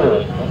in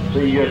fourth. That's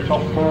the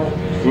top 4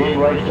 in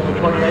race number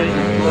 28.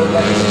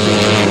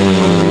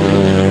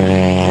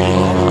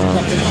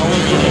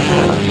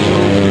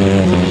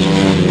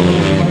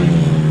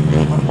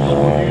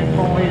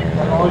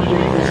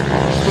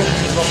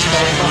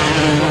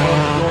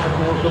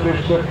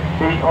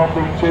 Heat of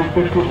the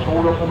 250s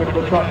pulled up the middle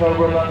of the track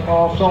over on that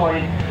far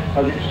side,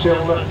 as it's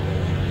still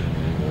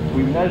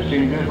we've now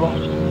seen there's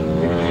lots.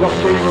 It's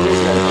just been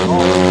released.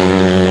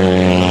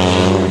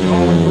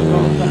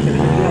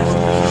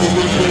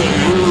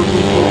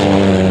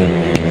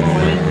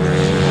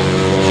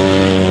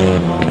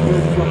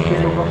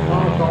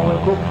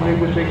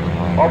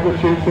 Of the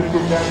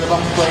 250s down the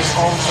back straight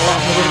on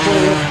lap number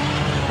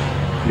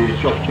 4. It's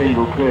Josh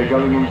Dingle clear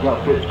going into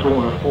that fifth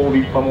corner,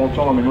 40 for more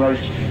time in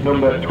race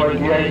number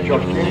 28.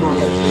 Josh Dingle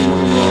gets the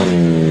winning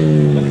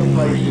line. Second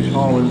place is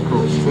Harland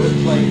Cook. Third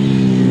place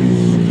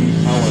is Micky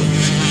Allan.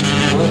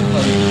 Fourth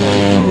place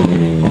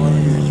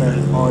is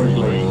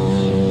Isley.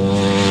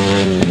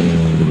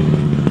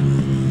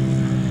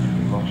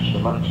 Lost the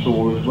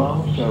Maxwell as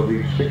well, so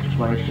the 6th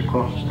place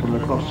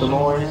coming across the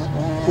line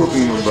will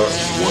be number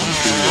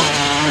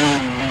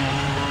 121.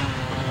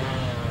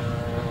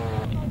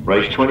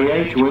 Race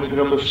 28, winner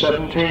number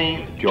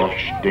 17,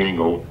 Josh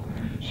Dingle.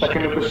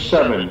 Second number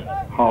 7,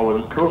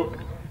 Harland Cook.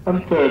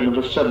 And third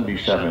number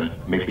 77,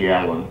 Micky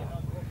Allan.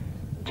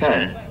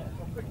 10,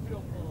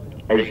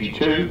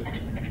 82,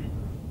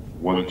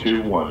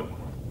 121.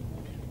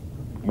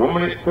 1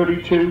 minute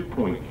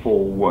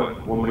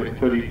 32.41. 1 minute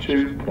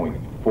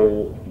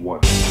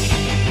 32.41.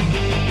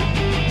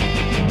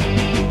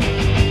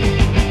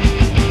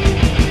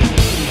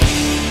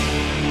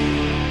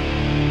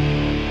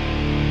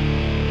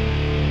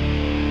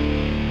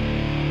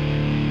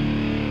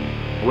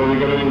 Where we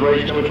go in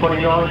race number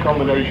 29,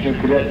 combination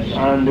of cadets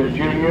and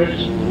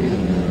juniors.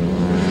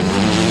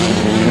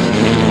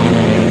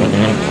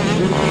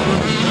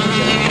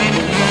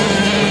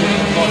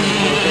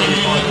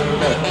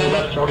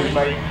 That's what he's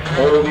made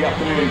all the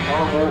afternoon.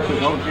 Callum Walker's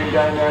hunting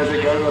down there as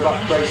they go to the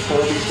back straight for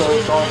the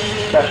third time.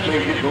 Best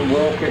lead is from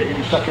Walker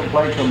in second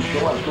place. I'm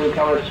sure that's Luke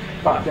Harris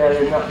back there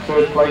in that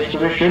third place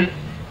position.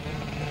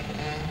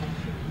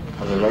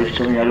 And the race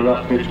coming out of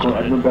that pit's got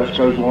Edmund Best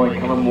goes wide.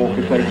 Callum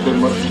Walker takes so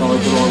much time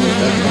to line the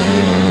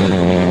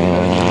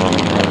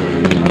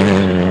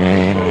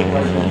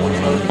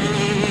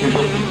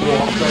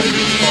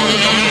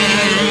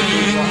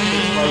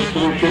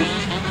position.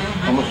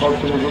 Thomas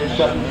Hodgson is in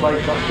 7th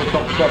place, that's the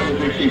top 7 as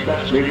we see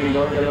Best leading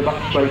going down the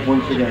back straight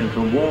once again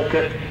from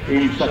Walker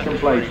in 2nd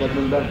place.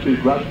 Edmund Best who's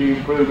gradually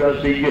improved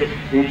as the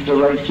into the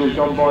race has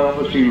gone by,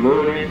 obviously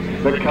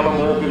learning that Callum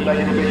Walker's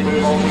making a big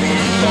move on the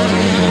inside.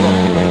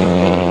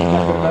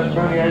 Best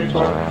only out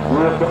top.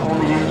 Walker on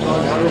the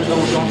inside. Harris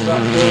holds on to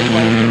that third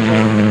place.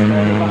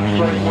 Down the back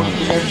straight once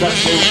again. That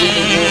goes in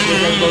the Walker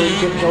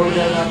again. Going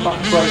down that back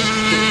straight.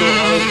 Stuart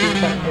Harris in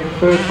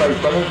third place.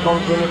 Fennell's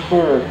Conklin at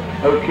 4.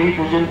 O'Keefe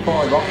is in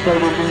 5.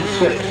 Oxford is in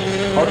 6.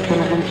 Hodgson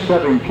is in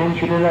 7.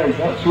 Kinchin in 8.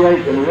 That's the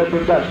 8. And the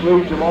Redwood Dash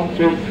leads them on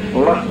to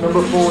lap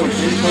number 4.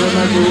 It's in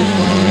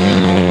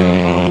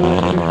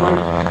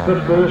for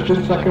the first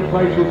and second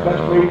place with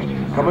best leads.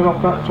 Coming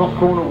off that top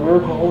corner,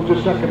 Walker holds a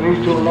second. He's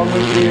still a long way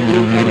to the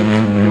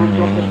He's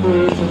got the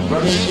third.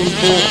 Brennan's in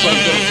 4th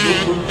place.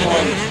 Goodwin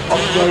 5.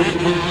 Oxford is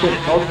in 6.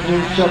 Hodgson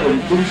in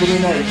 7. Kinchin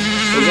in 8.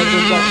 The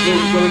Redwood Dash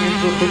leads going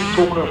into the 6th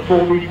corner.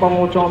 4 leads one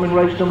more time in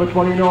race number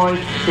 29.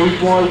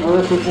 He's wide,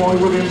 Walker's wide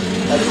with him.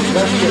 And the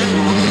best gets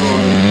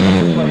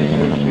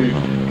to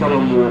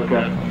Callum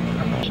Walker.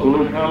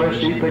 Luke Harris,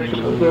 he picks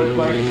up the third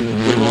place. The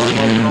right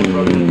way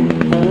Conrad is in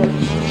 4.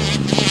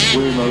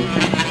 William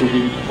O'Keefe is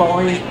in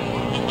 5.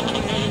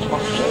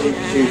 Oxley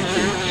is in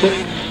 6.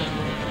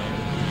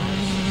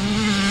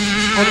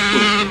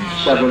 Hodgson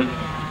 7.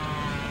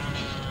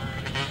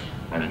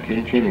 And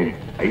Kinchin in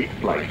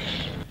 8th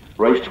place.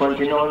 Race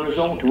 29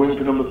 result to win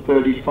for number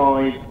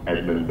 35,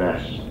 Edmund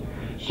Best.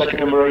 Second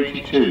number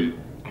 82,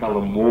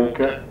 Callum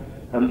Walker.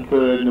 And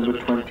third number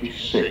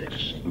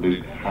 26,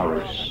 Luke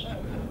Harris.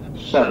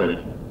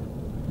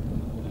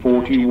 7,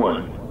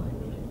 41,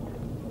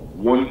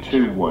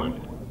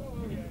 121,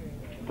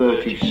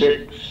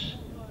 36,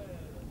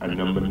 and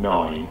number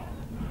 9.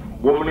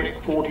 1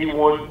 minute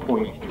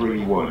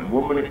 41.31.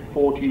 1 minute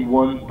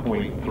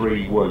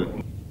 41.31.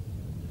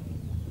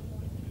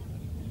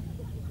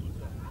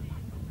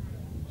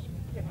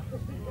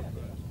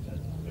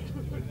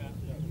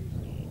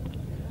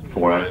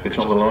 Four outfits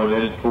on the line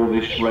then for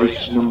this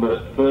race number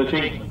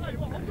 30.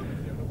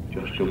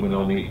 Just Goodwin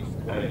on the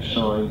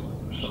outside,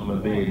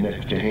 Simon Beard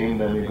next to him.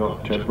 Then we've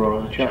got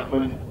Brian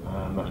Chapman,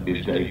 and that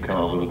is Dave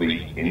Carvill,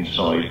 the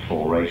inside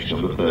for race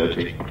number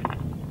 30.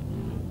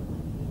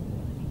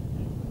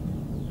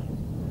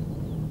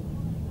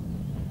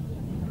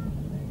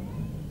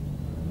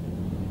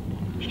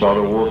 Start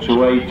of War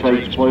 2A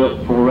takes play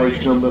up for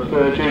race number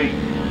 30,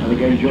 and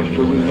again just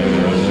Goodwin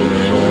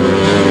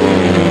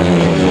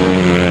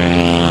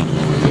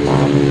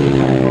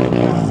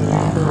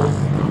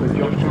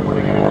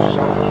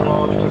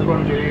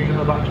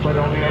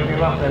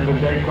then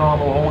with Dave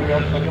Carvill holding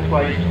out second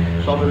place.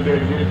 Simon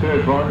Beard is in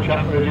third. Brian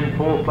Chapman is in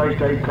 4th place.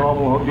 Dave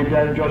Carvill hunting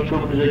down Josh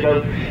Goodwin as they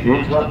go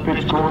into that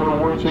pits corner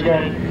once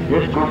again.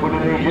 Yes, Goodwin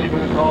and Egypt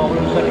and Carvill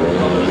in second.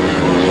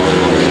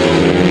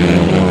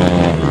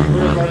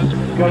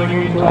 Going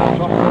into that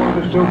top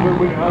corner, still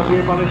Goodwin has the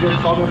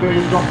advantage. Simon Beard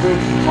is dropped in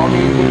on the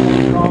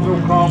inside.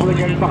 Carvill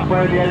again back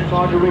way the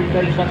outside to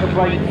retake second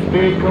place.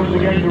 Beard comes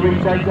again to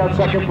retake that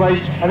second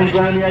place, and he's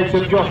round the outs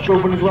of Josh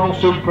Goodwin as well.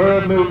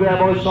 Superb move there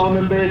by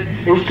Simon Beard.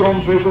 He's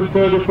gone through from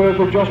third to fourth,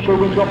 but Josh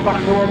Goodwin's got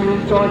back to on the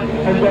inside,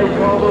 and Dave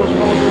Carvill's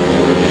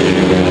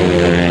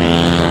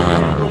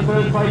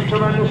third place.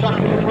 Tremendous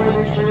action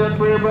between these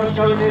three abreast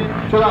going in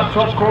to that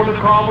top corner.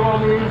 Carvill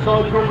on the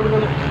inside. Goodwin,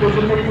 there's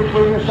a nick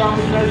between the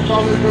sandwich and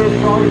Simon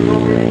Beard tries to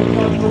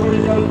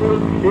go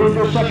through.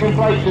 Into second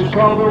place is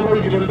Carvill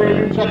leading and Beard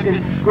in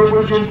second.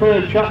 Goodwin's in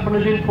third.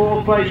 Chapman is in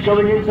 4th place.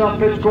 Going into that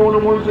pits corner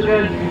once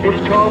again.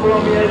 It's Carvill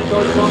on the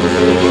outside. Simon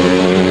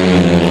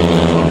Beard.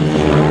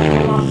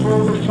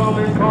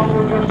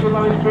 Carvill just to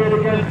manage Beard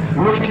again,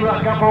 looking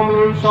that gap on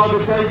the inside,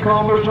 but Dave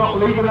Carvill's not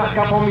leaving that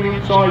gap on the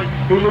inside.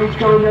 He leads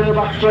going down the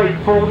back straight,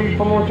 40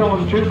 for more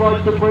time, 2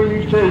 bites between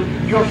these two.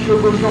 Josh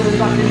Goodwin dropping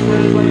back in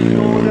third place,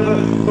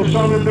 the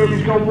Simon Beard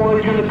has gone wide,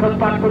 he's going to cut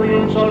back for the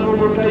inside run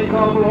with Dave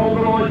Carvill hold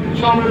the line.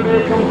 Simon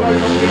Beard comes right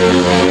on the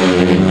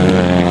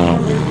inside.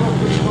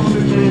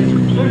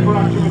 Super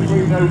action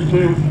between those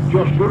two.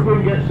 Josh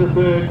Goodwin gets the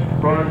third,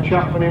 Brian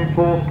Chapman in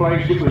 4th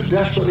place. It was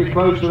desperately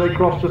close so they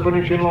crossed the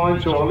finishing line,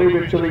 so I'll leave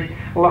it to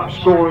the lap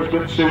scorers,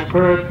 but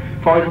superb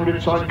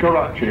 500 sidecar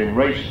action in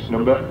race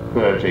number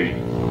 30.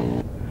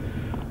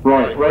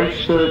 Right,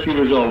 race 30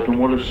 result, and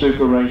what a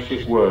super race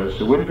it was.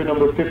 The win for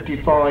number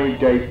 55,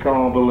 Dave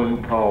Carvill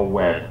and Carl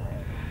Webb.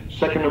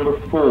 Second number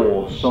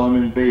 4,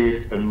 Simon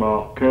Beard and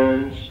Mark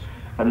Kearns.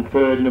 And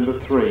third number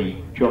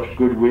 3, Josh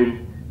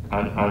Goodwin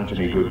and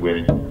Anthony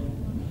Goodwin.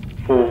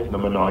 4th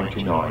number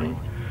 99.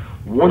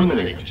 1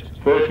 minute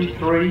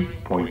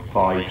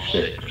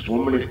 33.56.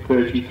 1 minute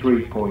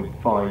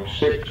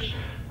 33.56.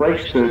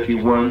 Race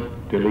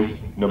 31,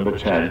 delete number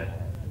 10.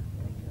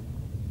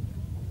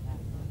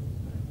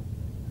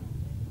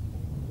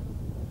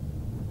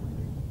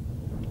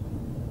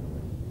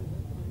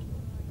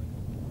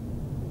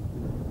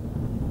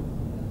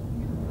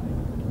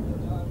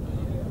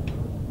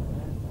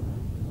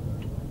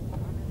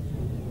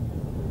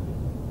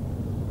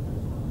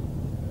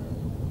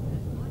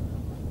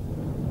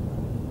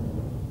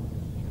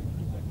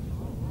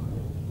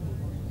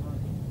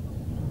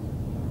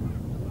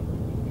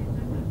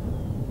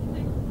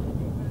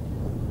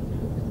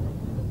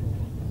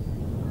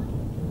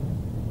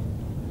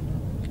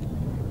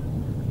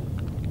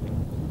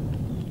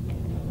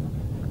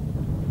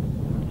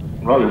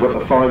 Right, we've got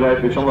the 5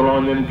 outfits on the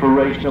line then for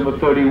race number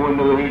 31.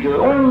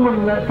 Oh,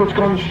 and that foot's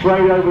gone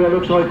straight over there.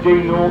 Looks like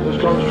Dean Norton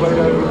has gone straight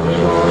over at the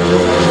start.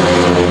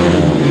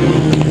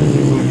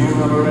 We do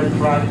have a red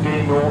flag.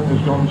 Dean Norton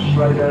has gone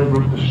straight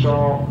over at the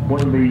start.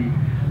 One of the,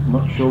 I'm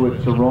not sure if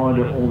it's the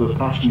rider or the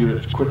passenger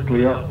that's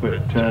quickly up,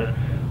 but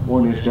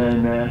one is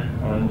down there,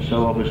 and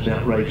so obviously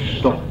that race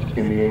stopped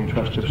in the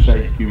interest of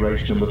safety,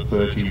 race number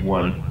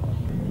 31.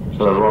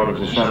 So the riders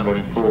are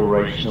assembling for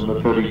race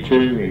number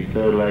 32, the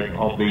third leg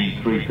of the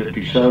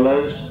 350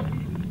 solos.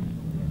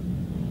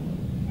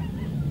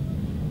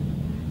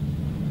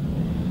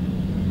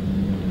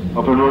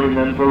 Up and running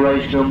then for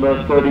race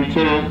number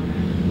 32.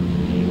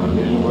 And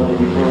this is where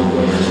we go.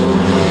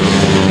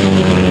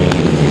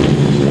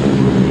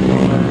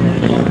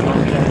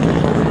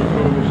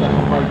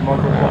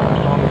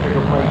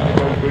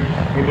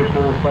 Into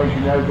fourth place, he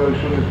now goes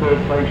through the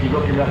third place. He's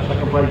looking at that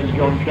second place is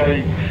John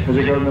Chain as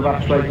they go in the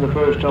back straight for the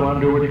first time.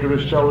 Andrew Whitaker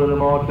is stolen the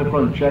mark in the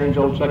front. Chain's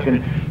old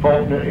second.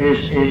 Faulkner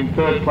is in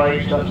third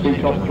place. That's the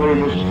top three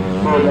in this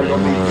third leg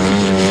on the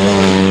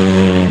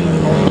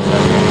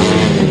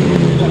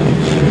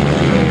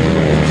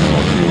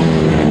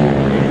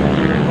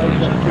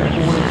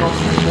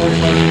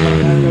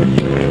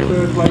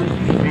third place.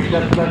 He's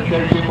left that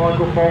chasing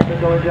Michael Faulkner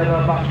going down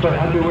that back straight.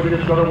 Andrew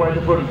Whitaker's got away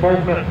the front.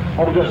 Faulkner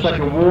holds that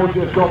second. Ward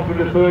has gone for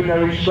the third.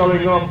 Now he's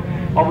slowing up.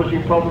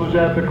 Obviously problems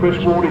there for Chris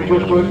Ward. He's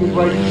just working his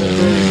way to the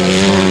third.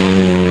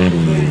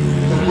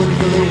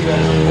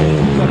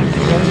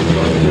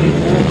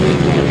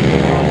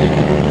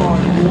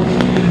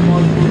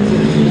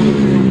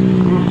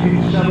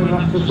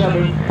 That's the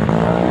 7.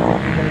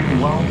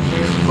 Well,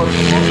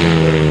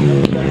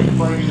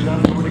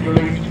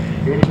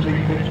 into the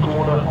fifth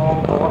corner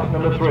on lap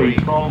number 3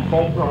 from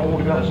Faulkner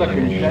holding that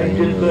second. Shane's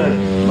in third.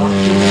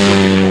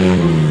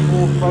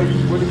 Fourth place,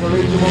 Whitaker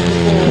leads him on the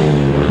 4.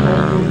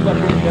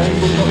 Second, Shane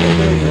looks up the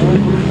third.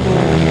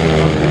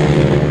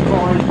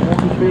 Five,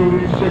 Waterfield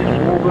in 6.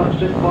 Warblack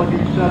 6,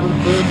 Mikey 7,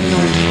 third and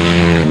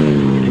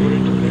 8.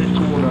 Into the fifth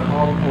corner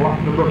on lap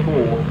number 4.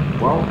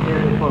 Well, here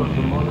in the front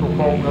from Michael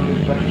Faulkner,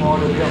 his best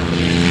rider of the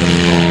afternoon.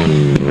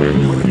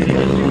 Whitaker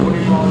gets the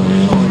winning line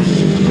inside.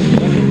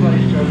 Second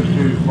place goes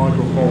to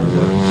Michael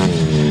Faulkner.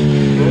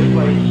 Third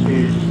place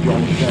is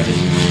John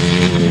Shane.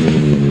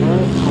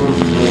 Fourth goes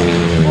to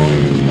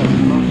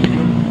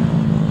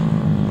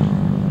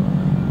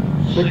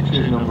 6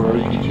 is number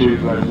 82,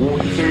 Glenn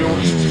Waterfield.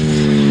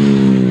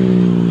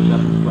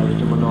 7th place,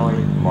 number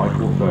 9,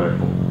 Michael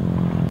Thurtle.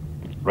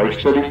 Race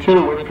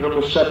 32, winning for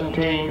number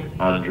 17,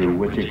 Andrew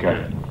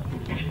Whitaker.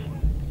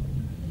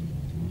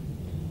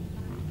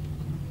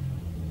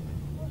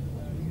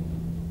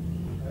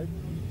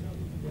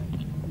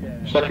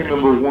 Second,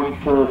 number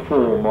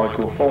 144,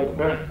 Michael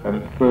Faulkner,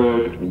 and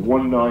third,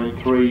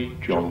 193,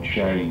 John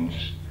Shanes.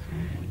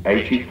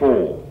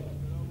 84,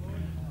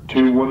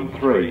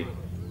 213,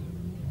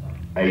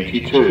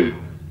 82,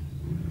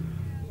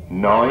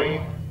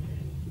 9,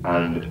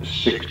 and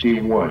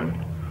 61.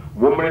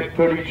 1 minute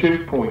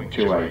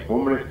 32.28.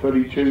 1 minute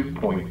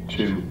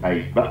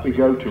 32.28. Back we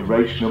go to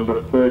race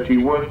number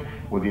 31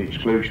 with the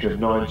exclusion of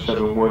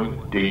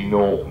 971 Dean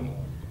Norton.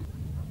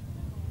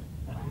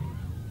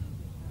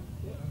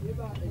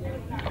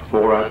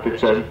 4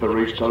 outfits in for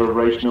restart of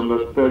race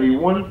number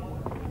 31.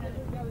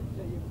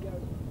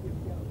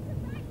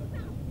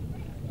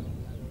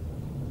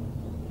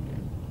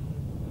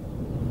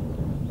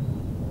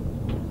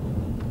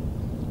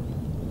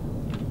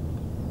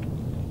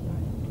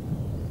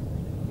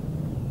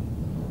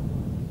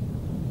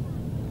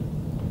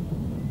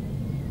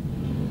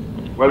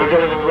 Well, we're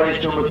going to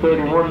race number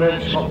 31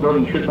 then. Scott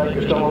Dunn should make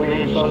a start on the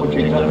inside, which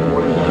is exactly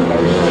what he's done.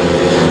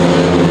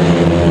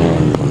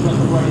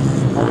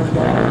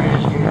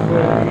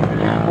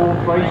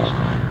 Fourth place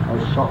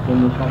as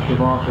Scotland and Natasha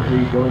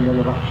Bartley going in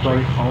the back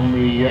straight on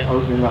the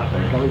opening lap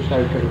there. Gareth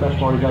Southgate, the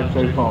best one he's had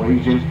so far,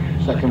 he's in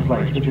second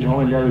place. Richard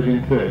Hollingdale is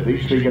in third.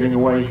 These three getting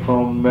away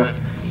from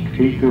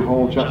Heath, who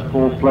holds that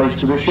fourth place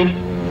position.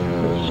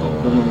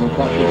 Scotland and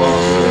Natasha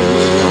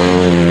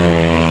Bartley.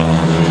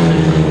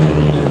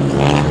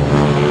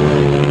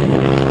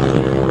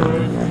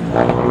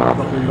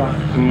 Dropping back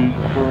to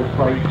fourth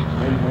place,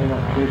 and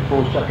actually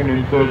for second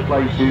and third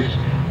places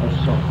as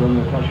Scotland,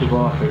 Natasha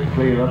Bartley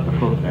clear up the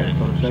front end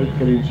from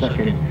Southgate in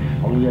second.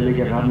 On the other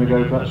again having to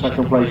go for that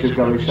second place is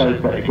Gareth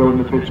Southgate, go in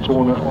the fifth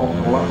corner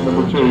off lap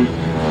number 2.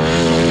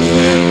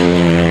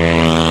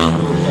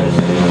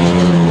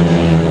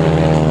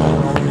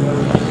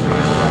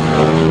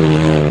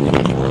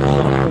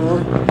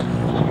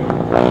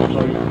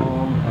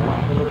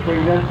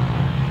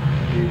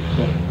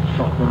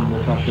 Scotland,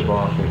 Natasha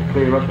Bartley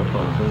clear up the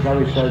front, and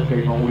Gareth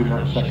Southgate holding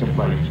that second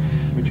place.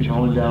 Richard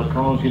Hollingdale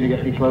can't seem to get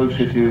any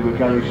closer to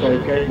Gareth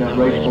Southgate in that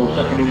race for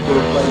second and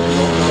third place.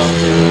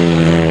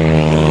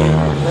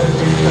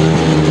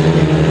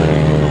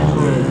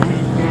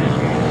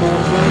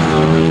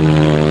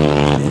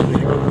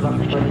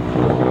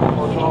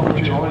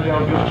 Richard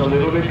Hollingdale just a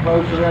little bit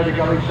closer there to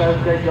Gareth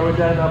Southgate going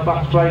down that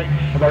back straight.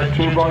 About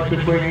 2 bikes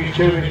between these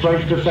two. This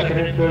race to second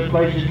and third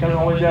place is Ken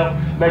Hollingdale.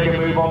 Make a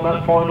move on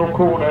that final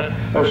corner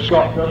as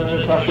Scott Dunn and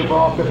Natasha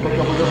Barker pick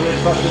up a double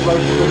impressive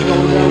race to Richard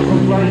Hollingdale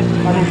from place,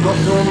 and he's got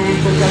Norton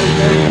into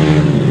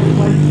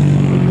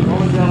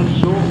Hollingdale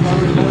short,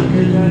 Gary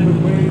Southgate there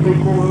between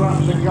 3/4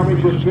 laps, and Gary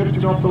just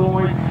drifted off the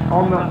line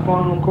on that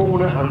final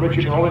corner, and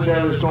Richard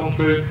Hollingdale has gone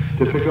through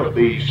to pick up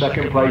the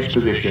second place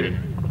position.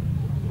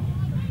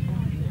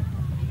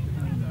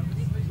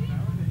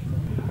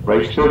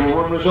 Race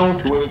 31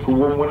 result, to win for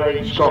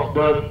 118 Scott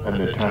Dunn and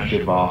Natasha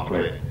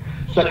Barclay.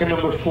 Second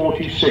number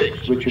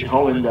 46 Richard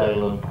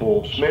Hollingdale and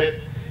Paul Smith,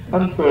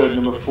 and third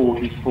number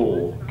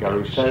 44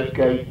 Gary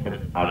Southgate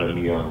and Adam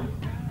Young.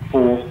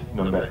 Fourth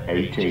number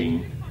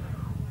 18.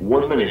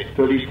 1 minute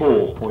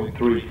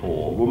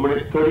 34.34. 1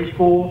 minute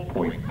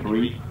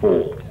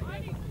 34.34.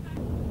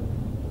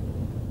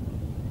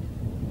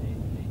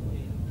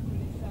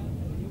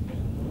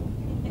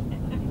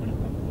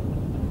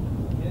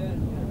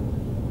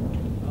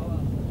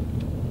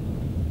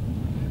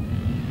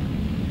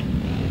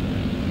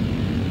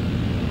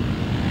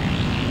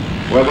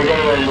 Where we go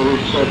then with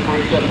this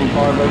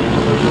 375 race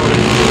to the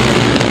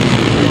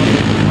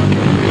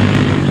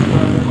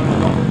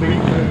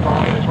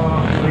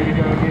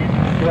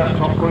that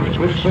top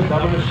push, Smith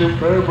having a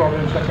superb run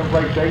in second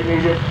place.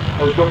 Needham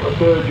has got the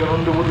third. John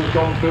Underwood has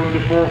gone through into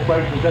fourth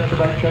place, and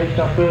Zetrabek chased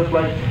that third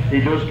place. He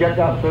does get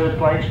that third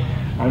place,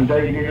 and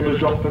Dave Needham has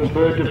dropped from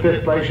third to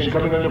fifth place, and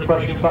coming under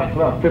pressure back for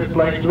that fifth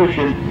place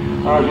position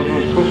as it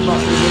is Chris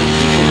Mackett.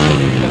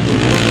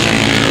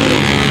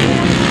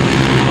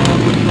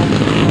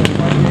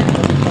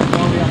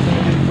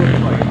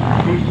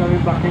 He's coming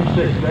back in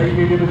sixth. Dave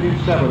Needham is in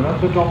seven.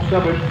 That's the top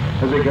seven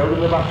as they go to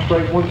the back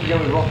straight. Once again,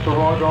 we've lost the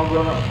rider on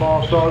that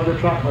far side of the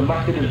track. And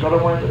Mackett has got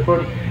away at the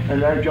front. And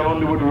now John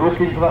Underwood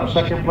looking for that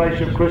second place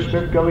of Chris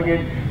Smith going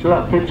in to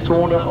that pits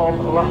corner on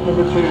lap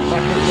number 2.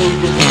 Mackett leads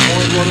in the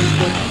point one,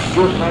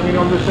 just hanging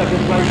on the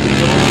second place.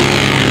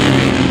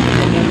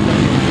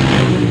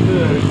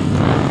 Third.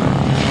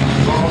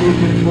 Barley's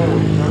in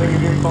fourth. Snelling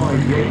is in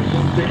 5. Yates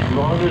in 6.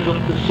 Riders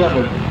up to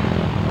 7.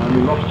 And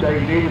we lost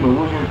Dave Needham, who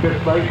was in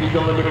fifth place. He's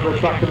on the middle of the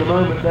track at the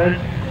moment then.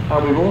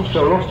 And we've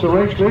also lost the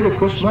race leader,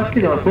 Chris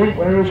Mackett, I think.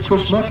 Where has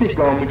Chris Mackett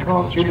gone? We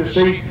can't seem to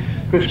see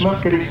Chris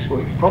Mackett. He's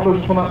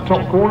problems on that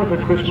top corner for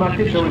Chris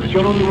Mackett, so it's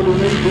John Underwood who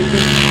leads it.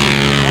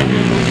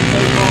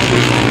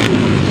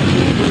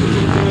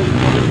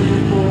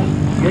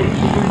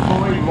 Yates is in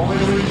 5,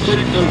 Ryder in 6,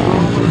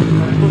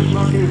 and Chris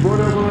Mackett is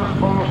right over that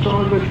far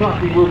side of the track.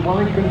 He was well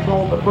in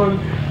control at the front,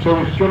 so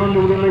it's John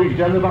Underwood who leads.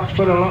 Down the back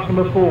straight on lap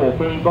number 4,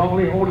 and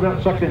Barley holding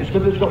that second.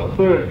 Smith has got the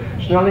third,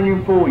 Snelling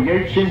in 4,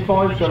 Yates in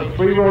 5, so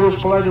 3 riders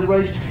pull out of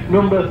race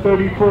number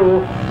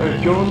 34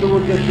 as John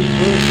Underwood gets his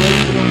first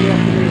race on the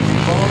afternoon.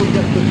 Barley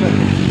gets the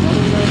second,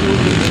 Snelling in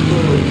the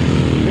third,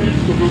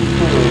 Smith is in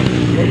 4,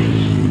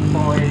 Yates in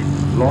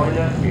 5,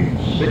 Liner in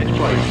 6th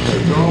place. So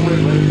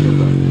Dolman race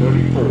number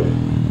 34.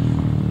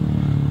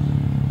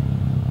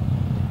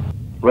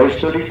 Race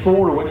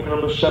 34, a win for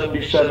number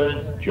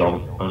 77,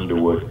 John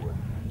Underwood.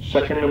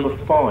 Second number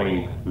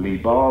 5, Lee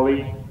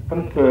Barley,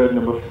 and third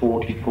number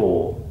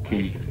 44,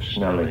 Keith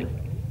Snelling.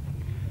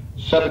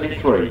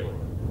 73,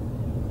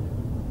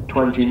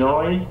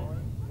 29,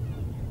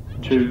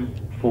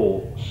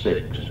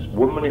 246.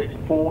 1 minute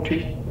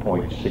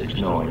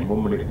 40.69.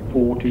 1 minute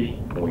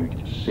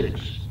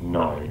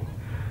 40.69.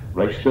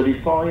 Race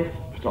 35,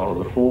 start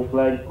of the fourth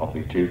leg of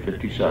the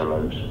 250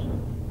 solos.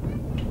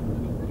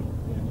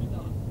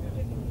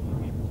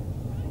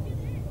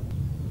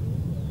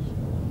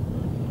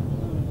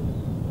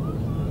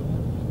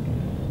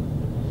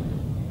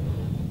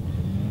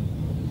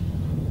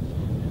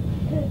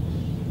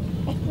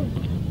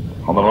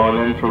 On the line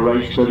then for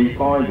race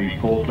 35, the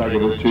fourth leg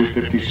of the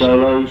 250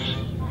 solos.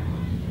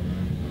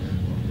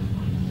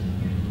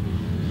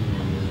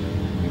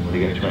 When he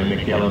gets away,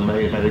 Micky Allan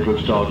may have made a good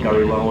start.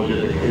 Gary Wells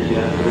at the case,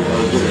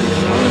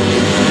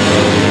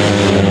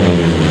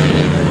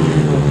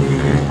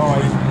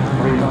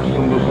 Three laps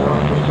under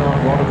start,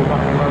 one at the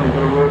back of the line, he's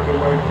going to work their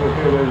way to the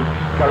field.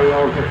 Gary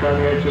Wells gets round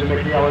the edge of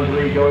Micky Allan's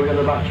lead, going in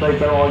the back straight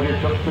there.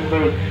 Ozzy tucks the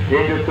through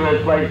into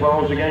third place.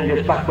 Wells again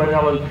gets back by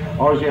Allan.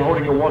 Ozzy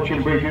holding a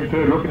watching brief in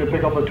third, looking to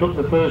pick up the took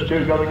the first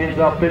two, going into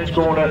that pits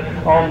corner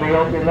on the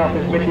opening lap.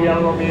 It's Micky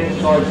Allan on the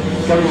inside.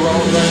 Gary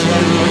Wells then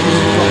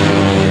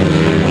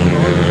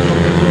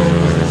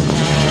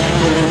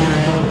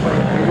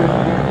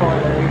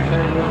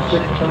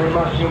six, Tony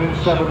Massman in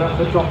 7, that's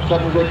the top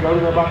 7 as they go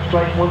in the back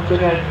straight once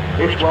again.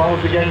 It's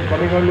Wells again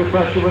coming under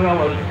pressure with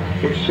Allan.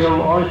 It's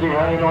still Isley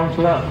hanging on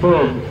to that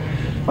firm.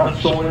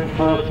 That's all in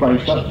fourth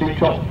place, that's the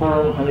top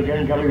 4, and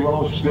again Gary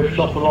Wells lifts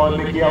off the line.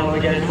 Micky Allan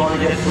again trying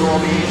to get through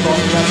on the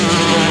inside.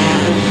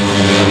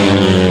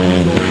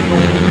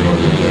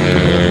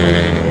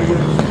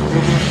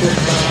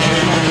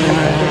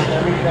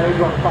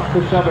 Back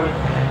to 7.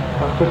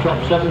 That's the top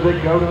 7 as they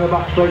go to the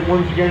back straight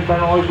once again. Ben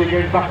Isley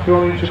again back to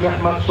Orange to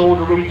let Matt Sword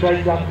to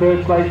retake that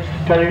 3rd place.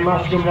 Terry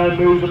Mascom now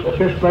moves up to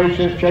 5th place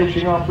and is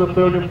chasing after the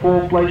 3rd and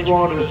 4th place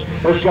riders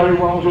as Gary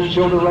Wells is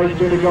still the race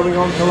leader going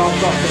on to last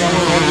lap.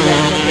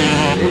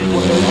 It's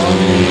what they're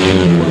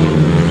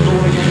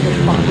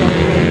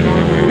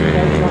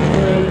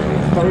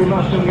Terry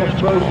Mascom gets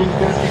close in 50,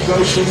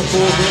 goes to the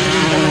 4th,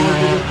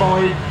 and the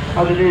 5.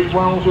 As it is,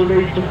 Wells who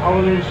leads from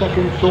Allen in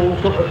 2nd,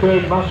 Saul's up to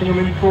 3rd, Massingham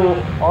in 4,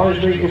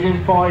 Isley is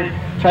in 5,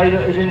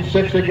 Taylor is in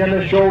 6, again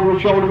a shoulder to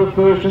shoulder with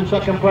 1st and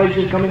 2nd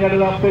places coming out of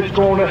that 5th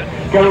corner.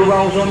 Gary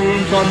Wells on the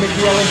inside,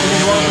 Micky Allan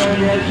coming right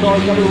around the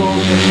outside, Gary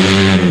Wells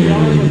Micky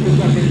Allan with the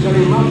 2nd,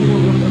 Terry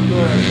Massingham up to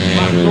 3rd,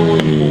 Matt Saul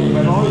in 4,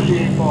 Ben Isley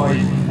in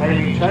 5,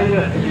 Amy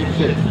Taylor is in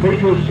 6,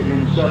 Peters is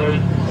in 7,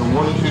 and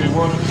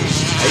 121 in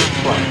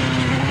 8th place.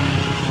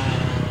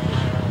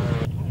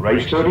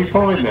 Race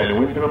 35 then,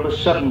 winner number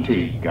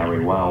 70,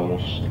 Gary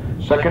Wells.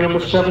 2nd number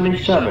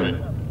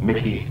 77,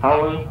 Micky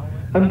Allan.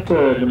 And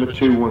 3rd number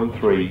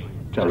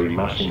 213, Terry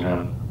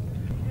Massingham.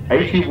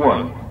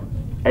 81,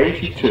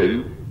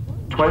 82,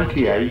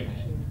 28,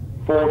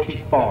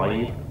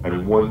 45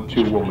 and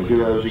 121. We do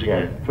those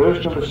again.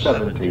 1st number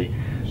 70,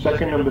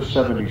 2nd number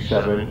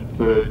 77,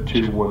 3rd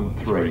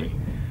 213.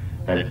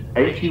 And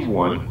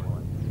 81,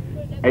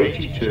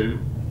 82,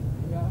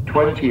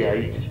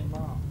 28,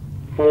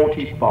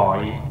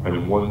 45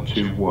 and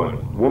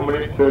 121. 1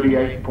 minute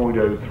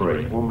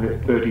 38.03. 1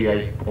 minute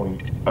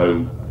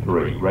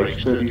 38.03.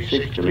 Race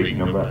 36, delete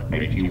number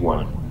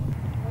 81.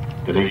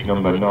 Delete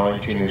number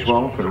 19 as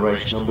well for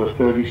race number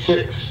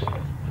 36.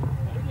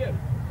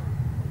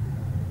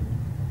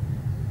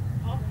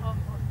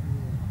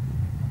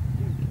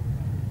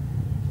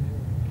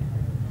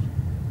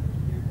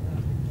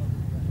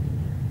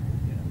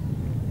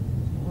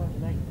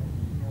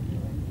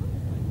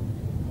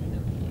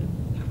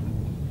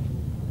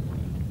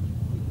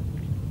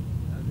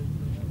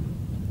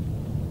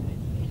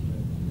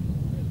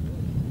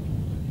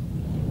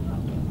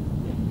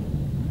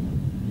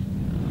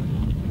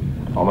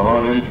 On the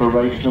line in for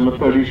race number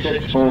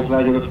 36, 4th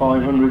leg of the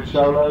 500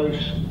 solos.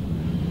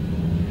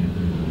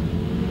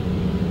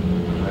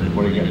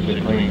 Everybody gets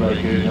their clean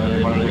breakers and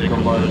they want to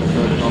come by the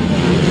first on.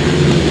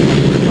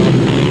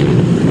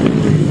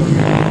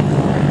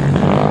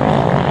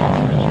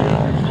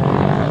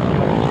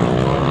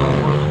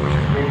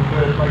 In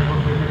 3rd place,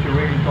 which are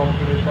really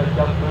confident that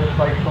that 1st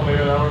place from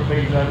here and Aaron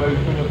Pease now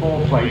moves to the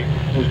 4th place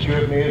as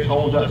Stuart Mears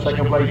holds that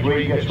 2nd place.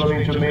 Reed gets run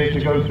into Mears to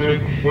go through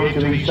into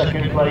the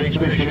 2nd place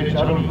position. It's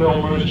Adam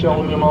Filmer who's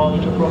still in the march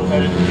to the front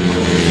end.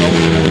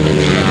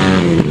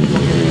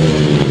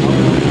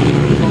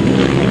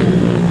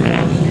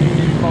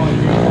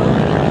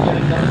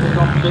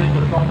 The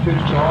top 2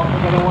 start to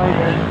get away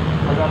then.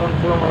 And Adam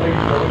Filmer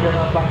leads, so we get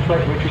that back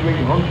straight. Richard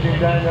Reed hunting him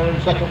down there in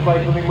 2nd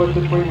place. Nothing much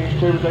between these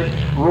two as they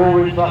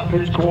roar into that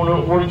pits corner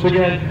once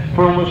again.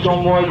 Filmer's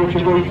gone wide.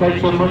 Richard Reed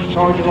takes so much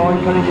time to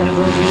line. Can he get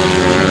there?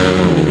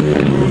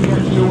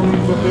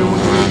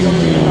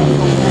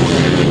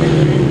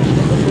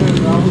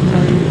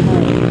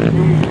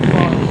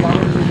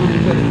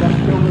 That's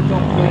still the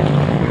top there.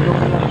 We're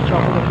looking at the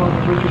top of the front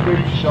of Richard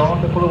Reed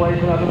starting to pull away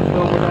from Adam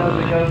Filmer now as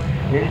they go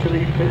into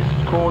the pits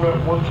corner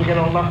once again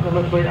on lap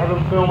number 3.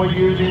 Adam Filmer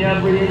using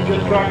every inch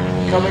of track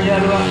coming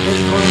out of that pit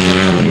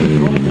corner.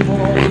 Drops the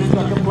ball in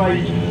 2nd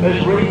place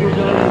as Reed is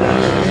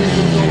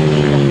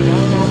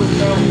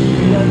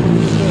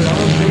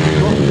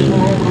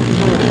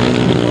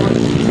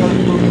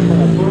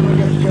Filmer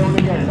gets going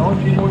again.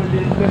 91 is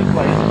in 5th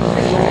place.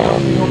 It's all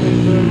happening on this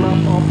 3rd lap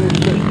of this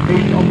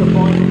heat of the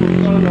final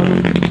solo.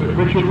 But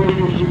Richard Reed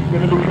is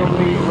going to become the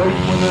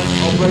race winner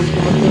of race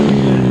number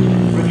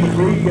 36. Richard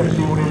Reed gets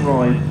the winning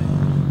ride.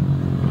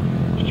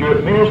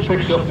 Stuart Mears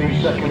picks up the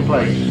 2nd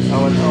place.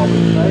 Alan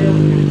Albert-Dale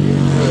is in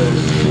 3rd.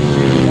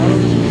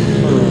 Allen is in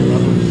 3rd.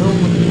 Alan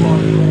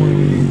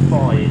Tillman is in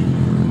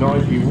 5.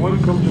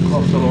 91 comes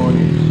across the line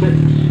in 6.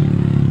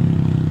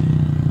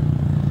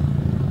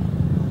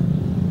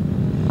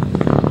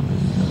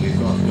 We've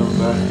got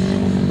number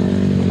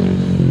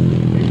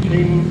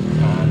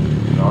 18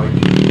 and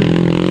 19.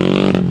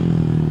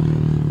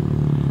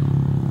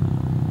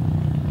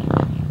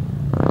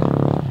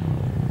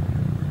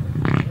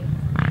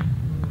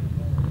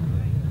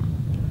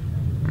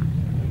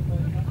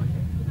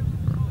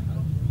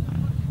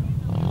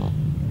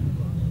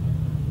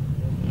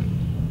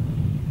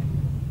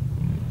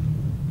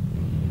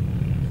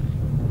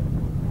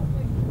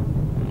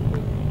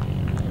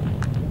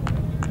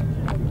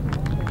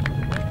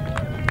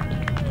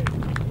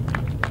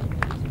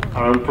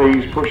 Aaron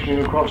Pease pushing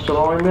him across the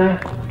line there.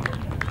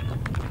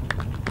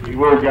 He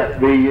will get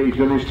he's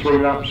done his 3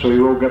 laps, so he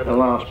will get the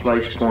last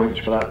place points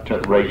for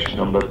that race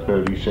number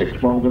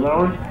 36. Well done,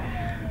 Aaron.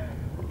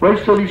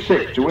 Race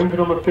 36, to win for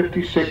number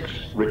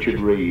 56, Richard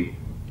Reed.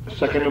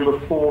 2nd number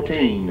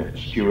 14,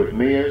 Stuart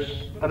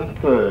Mears. And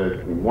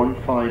 3rd,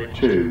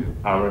 152,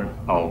 Aaron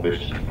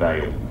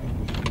Albert-Dale.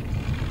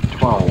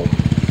 12,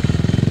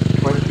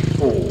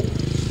 24,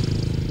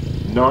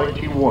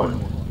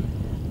 91,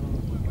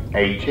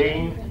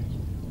 18,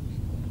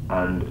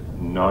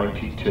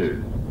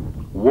 92.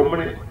 1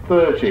 minute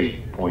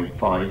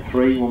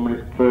 30.53, 1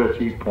 minute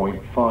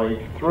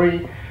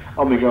 30.53,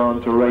 and we go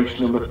on to race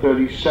number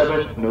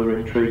 37, another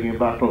intriguing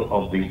battle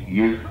of the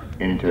youth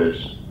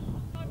inters.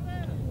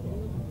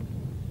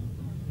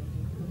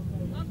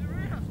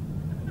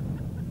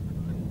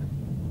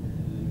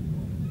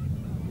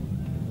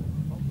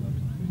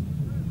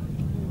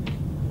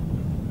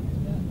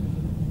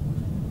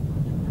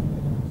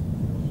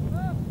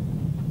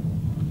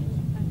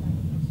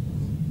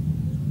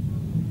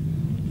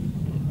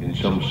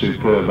 Some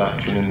superb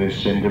action in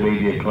this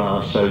intermediate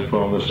class so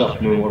far this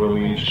afternoon. What are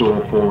we in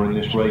store for in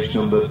this race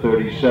number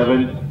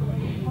 37?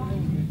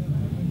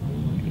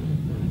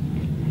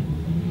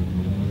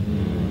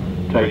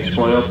 Takes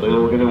way up, they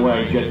all get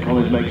away. Jed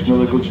Collins makes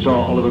another good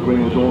start. Oliver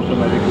Green was also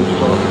made a good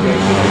start again.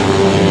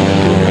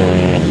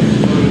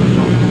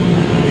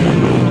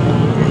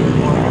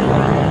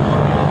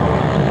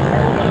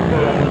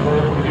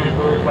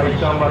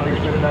 Sam Bradley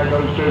Smith now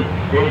goes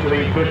into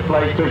the fifth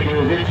place position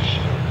as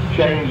it's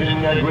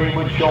changing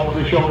Greenwood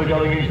shoulder to shoulder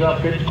going into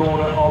that fifth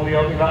corner on the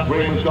opening. That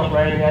Greenwood's got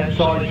round the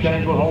outside.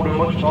 James will hold a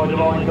much tighter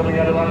line coming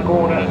out of that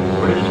corner.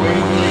 But it's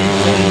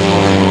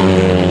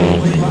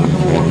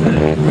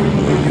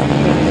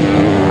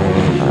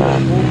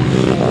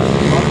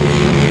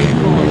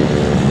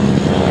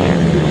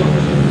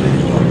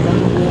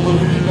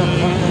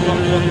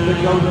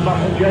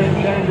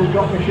James has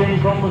got machine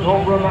problems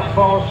over on that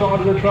far side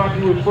of the track.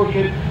 He was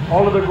pushing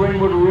Oliver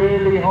Greenwood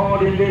really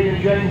hard indeed,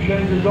 and James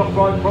James has got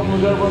right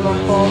problems over on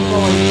that far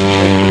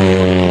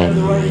side.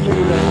 The race to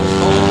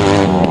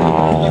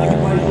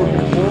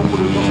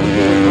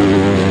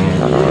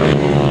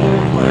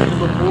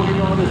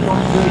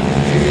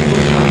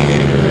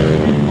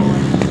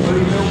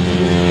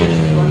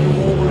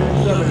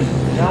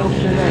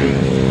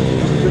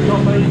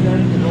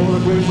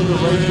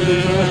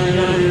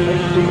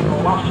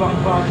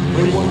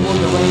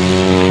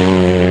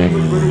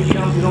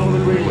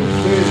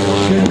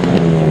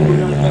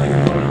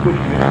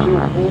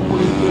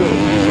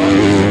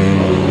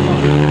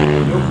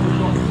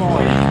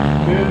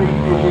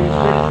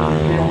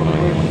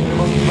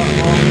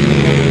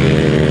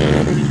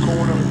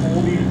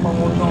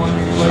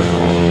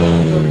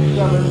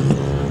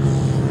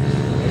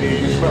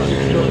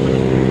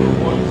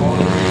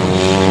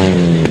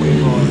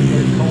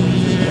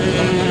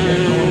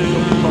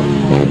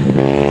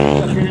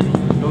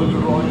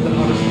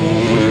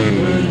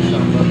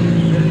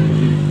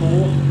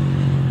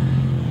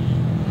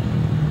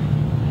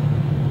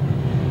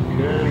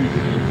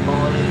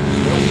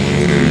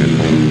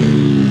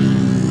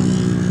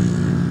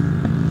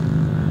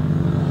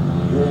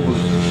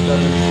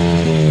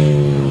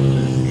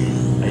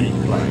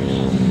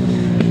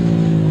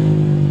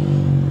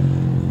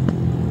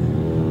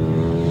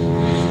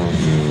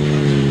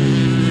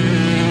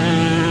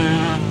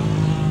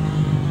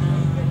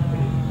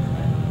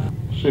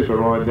super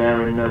ride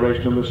there in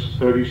race number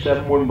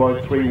 37, won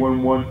by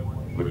 311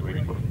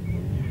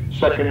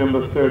 second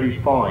number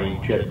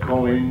 35 Jed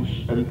Collins,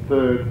 and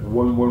third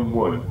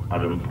 111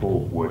 Adam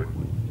Portwood.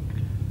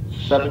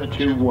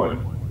 721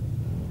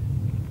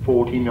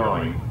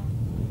 49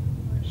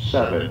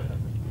 7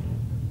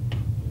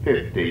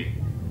 50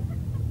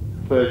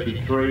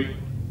 33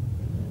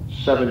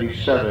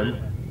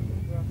 77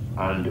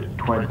 and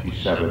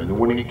 27. The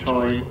winning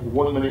time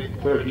 1 minute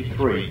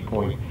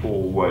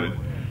 33.41.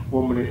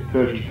 1 minute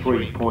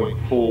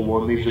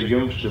 33.41. These are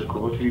youngsters, of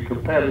course. If you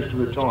compare this to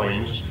the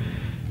times,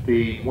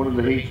 one of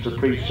the heats, the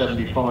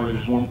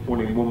pre-75 is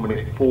winning 1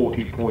 minute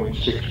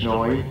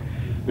 40.69.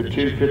 The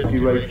 250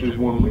 race was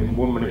won in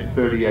 1 minute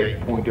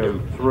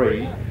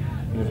 38.03.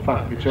 And in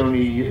fact, it's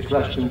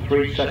less than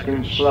 3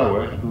 seconds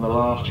slower than the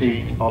last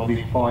heat of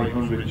the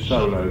 500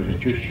 solos.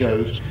 It just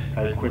shows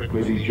how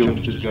quickly these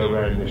youngsters go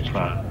around this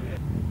track.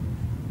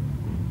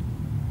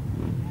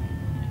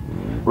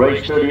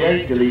 Race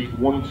 38, delete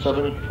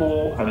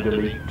 174 and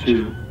delete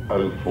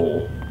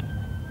 204.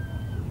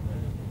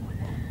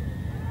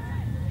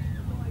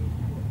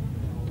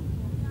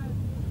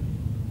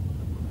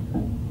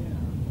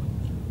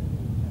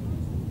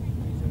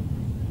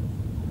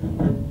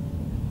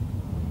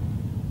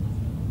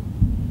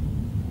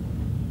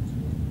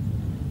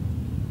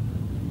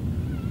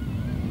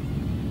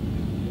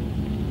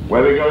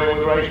 Where we going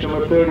with race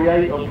number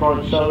 38, I'll try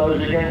and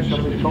solos again.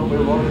 Somebody's told me a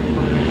lot of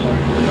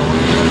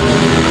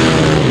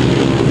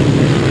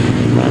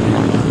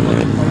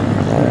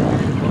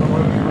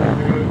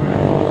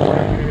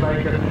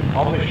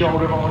on the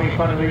shoulder of Arnie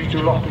Fenner, these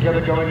two locked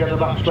together going down the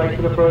back straight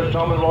for the first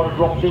time, and Ryder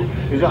drops him.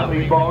 Is that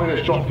Lee Barney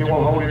that's dropped him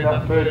while holding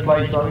that third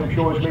place? I'm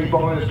sure it's Lee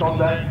Barney that's gone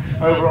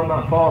down over on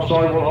that far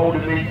side while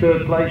holding the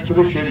third place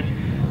position.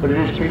 But it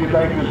is Peter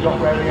Baker that's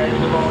got round the edge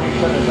of Arnie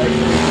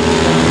Fenner.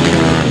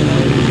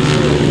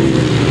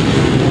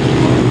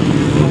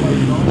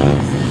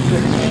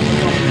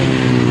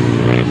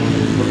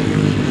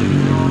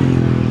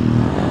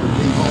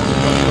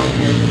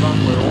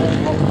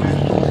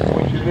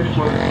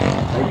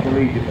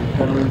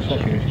 Fenner in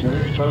second, it's going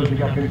to expose the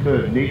gap in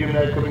third. Needham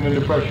now coming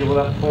under pressure with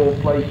that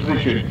fourth place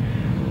position.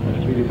 As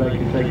Peter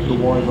Baker takes the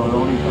wide line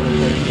on, he's going to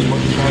take the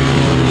much wider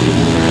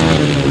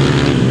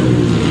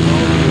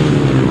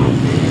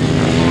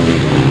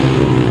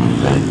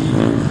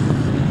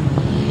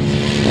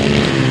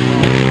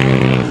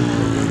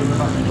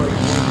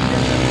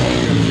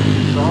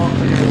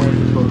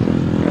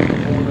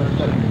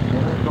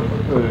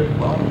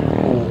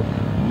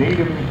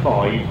Needham in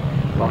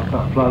 5, last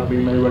that flag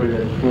being made ready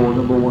then for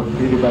number 1,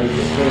 Peter Baker,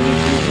 turning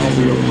on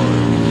the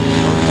upright.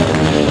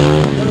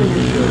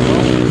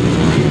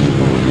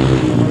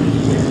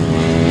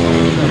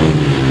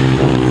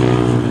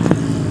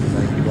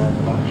 Thank you down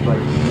the back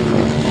straight.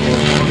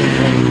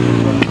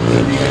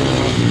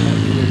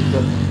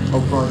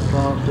 Upright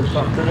class this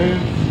afternoon.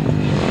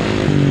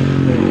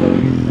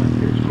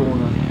 It's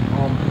corner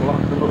on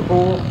black number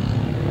 4.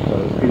 So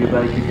Peter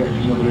Baker gets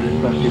another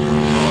impressive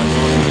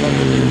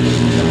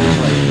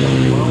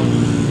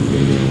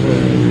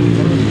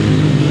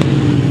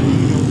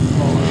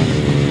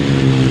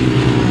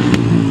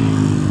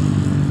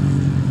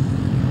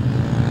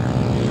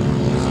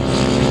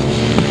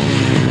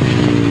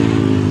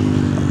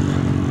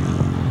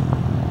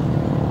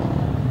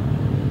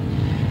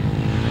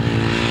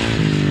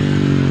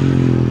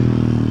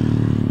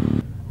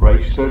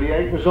Race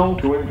 38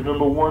 result to win for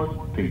number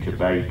 1, Peter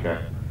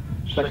Baker.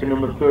 Second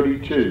number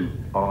 32,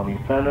 Arnold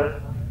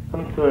Fenner,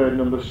 and third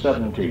number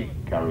 70,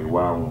 Gary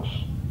Wells.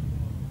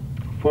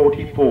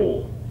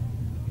 44,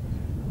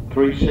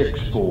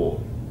 364,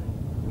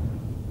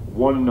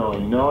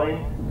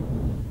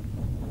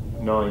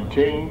 199,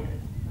 19,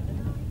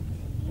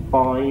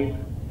 5,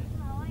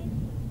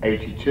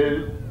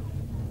 82,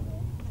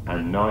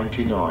 and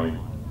 99.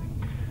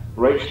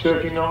 Race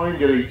 39,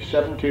 delete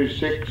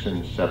 726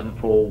 and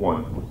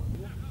 741.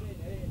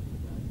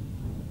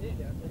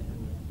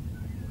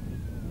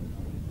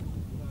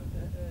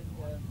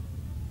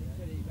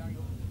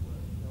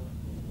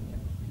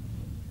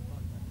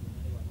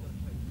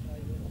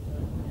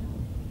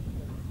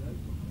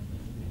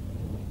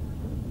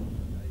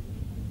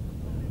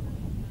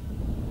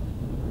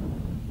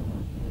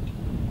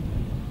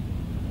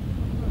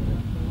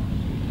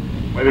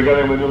 Maybe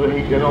going with another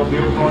heat then on the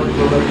upright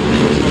for the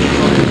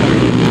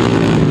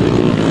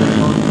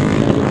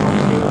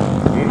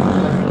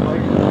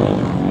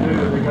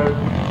there we go.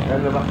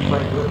 And the back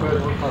straight for the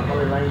first one,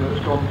 Harry Lane that's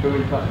gone through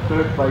into that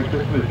third place.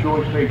 This was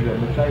Joyce Needham then,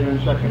 the Taylor in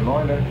second.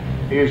 Liner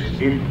is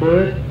in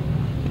third.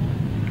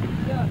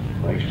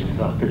 Race into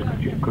that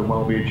fifth could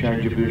well be a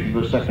change of position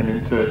for second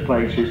and third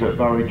places, but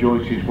Barry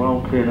Joyce is well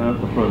clear out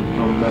the front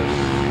from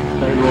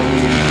Taylor on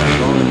the inside.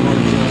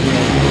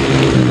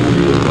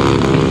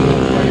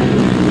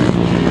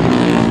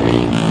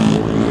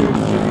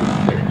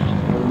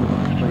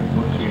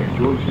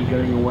 Joyce is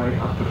getting away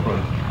at the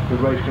front. The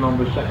race can on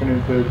the second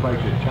and third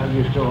places.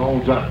 Tanya still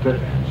holds up to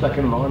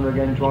second. Liner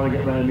again trying to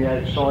get round the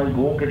outside.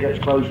 Walker gets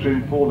close to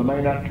him for the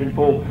main act in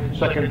 4.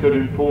 Second, third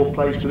and fourth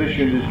place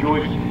positions as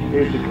Joyce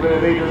is the clear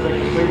leader as they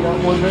complete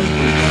that one then.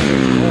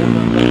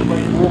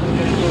 Walker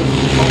gets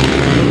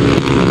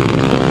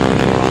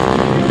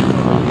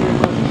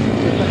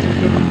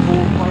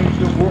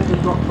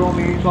Walker's got from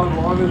the inside,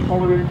 Liner's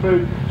following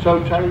through, so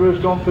Taylor's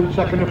gone for the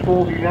second and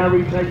fourth. He now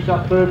retakes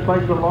that third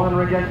place for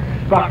Liner again,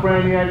 back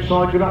round the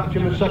outside, good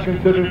action the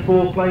second, third and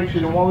fourth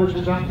places, and while this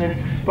is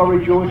happening,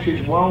 Barry Joyce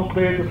is well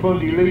clear at the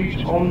front. He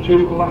leads on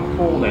to lap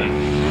 4 then.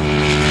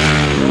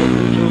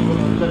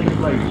 Second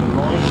place, and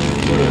Liner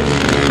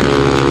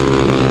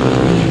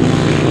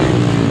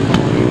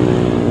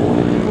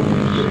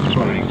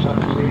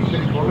that's the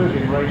 6 runners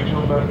in race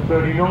number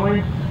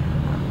 39.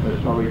 As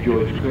Barry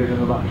Joyce cleared in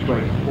the back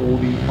straight for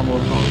the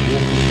Commonwealth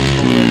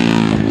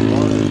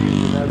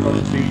now got the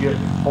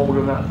hold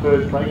on that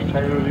third place.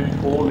 Taylor's in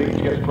 4,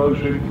 Leeds gets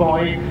closer in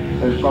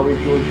 5 as Barry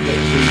Joyce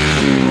gets to the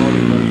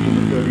race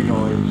number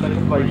 39.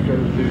 Second place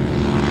goes to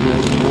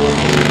George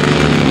Walker.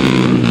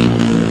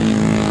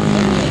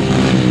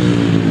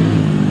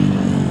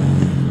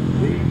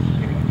 Leeds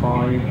in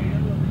 5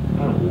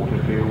 and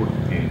Waterfield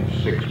in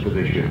 6th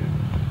position.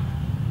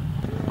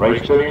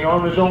 Race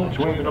 39 results,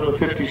 wins number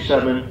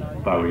 57,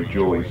 Barry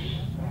Joyce.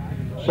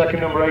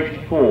 Second number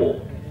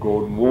 84,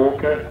 Gordon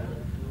Walker.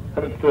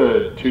 And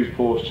third,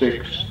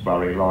 246,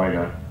 Barry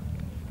Liner.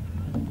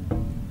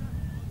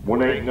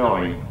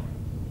 189,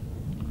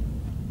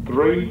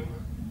 3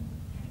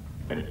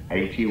 and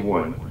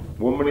 81.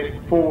 1 minute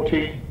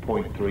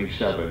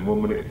 40.37.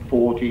 1 minute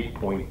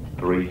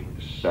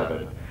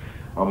 40.37.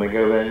 I'm going to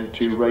go then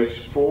to race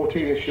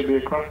 40. This should be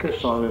a cracker.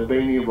 Simon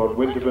Beaney, Rod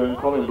Winterburn,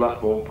 Colin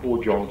Blackbourn,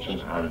 Paul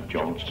Johnson and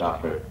John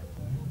Stafford.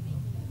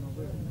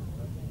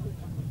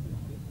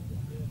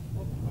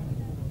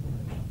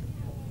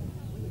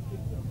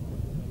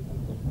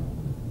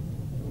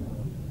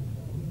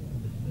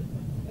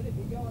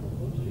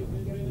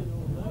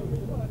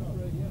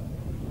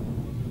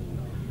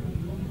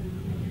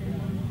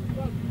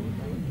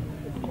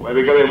 There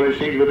we go, we'll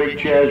see the big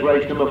chairs.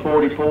 Race number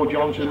 44,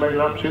 Johnson made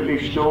an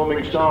absolutely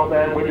storming start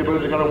there.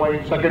 Winterburn's got away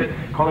in second.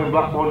 Colin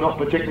Blackbourn not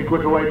particularly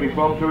quick away, but he's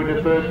gone through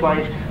into third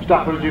place.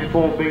 Stafford's in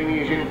 4,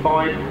 Beaney's in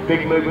 5.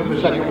 Big movement for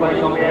second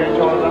place on the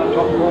outside of that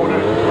top corner.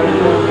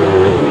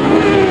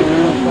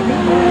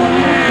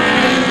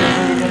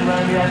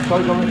 Round the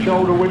outside on the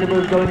shoulder,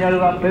 Winterburn's going out of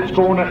that pits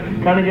corner.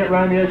 Can he get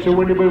round the edge to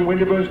Winterburn?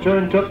 Winterburn's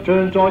turned up,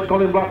 turn tight.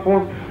 Colin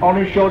Blackbourn on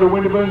his shoulder.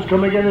 Winterburn's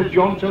coming in as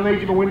Johnson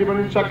leads him, but Winterburn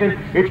in second.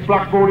 It's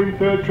Blackbourn in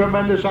third.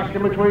 Tremendous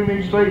action between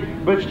these three,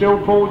 but still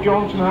Paul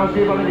Johnson has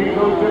the ability to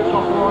go to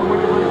top line.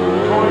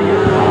 Winterburn trying to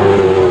get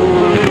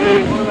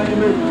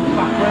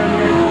back round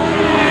the edge.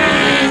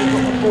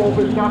 4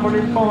 for Stafford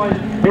in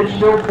 5. It's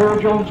still Paul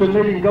Johnson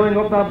leading, going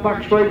up that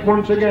back straight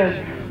once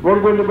again.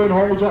 Rod Winterburn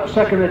holds that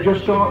second. They're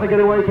just starting to get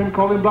away from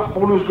Colin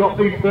Blackbourn, who's got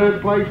the third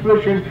place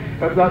position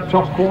at that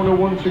top corner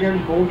once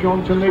again. Paul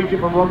Johnson leads it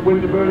from Rod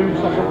Winterburn in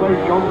second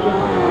place. Johnson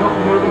not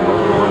moving up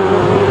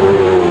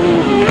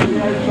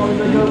the outside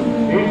they go.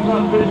 In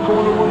that fifth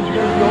corner once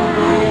again.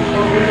 Johnson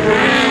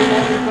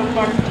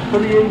back to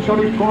the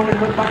inside. He's trying to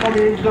cut back on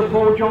the inside of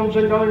Paul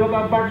Johnson going up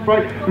that back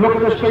straight. Look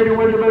at the speed of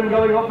Winterburn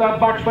going up that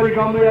back straight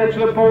on the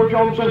outside of Paul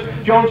Johnson.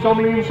 Johnson on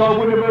the inside.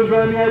 Winterburn's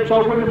round the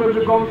outside. Winterburn's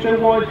have gone too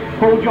wide.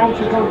 Paul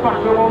Johnson comes back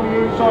along the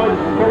inside.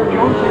 Paul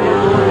Johnson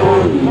gets to the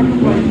line. Second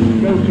place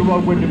goes to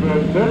Rod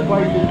Winterburn. Third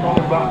place is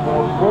Colin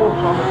Blackbourn. Fourth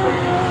on the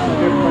seat.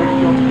 Fifth place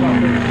John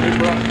Stafford.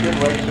 Super action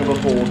race number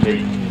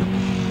 40.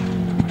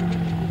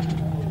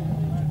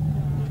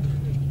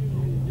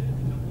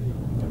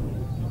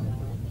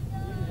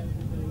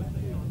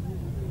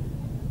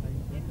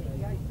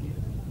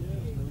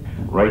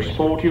 Race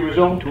 40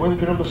 result, win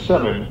for number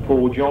 7,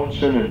 Paul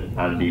Johnson and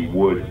Andy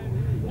Wood.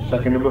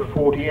 Second number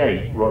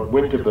 48, Rod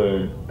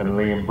Winterburn and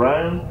Liam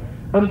Brown.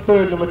 And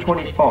third number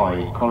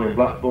 25, Colin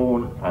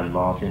Blackbourn and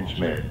Martin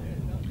Smith.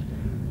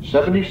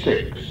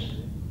 76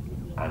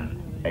 and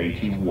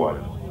 81.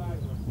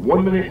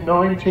 1 minute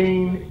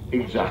 19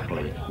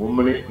 exactly. 1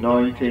 minute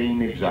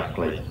 19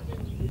 exactly.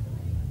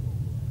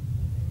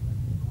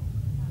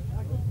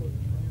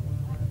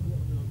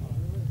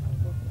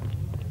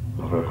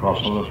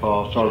 Across on the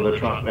far side of the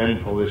track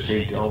then for this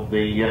heat of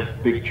the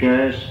big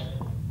chairs.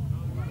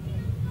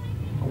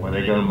 Where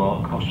they go,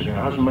 Mark Cossar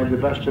hasn't made the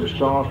best of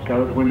starts.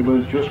 Gareth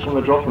Winterburn's just on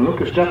the drop, and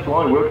look at Stef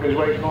Blyth working his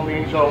way on the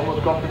inside,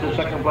 almost got into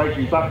second place.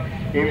 He's back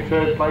in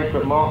third place,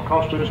 but Mark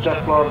Cossar and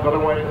Stef Blyth got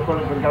away at the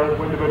front from Gareth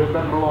Winterburn and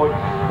Ben Malloy.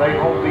 They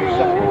hold the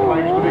second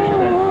place position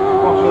then.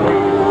 Cossar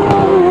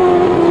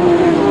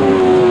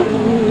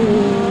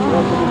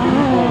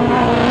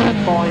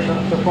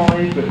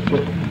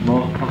but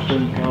Mark Cossar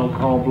and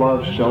Carl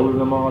Blyth stolen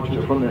the margin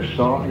at the front. They're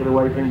starting to get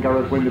away from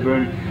Gareth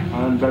Winterburn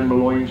and Ben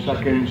Malloy in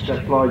second.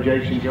 Stef Blyth,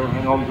 Jason Gill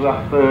hang on to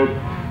that third,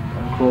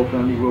 and Crawford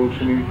Andy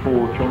Wilson in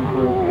fourth. John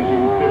Crawford is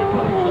in fifth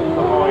place. That's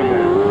the high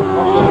there.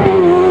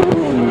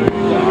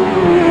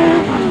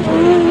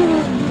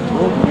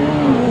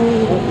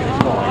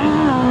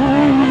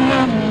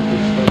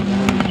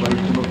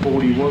 Race number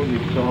 41,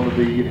 the start of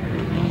the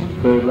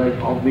third leg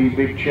of the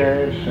big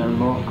chairs, and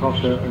Mark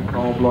Cossar and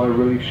Carl Blyth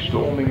really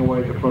storming away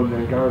at the front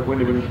there. Gareth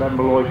Winterburn and Ben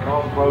Malloy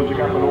can't close the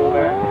gap at all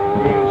there.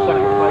 In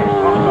second place,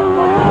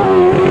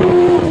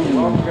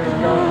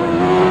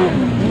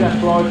 Stef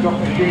Blyth got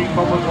machine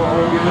problems for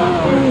holding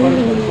that third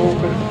place, and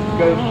Crawford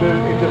goes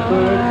into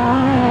third.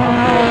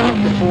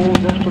 After four,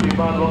 that's pretty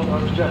bad luck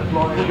on Stef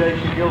Blyth and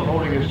Jason Gill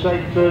holding a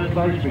safe third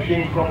place.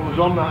 Machine problems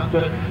on that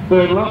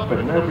third lap,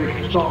 but nobody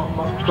can stop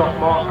Mark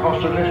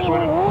Cossar in this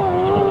one.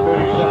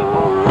 37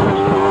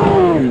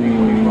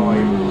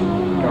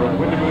 Gareth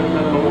Winterburn and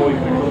Ben Malloy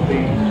pick up the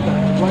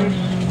second place.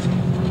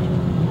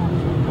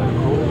 And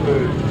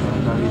Crawford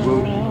and Andy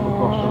Wilson come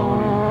across the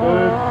line in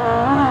third.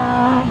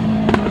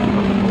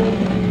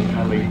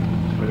 And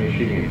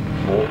finishing in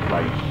fourth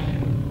place.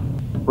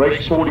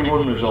 Race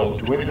 41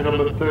 result, win for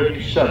number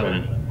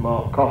 37,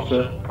 Mark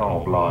Cossar,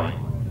 Carl Blyth.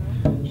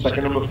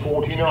 Second number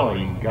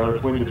 49,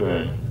 Gareth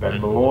Winterburn,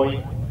 Ben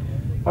Malloy.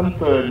 And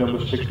third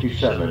number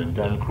 67,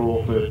 Dan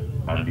Crawford,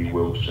 Andy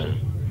Wilson.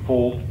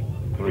 Fourth,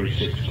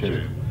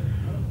 362.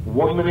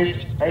 1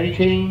 minute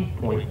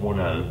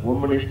 18.10.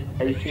 1 minute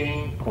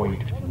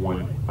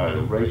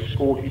 18.10. Race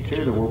 42.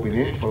 There will be an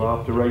interval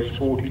after race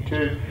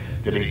 42.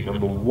 Delete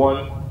number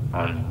 1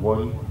 and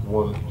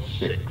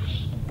 116.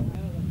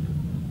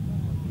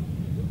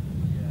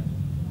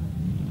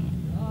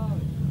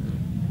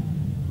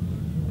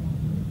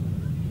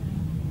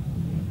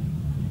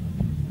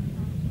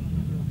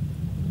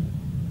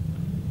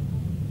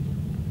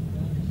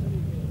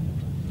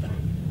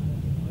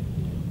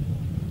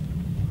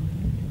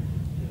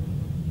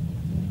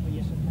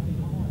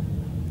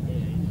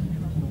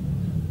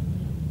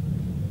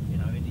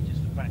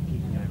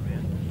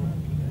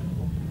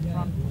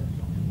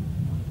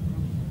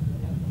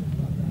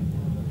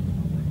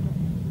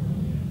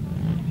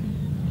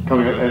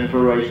 Coming up then for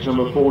race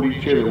number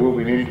 42, there will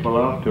be an interval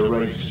after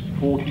race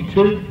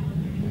 42.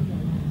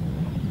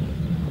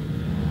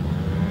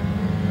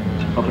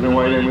 Up and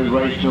away then with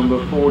race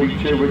number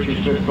 42, Richard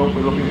Smith,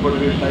 we're looking for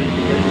this 8 to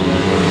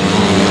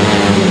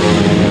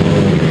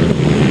get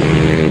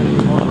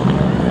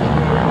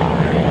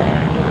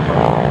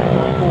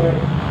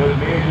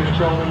Mears is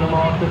strong in the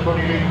marker,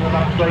 funny leading the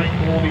back straight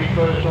for the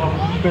first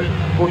time. Smith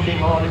pushing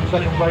hard in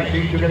second place.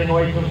 Heath getting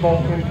away from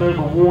Falcon in third,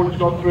 but Ward has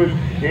gone through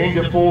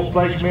into fourth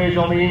place. Mears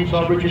on the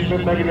inside. Richard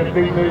Smith making a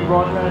big move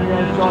right round the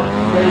outside.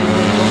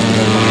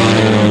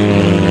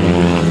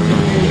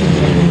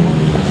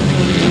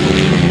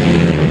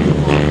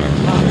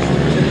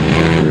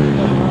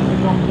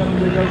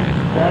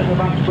 Down the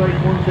back straight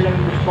once again,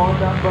 despite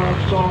that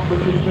bad start,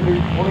 Richard Smith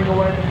is pulling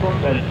away in the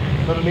front then.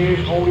 And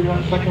Mears holding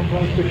that second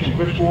place position.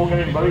 Chris Ward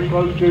getting very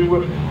close to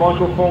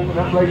Michael Falk, and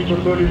that race for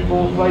third and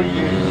fourth place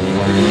here.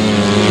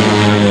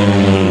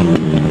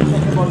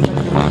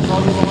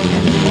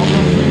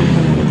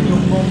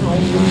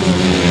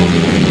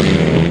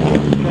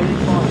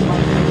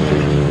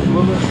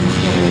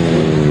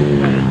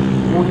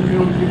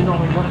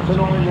 That's a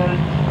 9 then.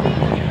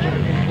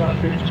 That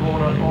fifth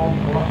corner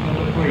on lap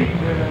number 3.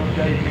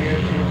 Jed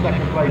Mears in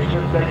second place.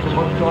 Smith takes a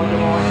much tighter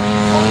line.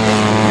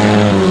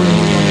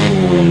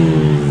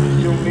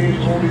 Still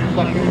Mears holding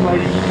second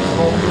place.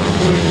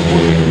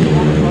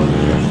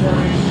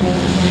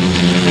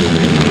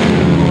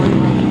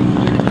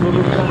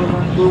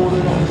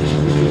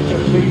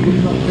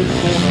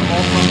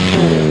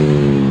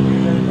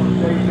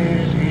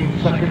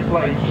 Second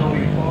place, so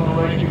the final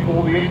race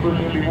before the Emperor's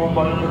going to be won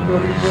by number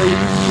 33,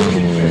 which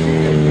is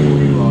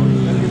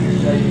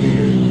Jed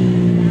Mears.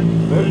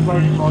 Third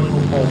place,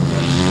 Michael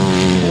Faulkner.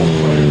 Fourth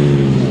place,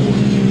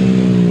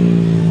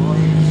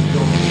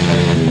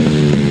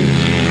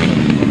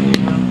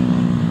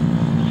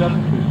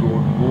 seventh is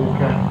Gordon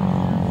Walker.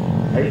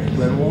 Eighth,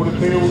 Glenn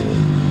Waterfield.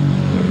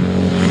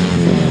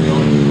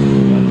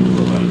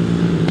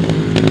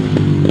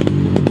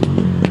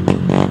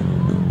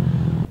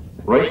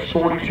 Race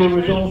 42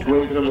 results,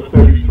 winner number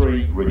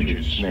 33,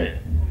 Richard Smith.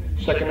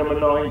 Second number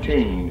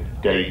 19,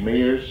 Jed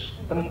Mears.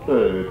 And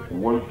third,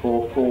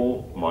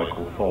 144,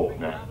 Michael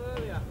Faulkner.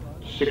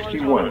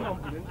 61,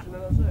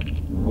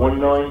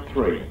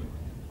 193,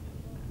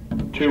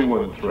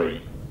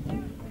 213,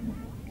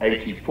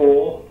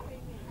 84,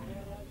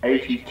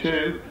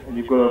 82, and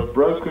you've got a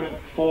broken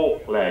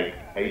fork leg.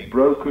 A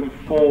broken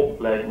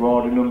fork leg,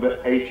 rider number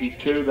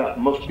 82. That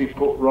must be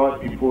put right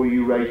before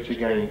you race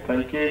again.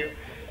 Thank you.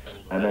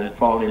 And then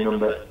finally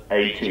number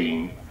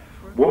 18,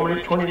 1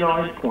 minute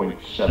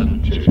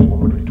 29.72,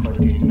 1 minute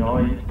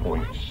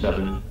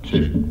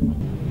 29.72.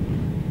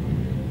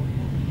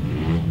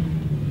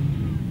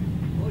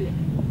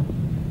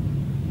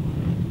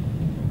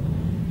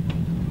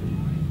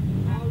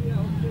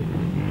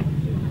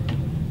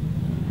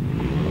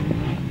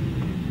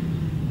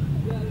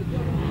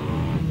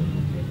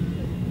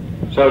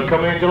 So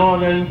coming into line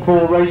then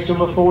for race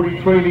number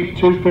 43, the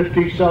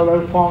 250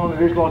 solo final.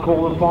 It is like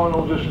all the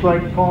finals, a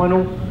straight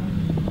final.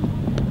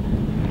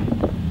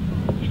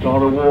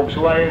 Starter walks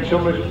away and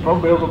some of his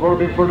front wheels have got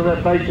in front of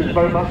their faces.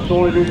 Very much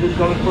solid is it's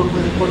got a front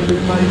wheel in front of his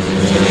face.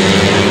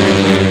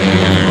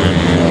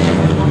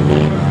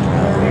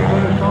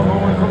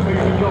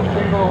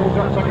 Holds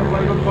that second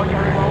place, looks like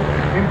Harry Moll.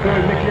 In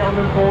third, Micky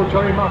Allan fourth,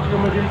 Terry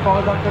Mascom was in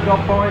 5, that's the top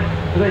 5.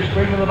 So they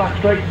spring in the back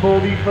straight for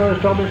the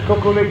first time. It's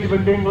Cook, Whitaker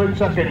and Dingle in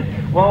second.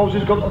 Wiles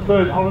has got the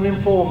third, Holland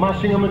in 4,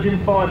 Massingham is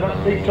in 5,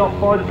 that's the top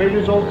 5.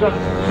 Pease holds that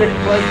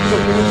 6th place,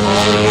 looking at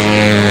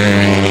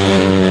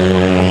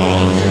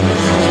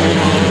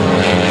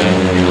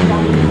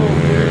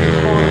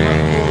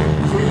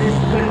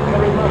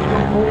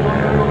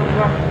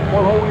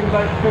while holding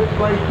that 5th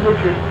place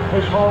position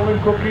as Harland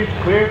Cook is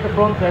clear at the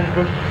front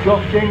entrance.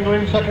 Josh Dingle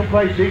in second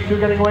place. These two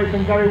getting away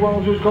from Gary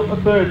Wells, who's got the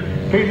third.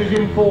 Peter's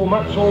in 4.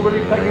 Matt's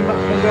already pegging back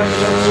from down the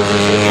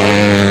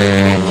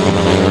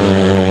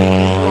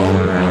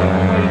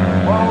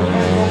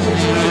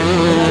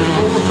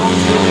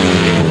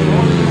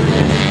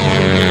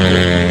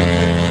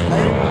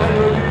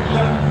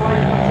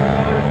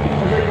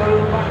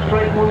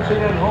once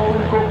again,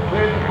 Harland Cook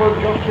cleared the front,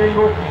 Josh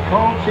Dingle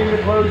can't seem to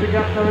close the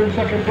gap now in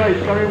second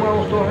place. Gary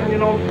Wells still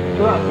hanging on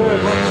to that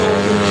third.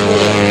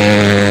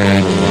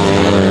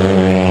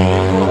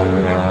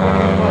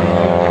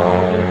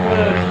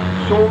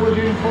 Sora's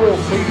in 4,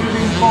 Peter's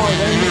in 5,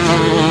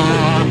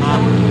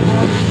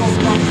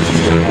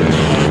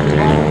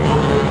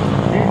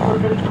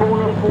 Infant's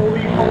corner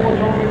 44,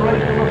 time in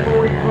race number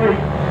 43.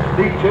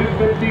 The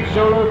 250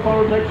 solo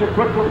final takes a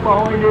quick look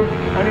behind him,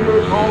 and he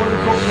goes Harland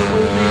Cook to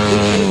win the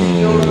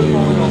 250 solo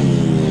final.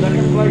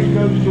 Second place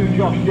goes to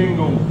Josh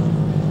Dingle.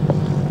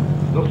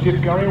 Looks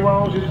if Gary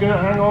Wells is going to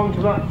hang on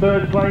to that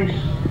third place.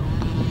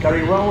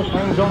 Gary Wells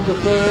hangs on to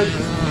third.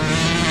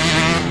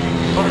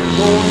 That's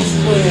 4,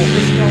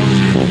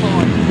 6,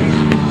 5,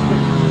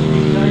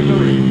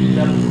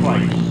 7th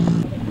place.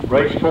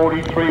 Race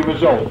 43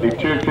 result, the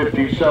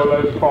 250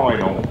 solo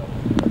final.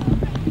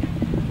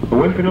 The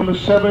winner number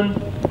 7,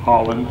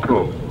 Harland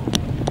Cook.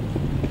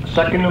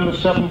 Second number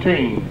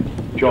 17,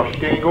 Josh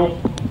Dingle.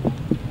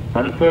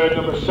 And third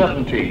number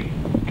 70,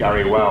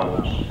 Gary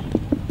Wells.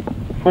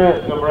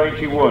 Fourth number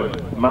 81,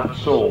 Matt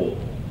Saul.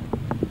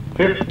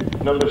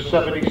 Fifth number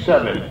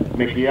 77,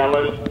 Micky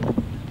Allan.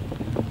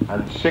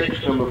 And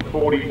sixth number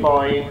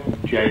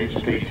 45, James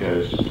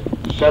Peters.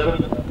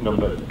 Seventh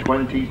number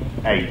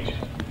 28.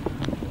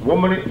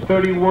 1 minute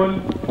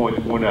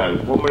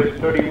 31.10. 1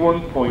 minute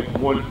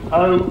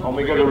 31.10. And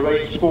we go to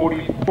race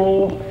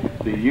 44,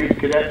 the youth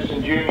cadets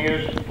and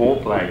juniors,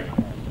 4th leg.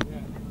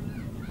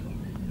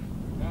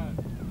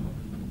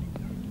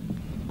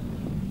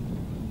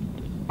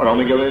 And on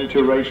we go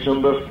into race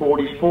number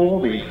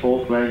 44, the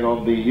 4th leg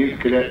of the youth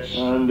cadets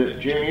and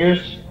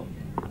juniors.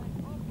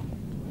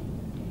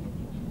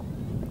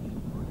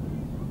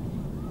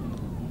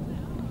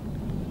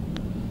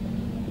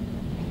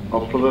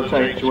 Up for the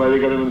tape to where we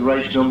go in with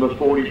race number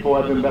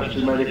 44. Evan Best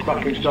has made a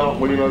cracking start.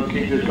 William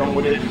O'Keefe has gone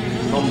with it.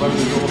 Tom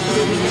Brenner's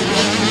also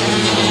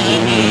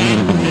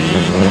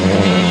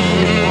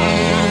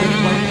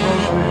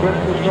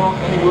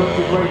and he works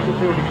his way to the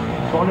field.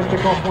 He's trying to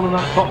pick off one of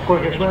that top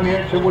corner. Gets round the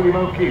edge to William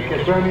O'Keefe.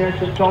 Gets round the edge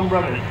to Tom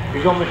Brennan.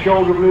 He's on the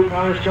shoulder of Luke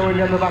Harris going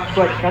down the back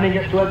straight. Can he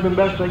get to Edmund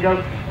Best? They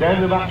go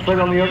down the back straight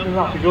on the opening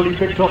lap. He's already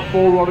picked off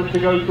 4 riders to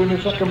go through in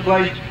the second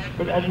place.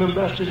 But Edmund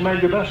Best has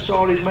made the best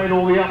start. He's made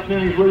all the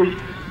afternoon. He's really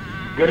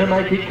going to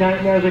make it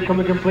count now as they come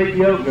to complete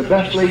the opener.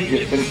 Best leads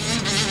it. And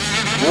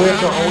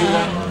Walker holding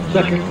that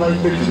second place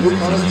position. Luke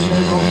Harris is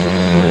now gone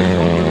second.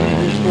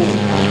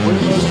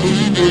 William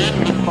O'Keefe is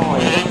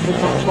 5. That's the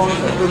top 5.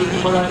 They're really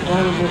spread out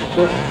now in this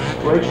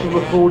race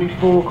number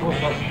 44. Of course,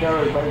 that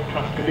Sharrow made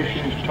class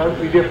conditions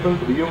totally different,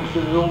 but the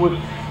youngsters are always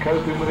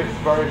coping with it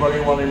very,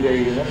 very well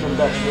indeed. And Edmund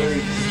Best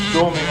really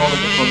storming on at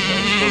the front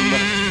end from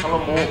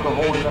Callum Walker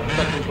holding that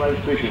second place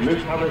position.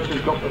 Luke Harris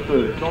has got the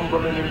 3rd. Tom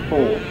Brennan in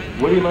 4.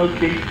 William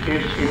O'Keefe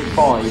is in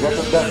 5.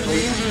 Edmund Best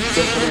leads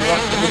just for the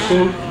last of the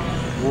 2.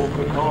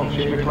 Walker can't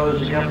seem to close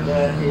the gap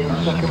there in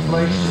second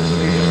place.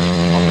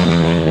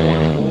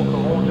 Walker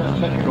holds that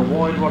second. A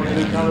wide running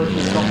Luke Harris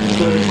has got the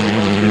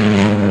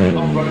 3rd.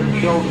 Tom Brennan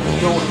shoulder to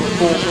shoulder with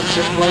 4th and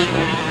 5th place.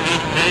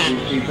 You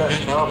see Best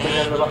halfing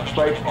down the back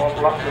straight on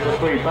lap number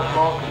 3. Back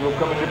markers will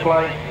come into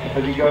play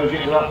as he goes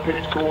into that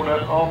pit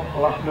corner on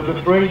lap number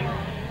 3.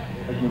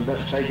 Edmund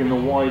Best taking the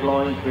wide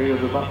line, 3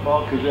 of the back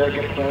markers there,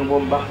 gets down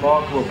 1 back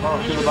marker, will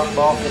pass to the back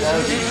marker now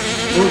as he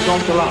moves on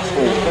to lap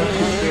 4. Best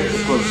is clear at the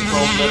front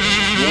from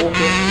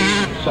Walker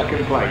in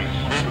second place.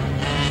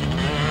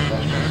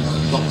 Best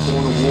top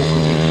corner,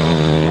 Walker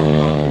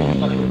in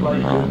second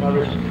place, Luke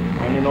Harris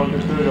hanging on to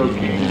 3rd.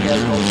 O'Keefe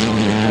goes on to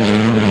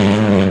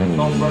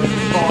Tom Brennan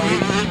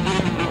 5.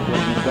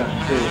 Edmund Best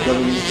still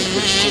going into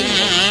the 6th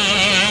corner.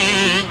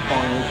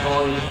 Final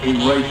time in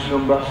race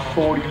number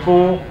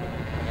 44.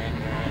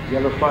 The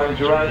other flags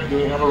are out. Do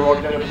we have a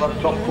ride down from that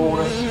top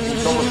corner?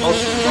 Thomas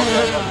Hodgson down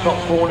that top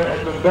corner.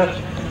 Edmund Best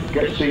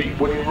gets the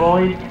winning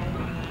ride.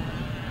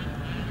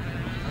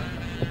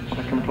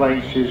 Second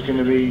place is going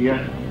to be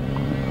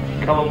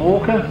Callum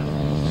Walker.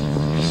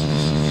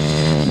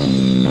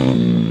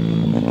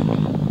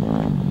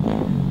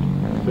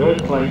 Third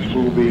place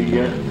will be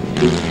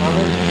Luke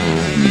Harris.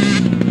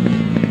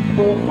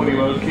 4th, William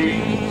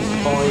O'Keefe.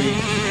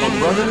 5, Tom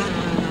Brennan.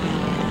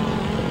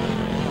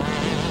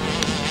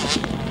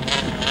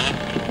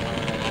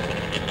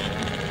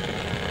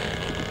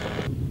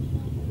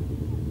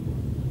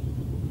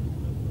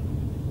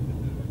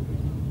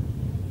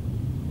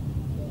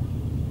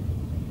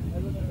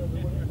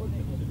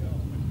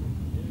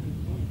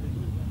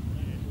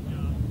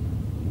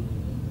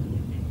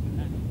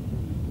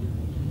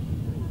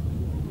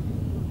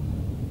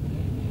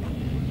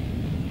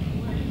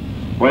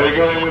 Where they're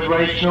going with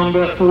race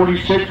number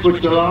 46, which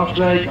is the last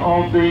leg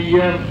of the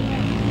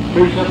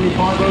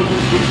 375 Open.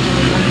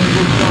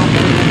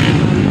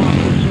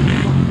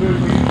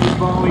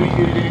 Barley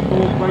is in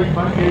 4th place,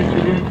 Mackett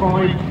is in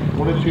 5.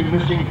 1 or 2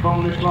 missing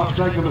from this last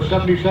leg. Number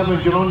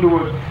 77, John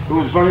Underwood, who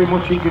was very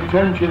much in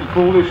contention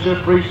for this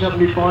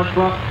 375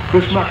 club.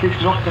 Chris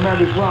Mackett's knocked them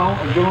out as well,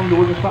 and John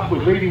Underwood in fact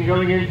was leading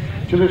going in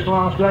to this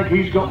last leg.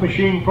 He's got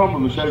machine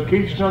problems, so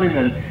Keith Snelling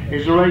then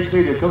is the race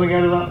leader coming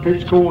out of that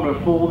pit's corner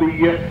for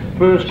the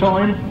first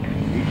time.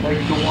 He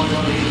takes the wide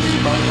on the easy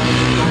back down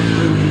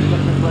through the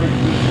second place.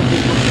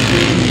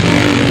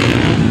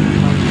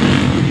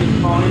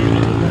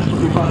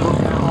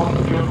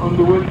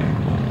 Underwood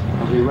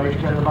as he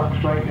races down the back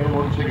straight then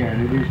once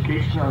again. It is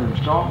Keith Snelling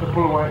starting to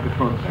pull away at the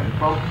front then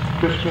from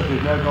Chris Smith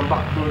has now gone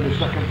back through in the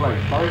second place.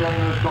 Barry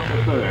Langner has got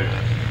the 3rd.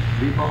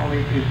 Lee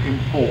Barley is in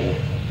 4th.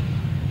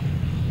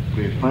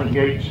 With Frank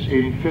Yates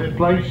in 5th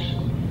place.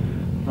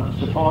 That's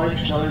the 5.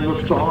 Snelling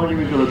looks behind him.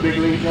 He's got a big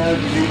lead now.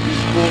 He leads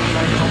his 4th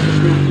place off the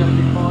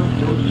 375.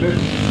 Still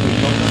 5th. He's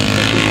got that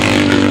second.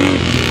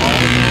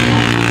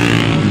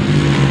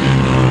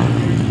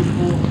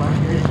 Frank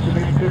Yates is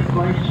in 5th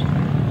place.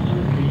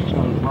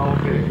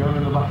 Going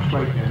in the back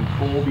straight then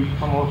for the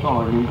final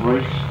time in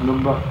race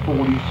number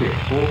 46.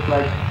 4th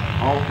leg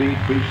of the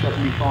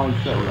 375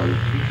 solo.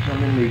 Keith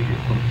Snelling leads it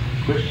from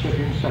Chris Smith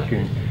in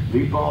 2nd.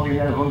 Lee Barley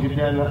now hunted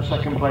down that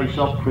 2nd place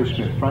off Chris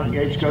Smith. Frank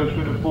Yates goes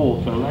through the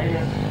 4th. So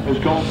Lena has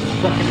gone from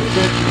 2nd to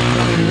 3rd.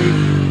 Snelling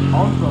leads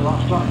on for the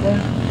last lap then.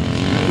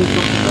 He's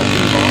got the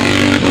 2nd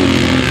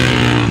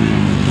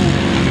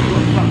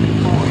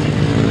Barley.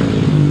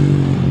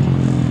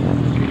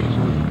 Keith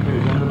Snelling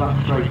clears down the back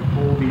straight. straight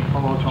for the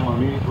part-time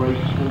in race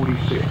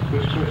 46.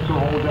 Christmas still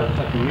holds that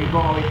second lead.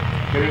 Barley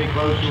getting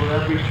closer with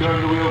every turn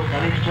of the wheel.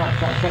 Can he snatch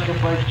that second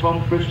place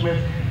from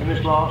Christmas in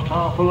this last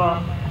half a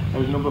lap?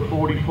 As number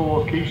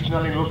 44, Keith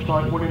Snelling looks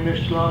like winning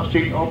this last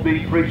heat of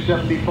the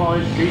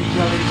 375. Keith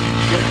Snelling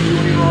gets the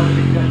winning right.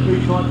 He gets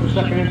 3 times for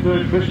second and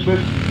third. Christmas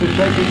is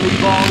taking the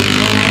Barley.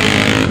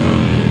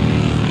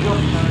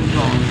 Just hangs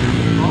on to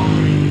the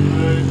Barley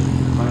third.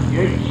 Matt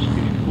Yates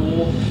in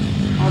fourth.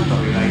 And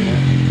Barry Lane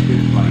in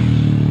fifth place.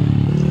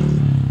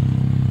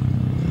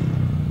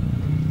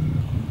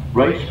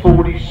 Race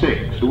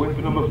 46, the win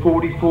for number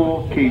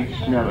 44, Keith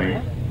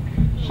Snelling.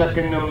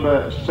 Second,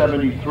 number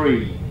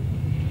 73,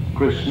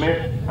 Chris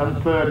Smith.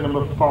 And third,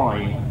 number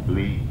 5,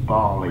 Lee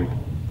Barley.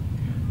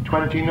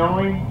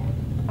 29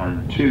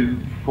 and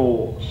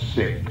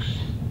 246.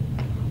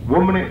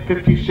 1 minute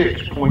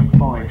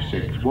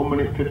 56.56. 1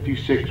 minute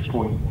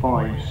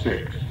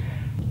 56.56.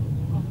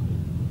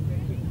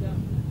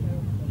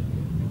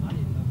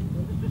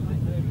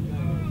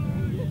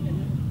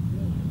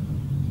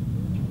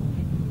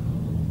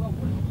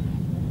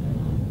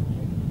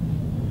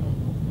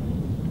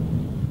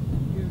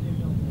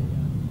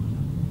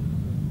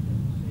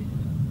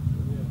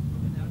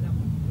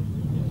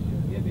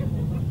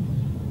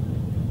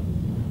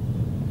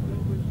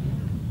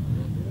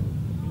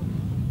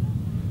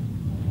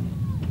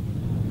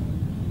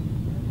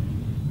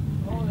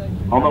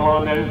 On the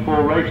line then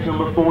for race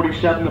number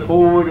 47, the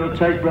forward will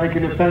take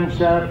breaking the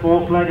fence out,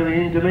 fourth leg of the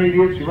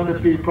intermediates. We've had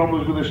a few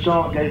problems with the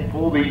start gate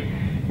for the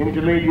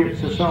intermediates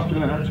this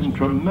afternoon. Had some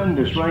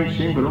tremendous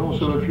racing, but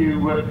also a few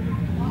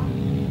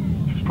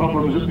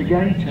problems at the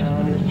gate,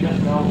 and it's Jed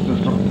Collins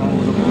that's got time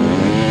with the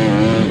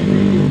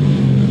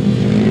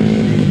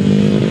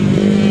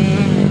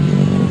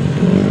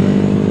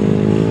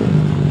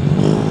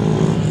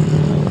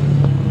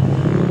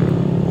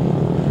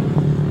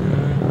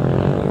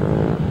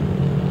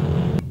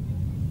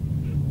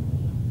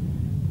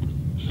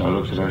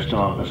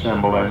start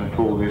assemble then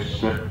for this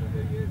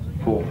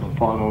fourth and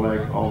final leg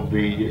of the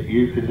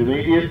youth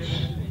intermediates.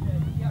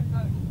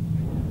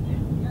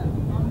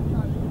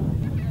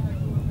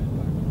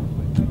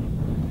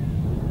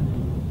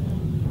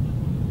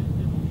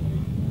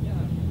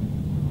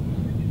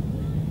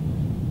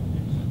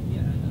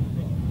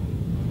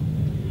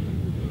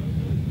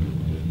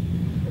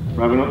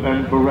 Revving up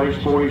then for race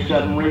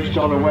 47,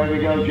 restart, away we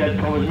go. Jed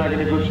Collins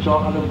making a good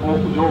start, and the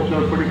fourth was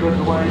also pretty good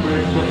away, but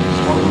it's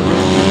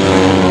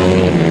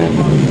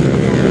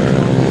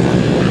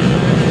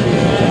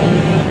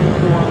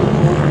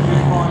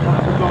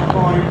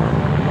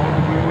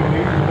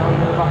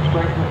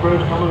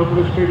first coming up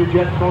with the speed of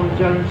Jed Collins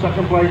down in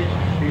second place.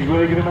 He's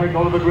really going to make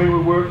Oliver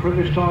Greenwood work for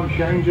it this time.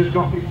 Shane's has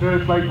got the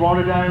third place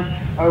rider down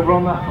over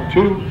on that,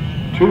 two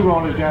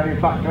riders down in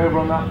fact over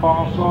on that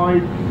far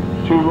side.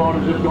 2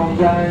 riders have gone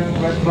down,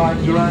 red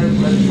flags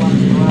around, red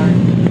flags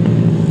around.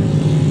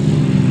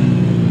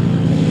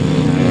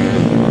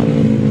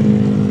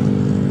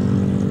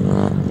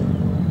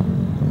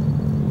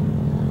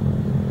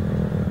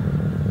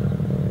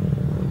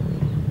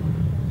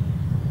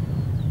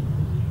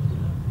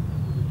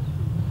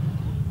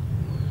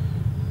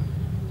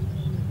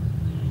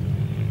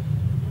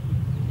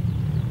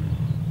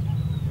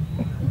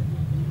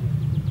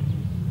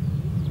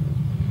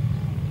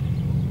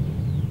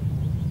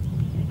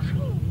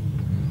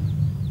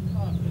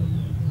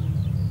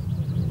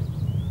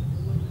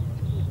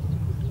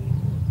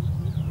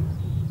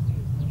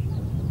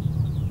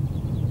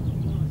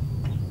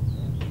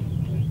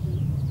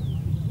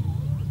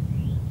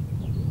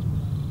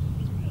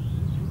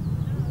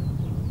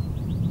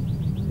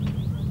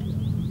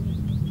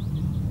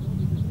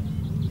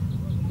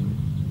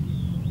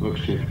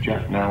 Looks as if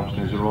Jack Nelson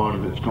is a rider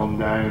that's gone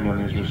down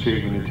and is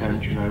receiving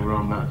attention over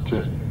on that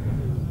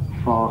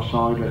far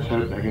side. Let's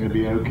hope they're going to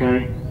be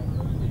okay.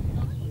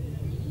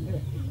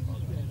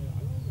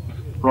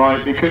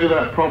 Right, because of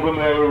that problem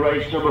there with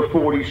race number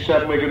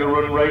 47, we're going to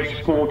run race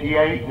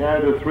 48 now,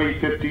 the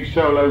 350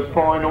 solo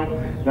final,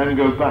 then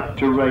go back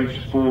to race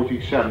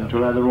 47 to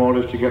allow the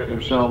riders to get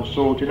themselves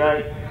sorted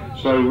out.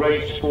 So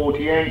race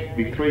 48,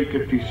 the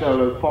 350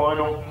 solo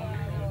final,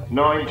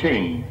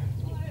 19,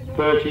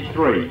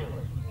 33,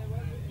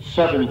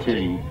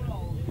 17,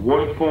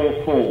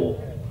 144,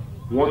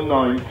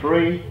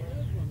 193,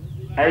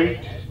 8,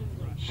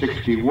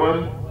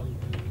 61,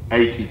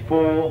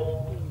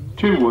 84,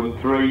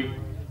 213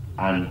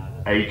 and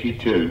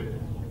 82.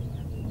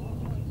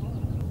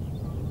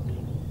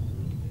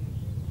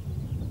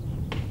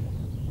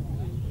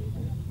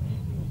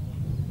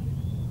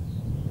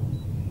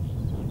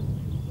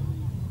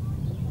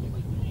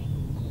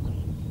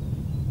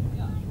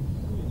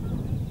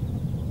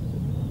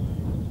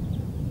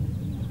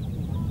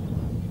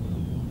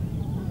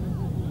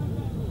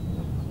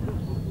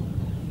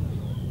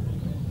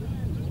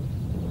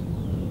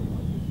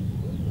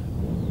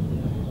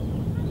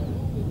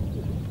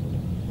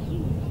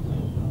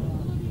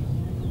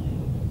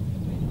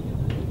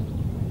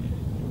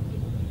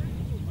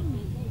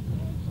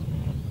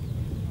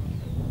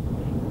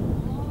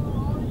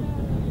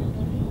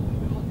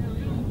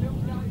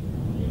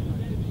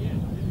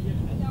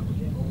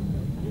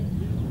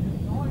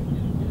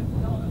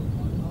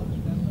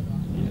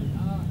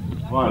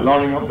 Right,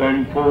 lining up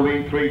then for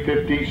the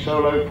 350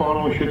 solo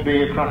final. Should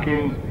be a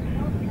cracking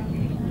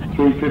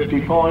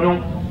 350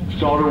 final.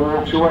 Starter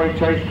walks away,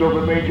 takes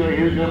cover immediately.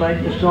 Who's going to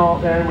make the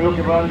start then? We're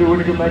looking for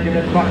Underwood making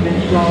a cracking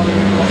start.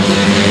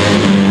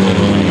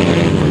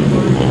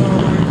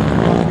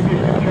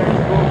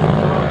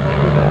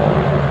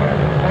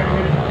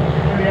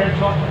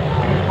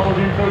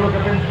 Look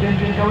at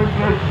Kinchin going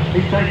through.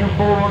 He's taken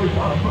forward. He's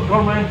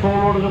gone round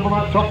forward up on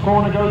that top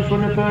corner. Goes for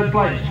in the third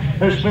place.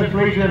 As Smith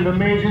leads him. The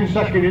Mears in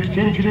second. It's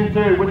Kinchin in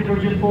third. Whitaker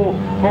in four.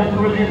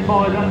 Faulkner is in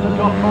five. That's the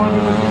top five.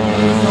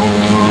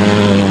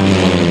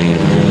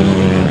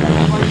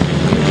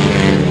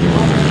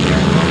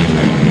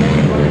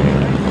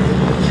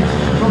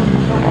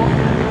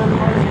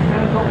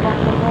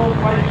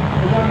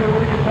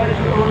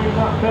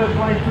 Third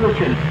place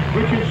position.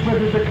 Richard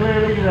Smith is the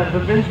clear leader there. For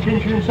Vince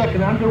Kinchin in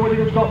second. Underwood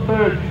has got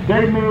third.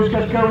 Dave Mears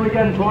gets going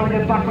again, trying to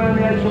get back around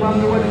the edge of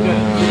Underwood.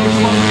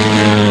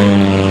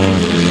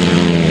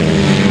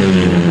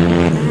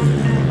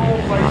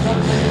 Fourth place.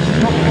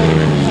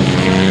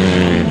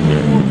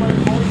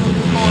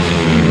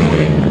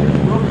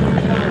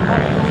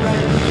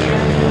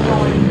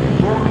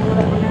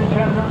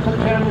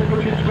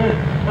 Richard Smith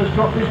has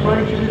got this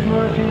race in his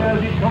mercy now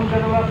as he comes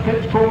out of that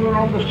pit's corner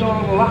on the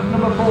start of lap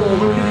number 4.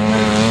 Richard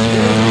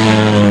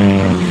Smith.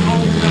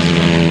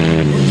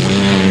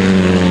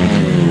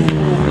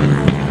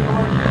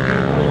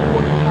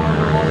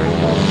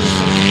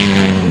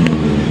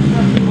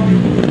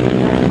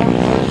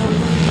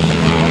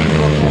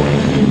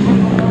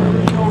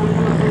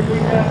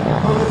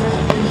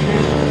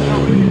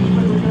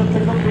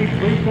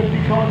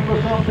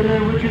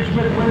 Richard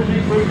Smith wins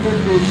the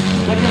 350.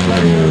 Second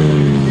place goes to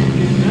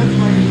Kinchin. Third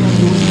place is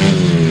Underwood.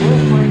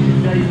 Fourth place is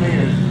Dave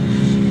Mears.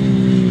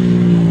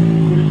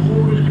 Chris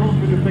Ward has come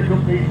through to pick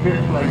up the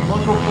 5th place.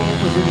 Michael Falk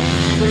was in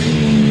 6th.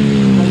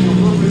 Daniel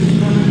Glover in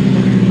 7th.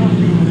 Second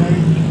Nothing in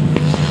 8th.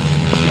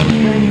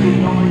 Change in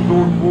 9.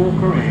 Gordon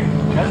Walker in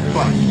 10th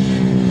place.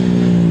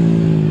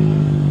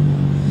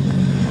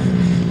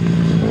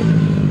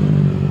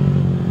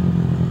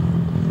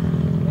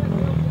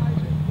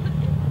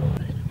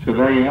 So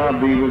there you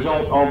have the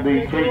result of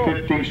the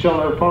 350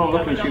 solo final.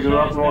 Look and see the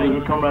lap riders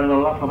will come around the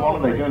lap. I'm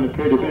on. They don't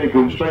appear to be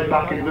going straight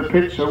back into the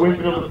pit. So win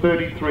for number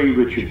 33,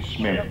 Richard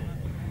Smith.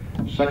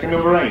 Second,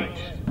 number 8,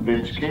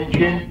 Vince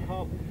Kinchin.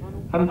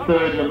 And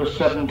third, number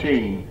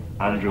 17,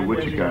 Andrew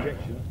Whitaker.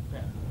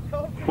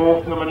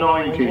 Fourth, number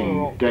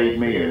 19, Dave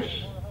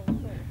Mears.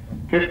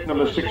 Fifth,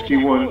 number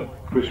 61,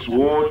 Chris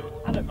Ward.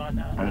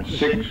 And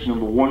sixth,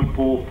 number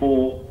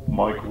 144,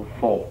 Michael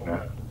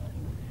Faulkner.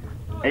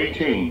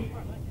 18.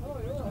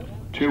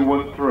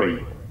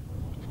 213,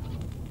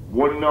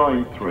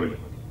 193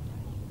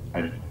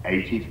 and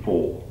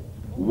 84.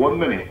 1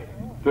 minute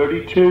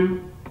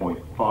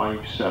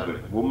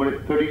 32.57. 1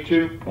 minute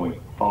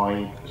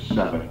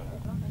 32.57.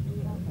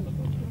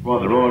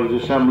 Right, the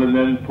riders assembling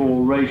then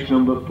for race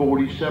number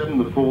 47,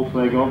 the 4th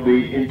leg of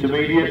the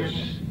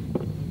intermediates.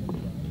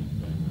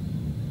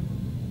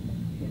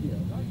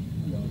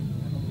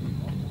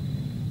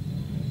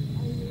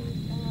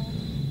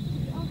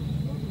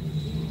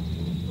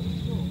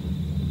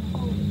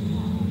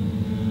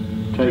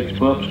 Takes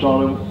club,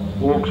 Starling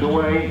walks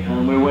away,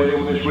 and we're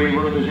waiting with this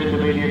rerun of his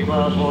intermediate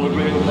class while the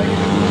green will take it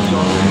to the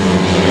side.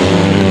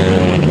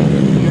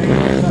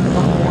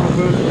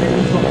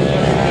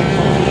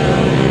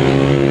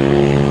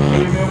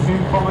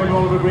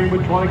 Oliver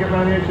Greenwood trying to get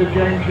round the edge of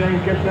James.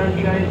 James gets down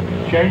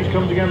James. James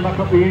comes again back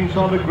up the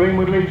inside of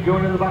Greenwood. Leads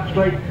going in the back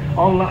straight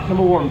on lap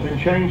number 1. Then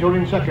James on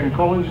in second.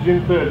 Collins is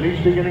in third. Leads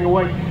still getting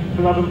away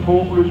from Adam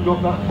Porter, who's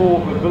got that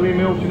 4th. With Billy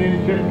Milton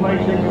in 5th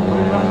place. They can put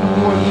in that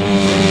number 1.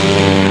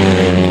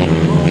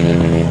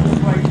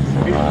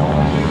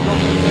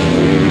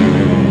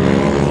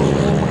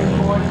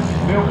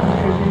 Milton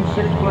is in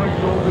 6th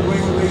place. All the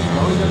Greenwood leads.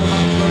 Going down the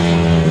back straight.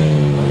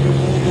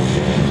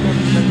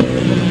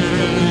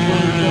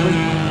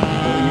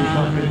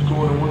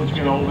 Once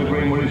again, all the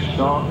Greenwood is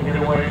starting to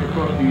get away to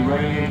front. The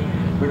reigning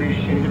British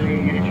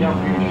Intermediate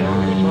Champion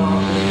showing his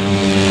class.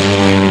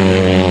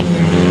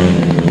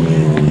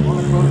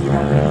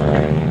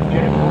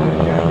 Jed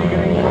Collins gently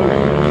getting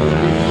closer.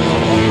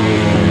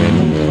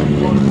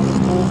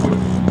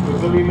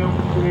 With Billy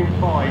Milton in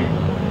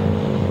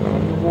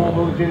 5.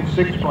 Warble is in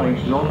 6th place.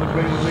 And on the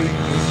Greenwood lead.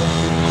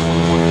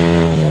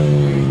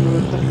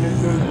 Second and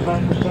third is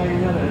about the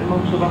same now. And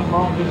amongst that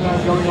mark is now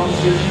going on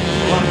to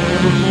lap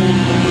number 4.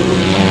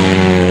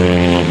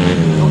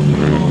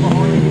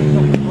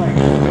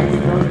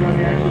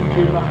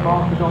 That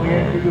mark is on the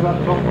entry to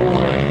that top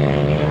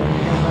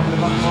corner.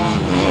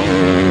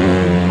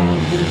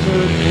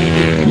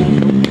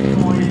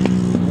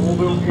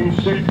 Warville in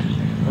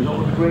 6th as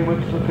Oliver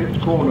Greenwood to the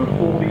 5th corner.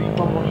 40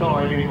 one more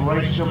time in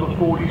race number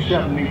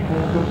 47, the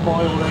 4th and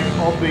final leg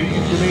of the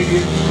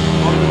intermediate.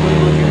 Oliver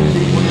Greenwood gets the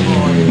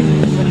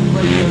 25. Second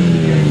place goes to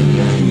James.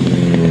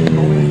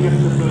 Colin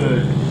gets the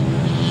 3rd.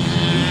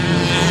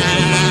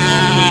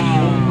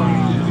 4th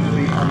place is going to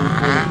be Arnold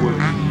Fenner.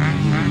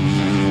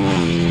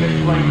 5th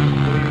place,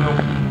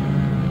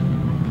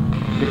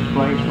 6th place.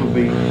 place will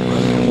be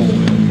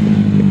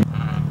Morton.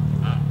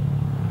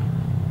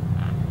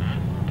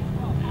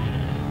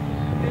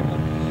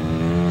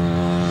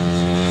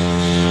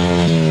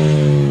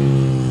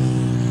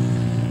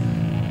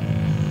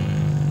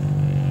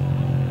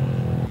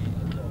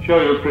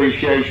 Show your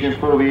appreciation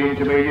for the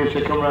intermediates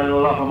to come round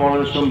and lap them on,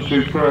 and some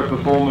superb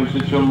performance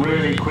and some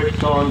really quick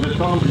times. The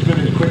times has been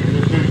as quick as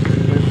a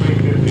 250 and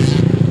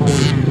 350 for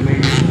the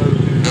intermediates. So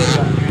superb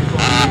actually from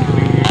the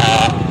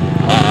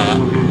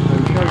intermediates. So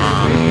show your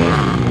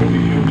appreciation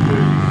conditions to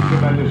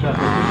tremendous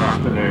effort this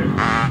afternoon.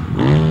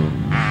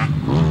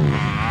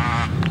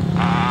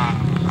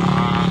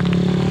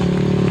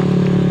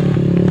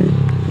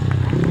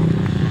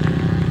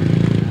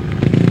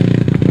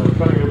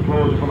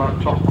 For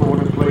that top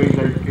corner, please.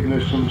 They've given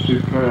us some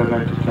superb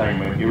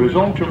entertainment. Your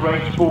result of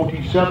race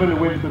 47, a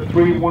win for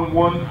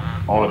 311,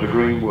 Oliver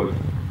Greenwood.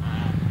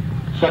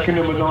 Second,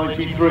 number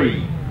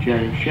 93,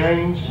 James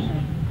Shanes.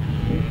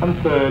 And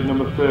third,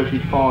 number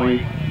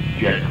 35,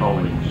 Jed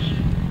Collins.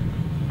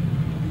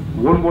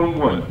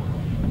 111,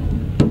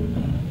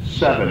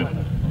 7,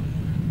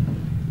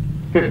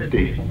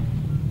 50,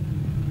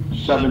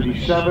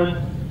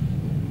 77,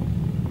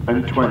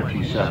 and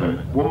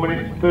 27. 1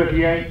 minute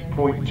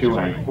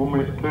 38.28. 1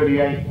 minute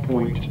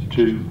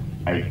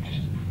 38.28.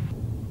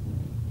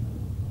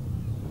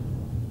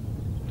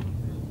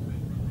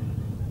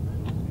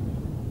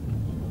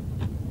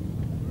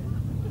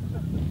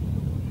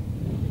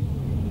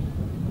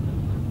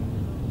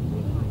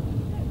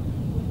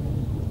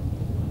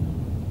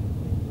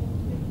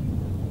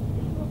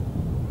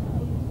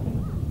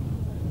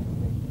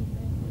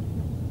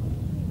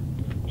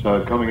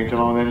 So coming into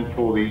line then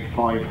for the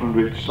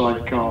 500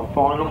 sidecar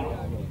final,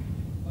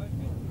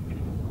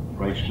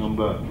 race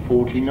number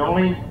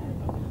 49.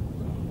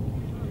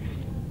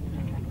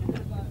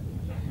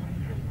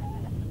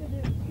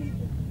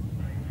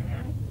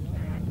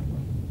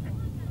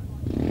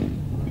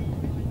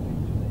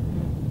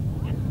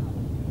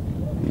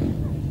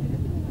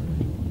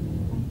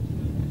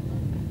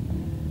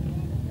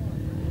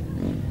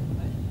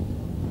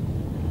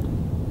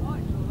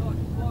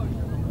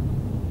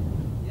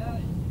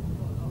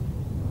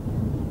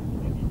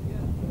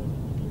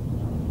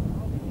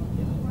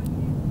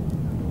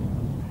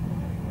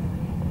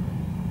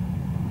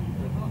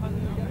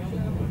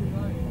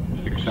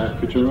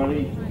 Outfits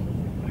already.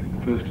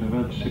 First I've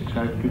had 6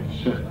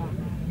 outfits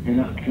in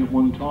action at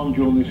one time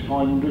during this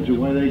 500s.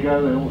 Away they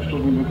go, they're all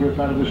struggling to grip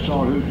out of the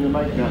start. Who's going to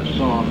make that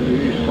start? It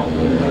is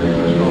Scotland ready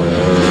for the start.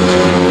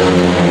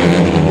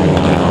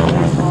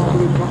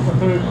 Carvill's got the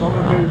first on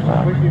the news,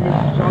 completely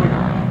missed the side.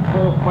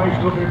 Fourth place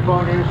looking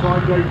fine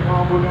inside. Dave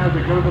Carvill now to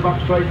go to the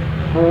back straight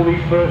for the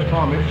first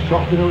time. It's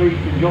Stockton Elite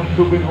and Josh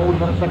Goodwin holding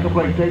that second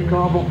place. Dave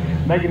Carvill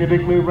making a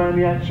big move around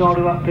the outside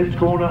of that pits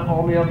corner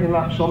on the opening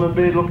lap. Simon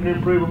Beard looking to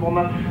improve upon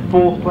that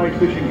fourth place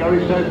position. Gary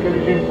Southgate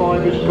is in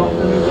 5 as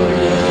Scotland is running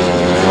there.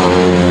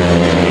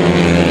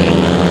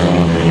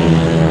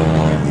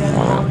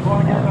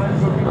 Trying to get around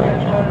Goodwin,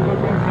 gets down to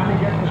Goodwin, can he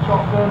get to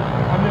Scotland?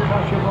 And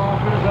Natasha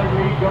Barker as they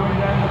lead going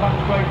down the back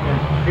straight then.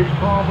 It's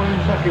Carvill in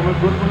second with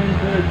Goodwin in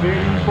third, Beard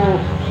in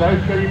fourth,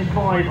 Southgate in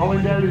 5,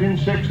 Hollingdale is in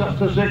 6, that's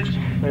the 6.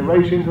 They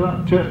race into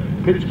that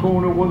pits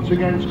corner once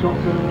again,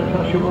 Scotland and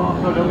Natasha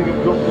Barker. I don't think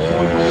have dropped the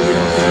point already.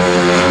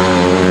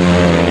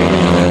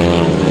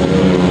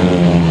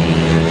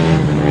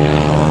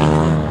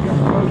 Just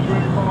closer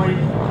in 5.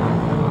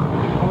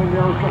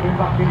 Hollingdale's dropping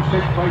back in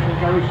 6th place, and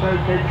Gary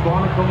Southgate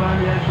trying to come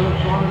round the outside of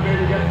Simon Beard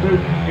to get through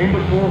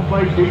into 4th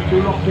place. These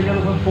two locked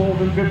together for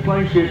 4th and 5th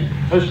places,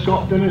 as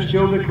Scotland is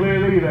still the clear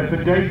leader. For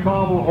Dave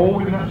Carvill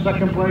holding that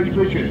second place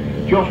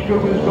position. Josh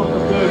Goodwin's got the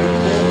third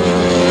and 4th.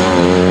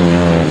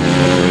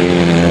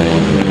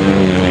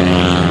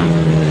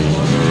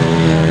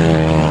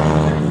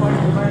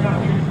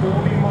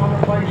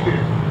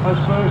 As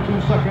first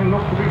and second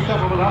look to be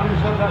settled, but having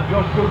said that,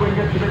 Josh Goodwin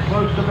gets a bit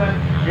closer then.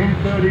 In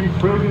third,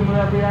 improving with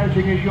every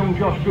outing is young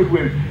Josh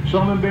Goodwin.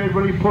 Simon Beard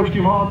really pushed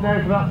him hard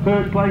now for that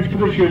third place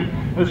position,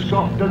 as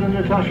Scott Dunn and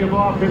Natasha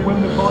Barker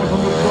win the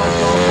 500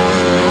 sidecar.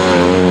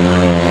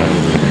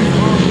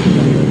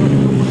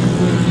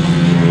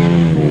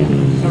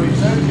 So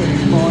he's now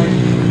getting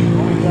 5,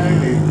 coming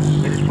down in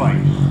 6th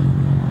place.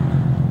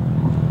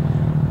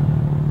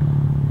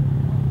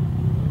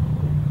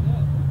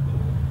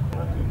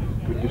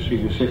 To see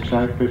the 6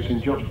 outfits,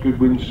 and Josh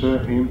Goodwin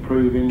certainly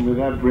improving with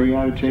every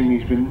outing.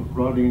 He's been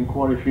riding in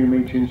quite a few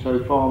meetings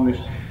so far in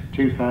this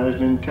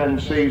 2010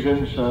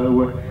 season,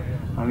 so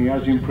and he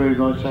has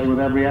improved, I'd say, with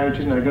every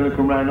outing. They're going to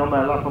come round on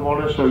their lap of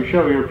honour, so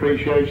show your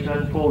appreciation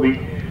then for the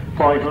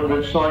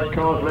 500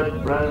 sidecars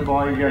led round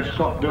by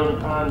Scott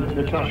Dunn and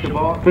Natasha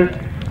Barker.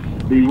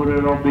 The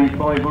winner of the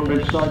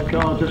 500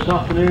 sidecars this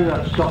afternoon,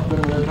 that's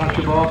Scotland and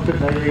Natasha Barker.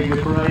 They lead the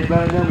parade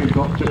round now. We've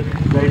got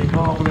Dave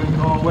Carvill and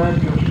Carl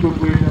Webb, Josh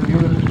Goodwin and the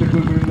other Mr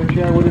Goodwin in the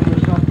chair with him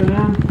this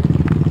afternoon.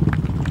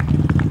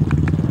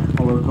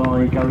 Followed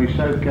by Gary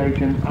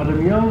Southgate and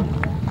Adam Young,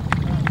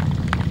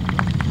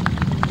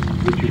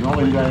 Richard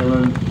Hollingdale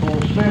and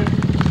Paul Smith.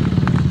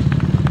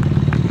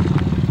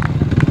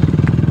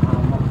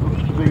 And that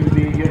looks to be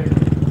the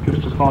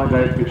 5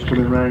 outfits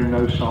coming round,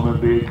 no Simon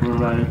Beard coming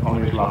round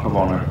on his lap of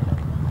honour.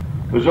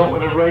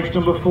 Result in race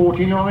number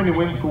 49, a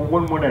win for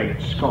 118,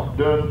 Scott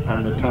Dunn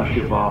and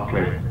Natasha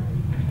Barclay.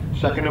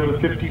 Second number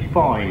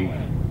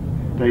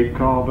 55, Dave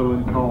Carvill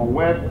and Carl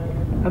Webb,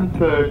 and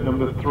third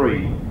number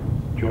 3,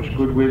 Josh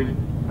Goodwin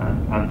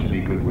and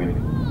Anthony Goodwin.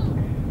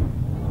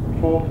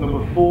 Fourth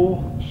number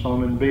 4,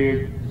 Simon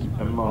Beard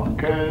and Mark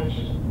Kearns.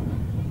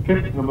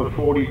 Fifth number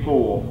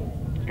 44,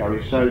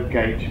 Gary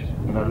Southgate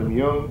and Adam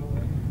Young.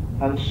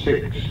 And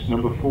sixth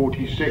number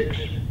 46,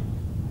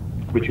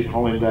 Richard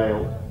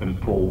Hollingdale and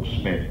Paul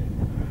Smith.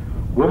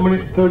 1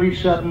 minute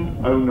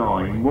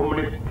 37.09, 1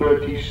 minute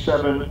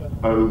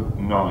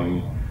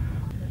 37.09.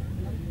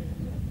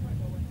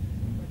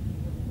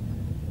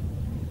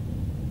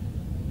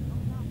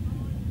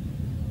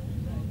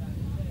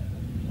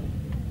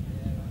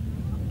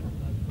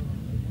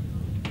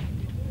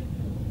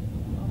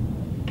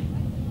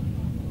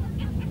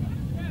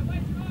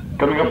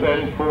 Coming up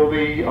then for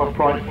the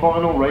upright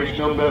final, race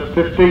number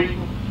 50.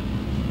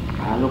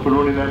 And up and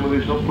running then with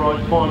this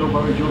upright final,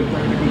 Barry Joyce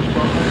making a good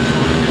start.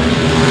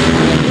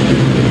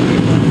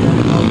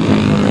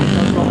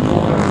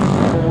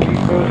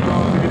 First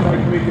time,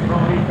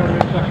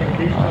 second,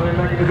 Keith Snelling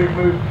making a big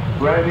move.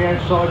 Round the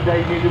outside,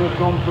 Dave Needham has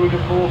gone through to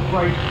 4th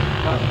place.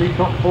 That's the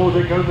top 4,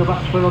 they go to the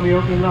back split on the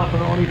opening lap,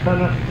 and Arnold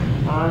Fenner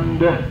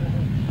and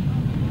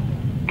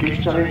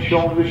Keith Snelling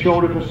shoulder to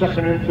shoulder for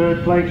 2nd and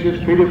 3rd places.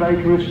 Peter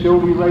Baker is still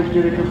be raced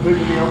in a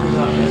completely open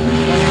lap.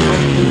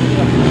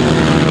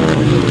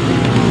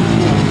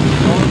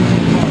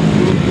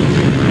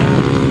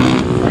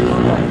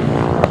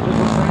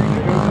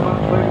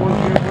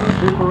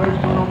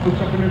 For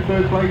 2nd and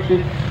 3rd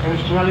places, and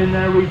Snelling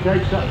now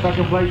retakes that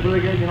 2nd place with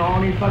again, and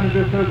Arnie Fenner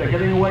to 3rd. They're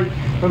getting away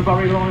from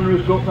Barry Liner,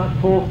 who's got that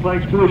 4th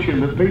place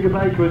position, but Peter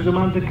Baker is the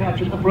man to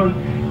catch at the front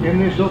in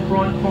this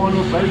upright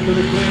final. Baker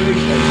the clearly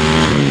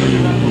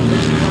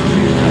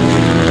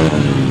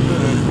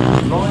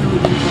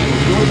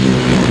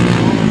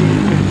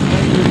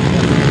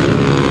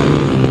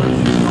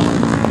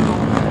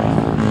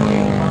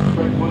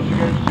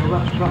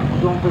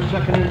was on for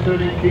 2nd and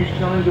 3rd in Keith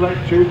Snelling's about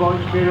 2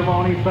 bikes clear of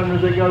Arnie Fenner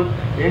as they go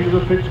into the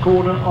pits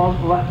corner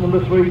on lap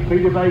number 3.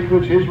 Peter Baker,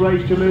 it's his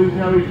race to lose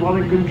now, he's well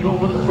in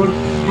control at the front.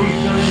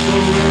 Keith Snelling's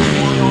going really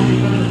wide, Arnie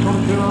Fenner's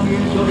come through on the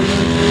inside.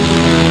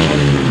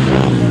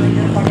 Snelling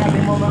gets back at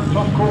him on that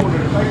top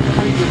corner. Baker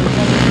leads it,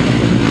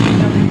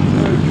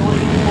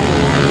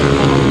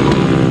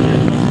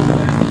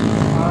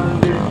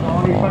 and it's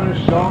Arnie Fenner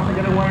starting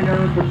to get away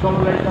now and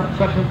consolidate that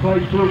 2nd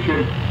place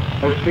position,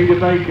 as Peter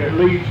Baker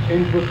leads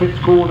into the pits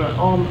corner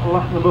on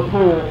lap number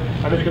 4,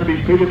 and it's going to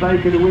be Peter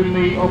Baker to win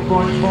the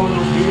upright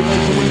final. Peter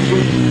Baker wins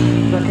it.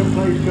 2nd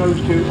place goes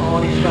to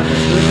Arnie Fenner.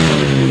 3rd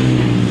place is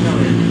Keith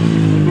Snelling.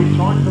 It'll be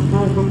tight for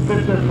 4th and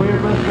 5th. They're 3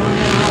 abreast going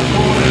down that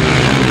corner.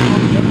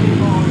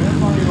 75,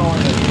 everybody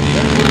rider.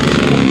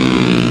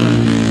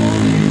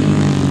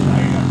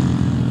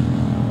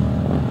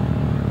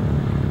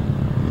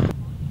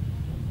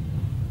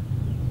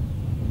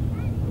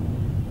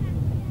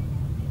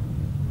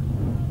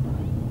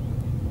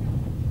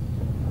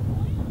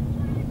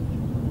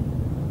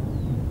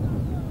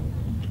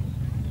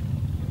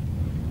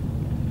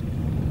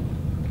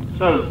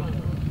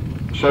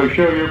 So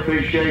show your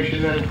appreciation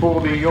then for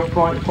the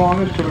upright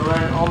finalists to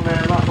around on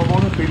their lap of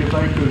honour. Peter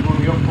Baker has won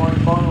the upright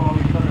final,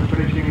 Arnie Fenner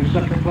finishing in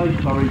 2nd place.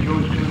 Barry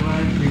Joyce coming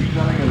around, Keith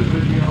Snelling had a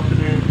busy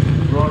afternoon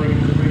riding in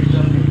the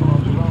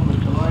 375 as well.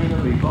 Mr. Lane,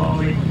 Lee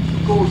Barley,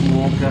 Gordon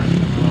Walker and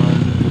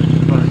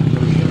Mr. Frank.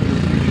 So show your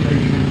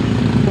appreciation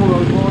for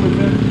those riders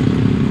then.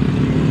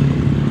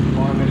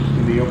 Finalists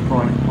in the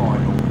upright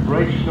final.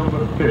 Race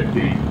number 50.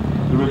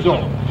 The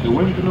result, the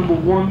win for number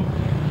 1,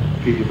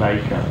 Peter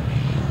Baker.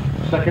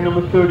 2nd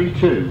number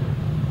 32,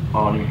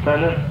 Arnie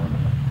Fenner,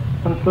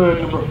 and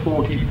 3rd number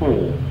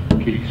 44,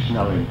 Keith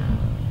Snelling.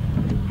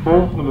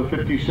 4th number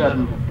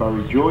 57,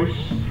 Barry Joyce.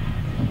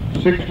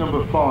 6th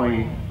number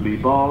 5, Lee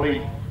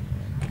Barley,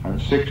 and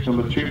 6th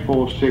number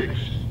 246,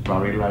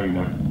 Barry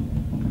Lehner.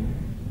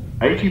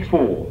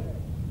 84,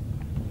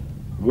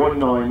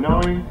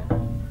 199,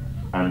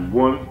 and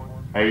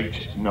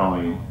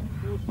 189.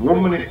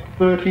 1 minute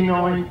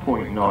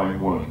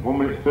 39.91. 1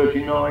 minute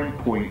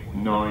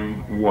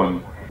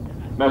 39.91.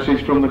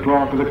 Message from the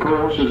clerk of the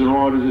course as the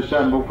riders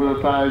assemble for the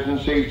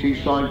 1000cc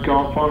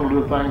sidecar final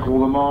to thank all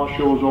the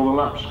marshals, all the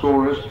lap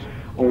scorers,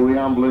 all the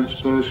ambulance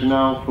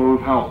personnel for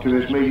help to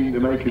this meeting to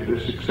make it the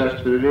success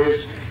that it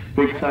is.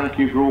 Big thank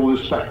you for all the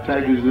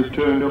spectators that have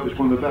turned up. It's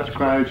one of the best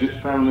crowds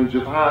that Fenlands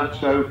have had,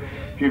 so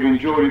if you've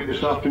enjoyed it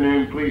this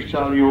afternoon, please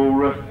tell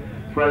your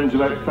friends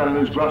about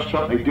Fenland's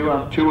Grasstrack. They do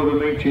have 2 other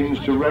meetings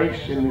to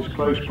race in this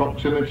close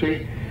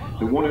proximity.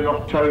 The one in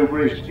October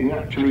is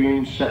actually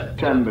in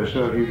September,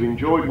 so if you've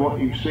enjoyed what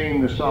you've seen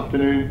this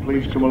afternoon,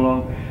 please come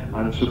along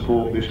and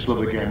support this club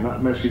again.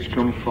 That message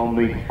comes from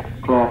the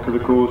clerk of the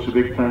course. A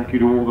big thank you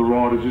to all the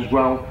riders as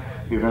well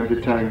who've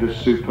entertained us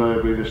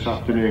superbly this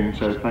afternoon,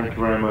 so thank you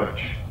very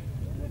much.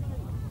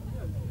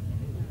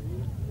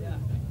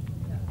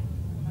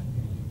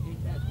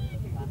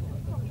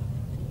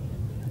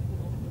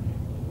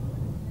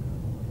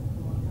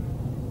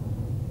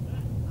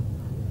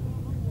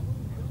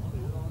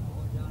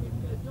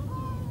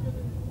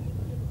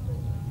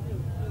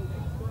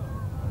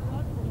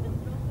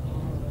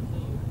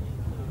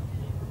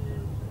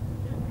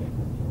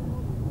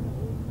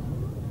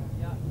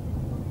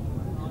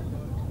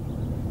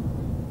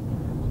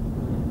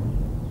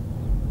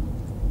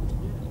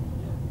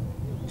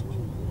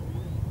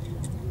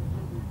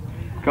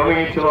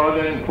 Coming into line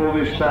then for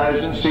this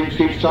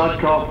 1000cc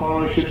sidecar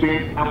final. Should be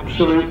an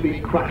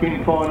absolutely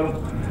cracking final.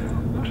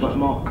 Looks like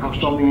Mark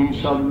Cossar on the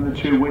inside and the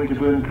two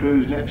Winterburn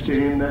crews next to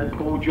him then,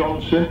 Paul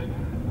Johnson.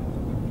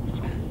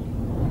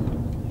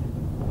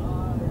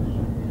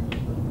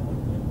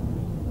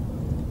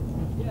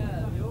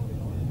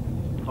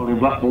 Colin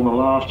Blackbourn the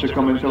last to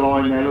come into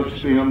line there,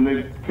 looks to be on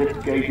the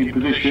 5th gated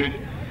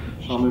position.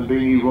 Simon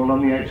Beaney run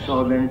on the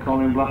outside, then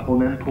Colin Blackbourn,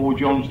 then Paul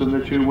Johnson,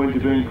 the two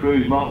Winterburn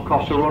crews. Mark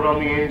Cossar run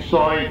on the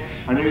inside,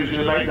 and who's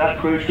going to make that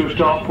crucial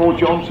start? Paul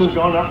Johnson's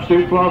gone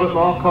absolute fly, but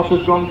Mark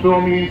Cossar's gone through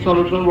on the inside.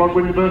 Looks like Rod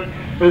Winterburn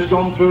has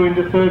gone through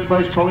into 3rd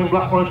place. Colin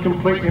Blackbourn has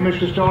completely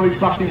missed the start. He's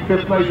back in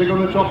 5th place. They've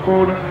got the top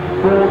corner.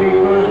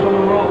 41st on the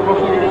Mark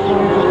Cossar gets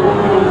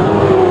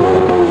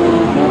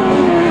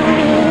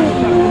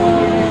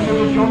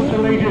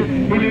Johnson leads it.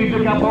 He leaves the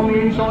gap on the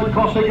inside.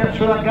 Cossar gets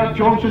through that gap.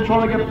 Johnson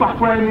trying to get back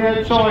round the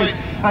outside.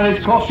 And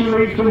it's Cossar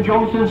leads from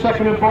Johnson.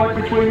 Second and fight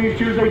between these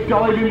two. They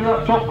dive into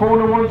that top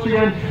corner once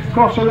again.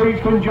 Cossar leads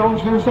from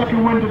Johnson.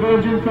 Second,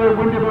 Winterburn's in 3rd.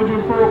 Winterburn's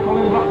in 4th.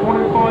 Colin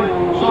Blackbourn in 5.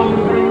 Simon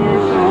Beaney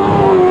in 6th.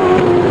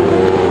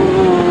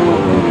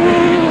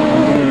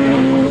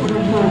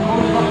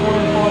 Colin Blackbourn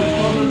in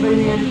 5. Simon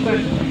Beaney in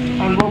 6th.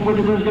 And Rod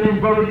Winterburn's getting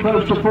very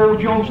close to Paul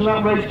Johnson.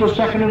 That race for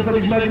 2nd, and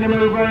he's making a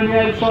move around the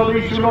outside.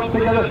 These two up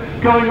together,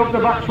 going up the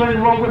back straight.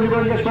 Rod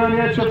Winterburn gets round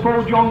the edge, so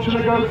Paul Johnson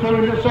to go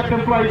through into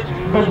 2nd place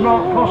as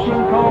Mark Cossar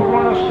and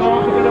Carvill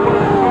start to get a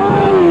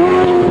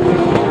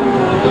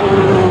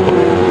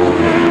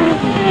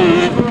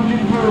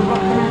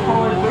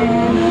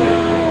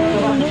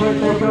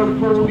they go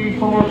for the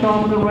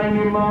 4-time of the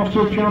reigning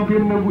Masters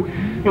champion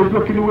is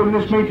looking to win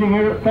this meeting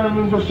here at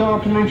Fenland this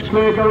afternoon. It's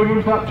clear going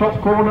into that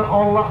top corner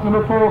on lap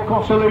number 4.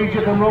 Cossar leads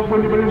it, and Rod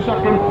Winterburn in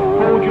 2nd.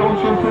 Paul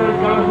Johnson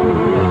 3rd. Gareth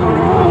Winterburn gets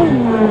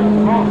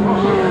Mark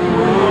Cossar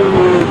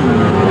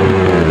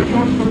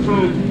Johnson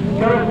 3rd.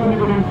 Gareth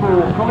Winterburn in 4.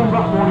 Colin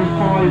Blackbourn in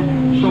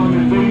 5.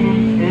 Simon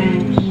Beaney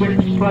in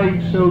 6th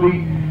place. So the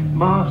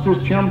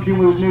Masters champion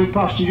with his new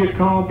passenger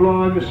car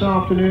Blythe this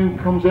afternoon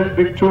comes out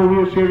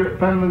victorious here at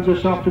Fenland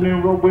this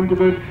afternoon. Rod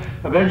Winterburn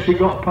eventually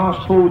got past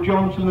Paul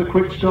Johnson, the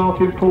quick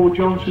starting Paul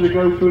Johnson to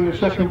go through in the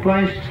 2nd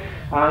place,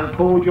 and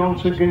Paul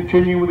Johnson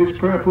continuing with his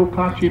purple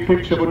patch. He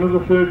picks up another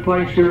 3rd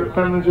place here at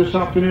Fenland this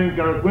afternoon.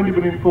 Gareth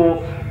Winterburn in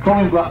 4th,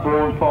 Colin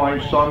Blackbourn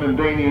 5, Simon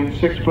Beaney in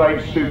 6th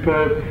place.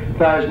 Superb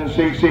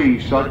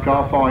 1000cc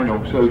sidecar final.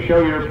 So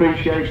show your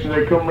appreciation as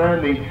they come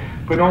round the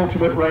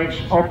penultimate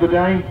race of the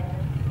day.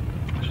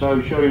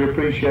 So show your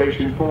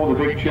appreciation for the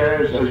big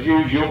chairs as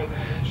usual.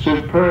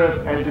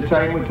 Superb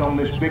entertainment on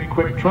this big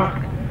quick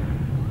track,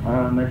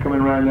 and they're coming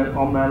around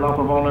on their lap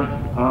of honour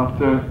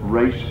after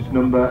race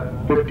number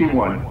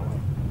 51.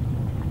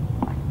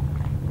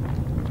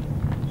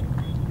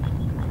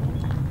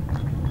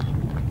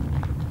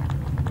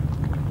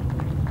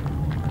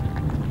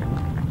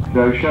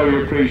 So show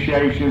your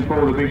appreciation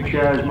for the big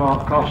chairs,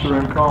 Mark Cossar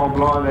and Carl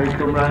Blythe. They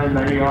come round,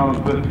 they are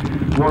the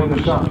won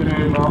this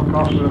afternoon. Mark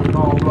Cossar and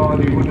Carl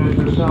Blythe, the winners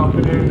this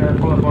afternoon. They're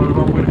followed by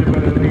Rod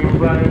Winterburn and Liam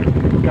Brown,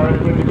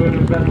 Gareth Winterburn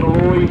and Ben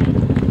Malloy,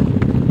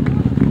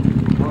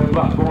 Colin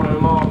Blackbourn and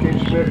Martin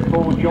Smith,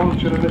 Paul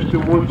Johnson and Mr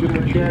Woods in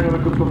the chair.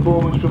 Another good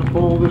performance from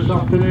Paul this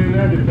afternoon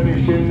there to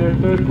finish in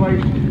 3rd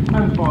place.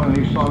 And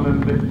finally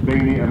Simon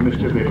Beaney and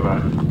Mr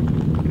Vidler.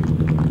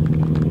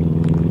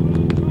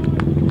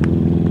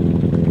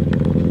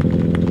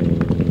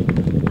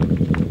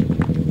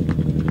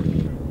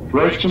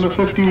 Race number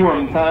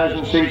 51,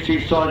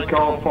 1000cc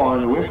sidecar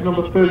final. Win for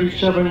number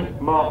 37,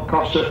 Mark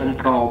Cossar and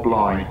Carl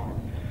Blythe.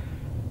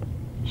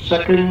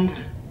 2nd,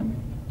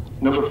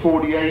 number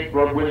 48,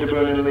 Rod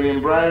Winterburn and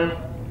Liam Brown.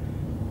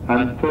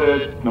 And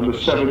 3rd, number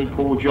 7,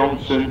 Paul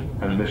Johnson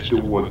and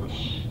Mr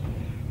Woods.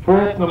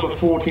 4th, number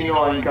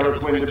 49,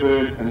 Gareth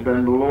Winterburn and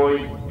Ben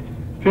Malloy.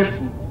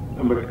 5th,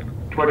 number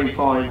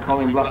 25,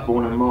 Colin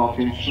Blackbourn and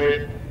Martin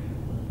Smith.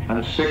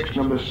 And 6th,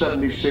 number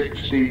 76,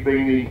 Steve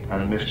Beaney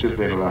and Mr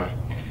Vidler.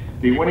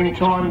 The winning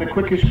time, the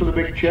quickest for the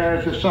big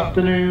chairs this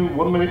afternoon,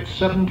 1 minute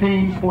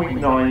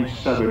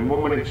 17.97.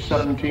 1 minute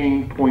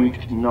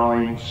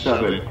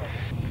 17.97.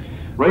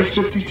 Race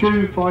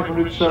 52,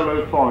 500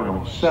 solo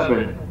final.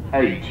 7,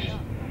 8,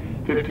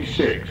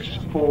 56,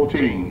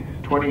 14,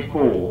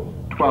 24,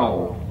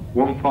 12,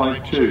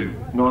 152,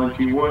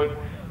 91,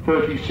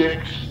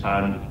 36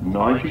 and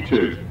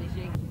 92.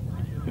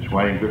 Just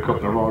waiting for a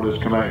couple of riders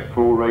to come out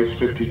for race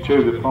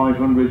 52, the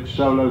 500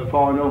 solo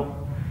final.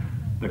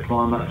 The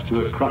climax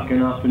to a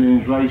cracking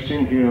afternoon's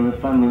racing here on the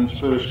Fenland's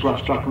first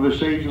Grasstrack of the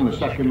season. The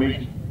second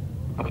meeting,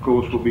 of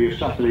course, will be a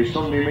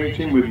Saturday-Sunday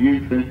meeting with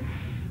youth and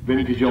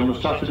vintage on the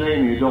Saturday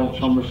and the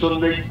adults on the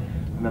Sunday.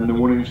 And then the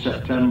one in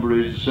September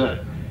is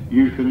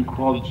youth and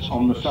quads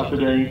on the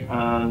Saturday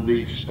and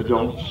the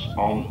adults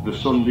on the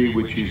Sunday,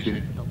 which is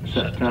in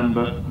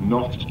September,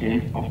 not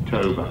in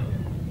October.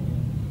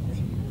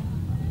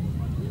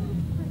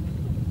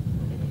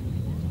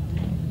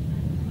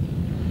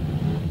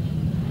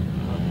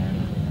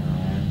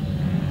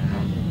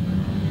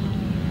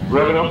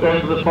 Revving up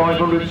then for the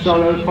 500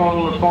 solo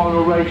final, the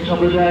final race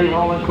of the day.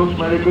 Harland Cook's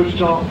made a good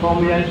start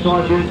from the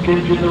outside. Vince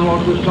Kinchin, the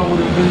rod was on with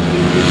the Vince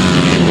Kinchin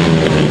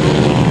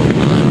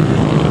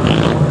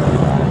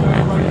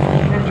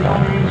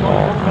on the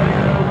inside,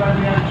 around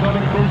the outside,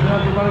 and Kinchin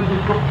has developed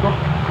his Cook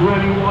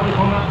really wide up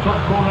on that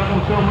top corner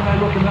until when they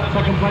look in that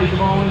second place of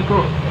Harland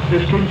Cook.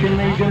 This Kinchin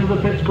leads into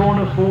the pits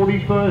corner for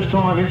the first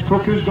time. It's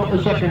Cook who's got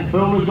the second,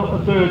 Filmer's got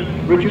the third,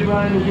 Richard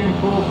Round is in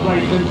fourth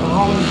place, and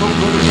Harland Cook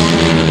really got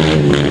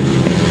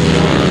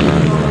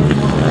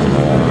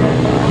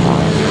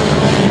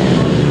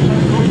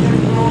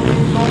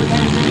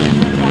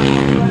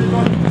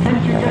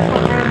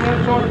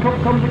Cook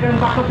comes again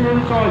back up the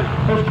inside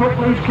as Cook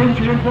leads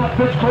Kinchin into that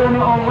pits corner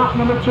on lap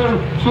number 2.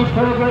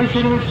 Superb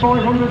racing with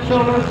 500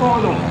 solo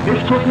final.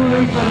 It's Cook who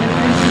leads them.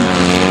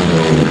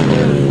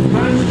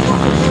 Round the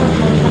top of the first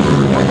one.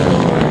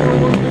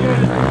 Once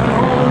again. And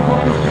Harland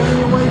Cook is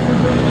getting away from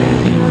the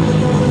Kinchin.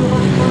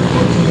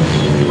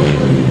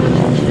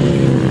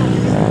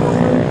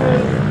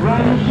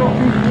 Round the top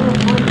is fourth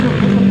place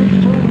up in the pits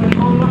corner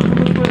on lap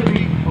number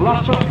 30.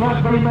 Last up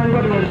Blackberry May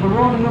Redwood for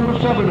run number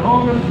 7,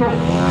 Harland Cook.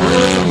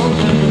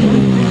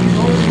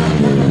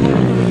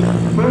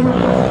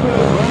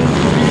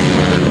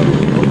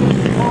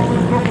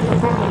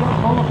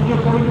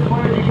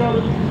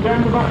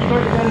 Down the back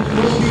straight again,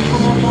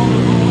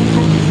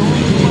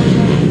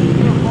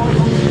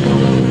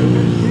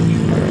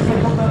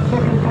 that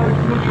second place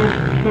position.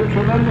 The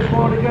tremendous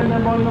ride again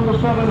then by number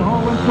 7,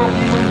 Harland Cook.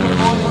 He wins the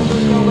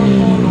 500 solo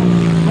final.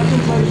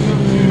 Second place is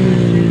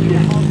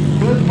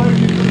third place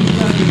is the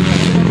second.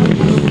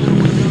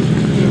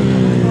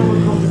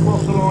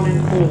 Across the line in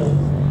 4.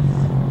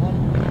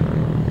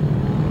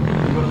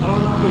 We've got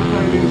Arnold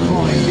Fenner in 5.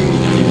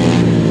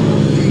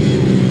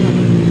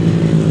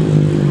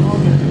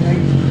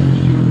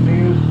 Stuart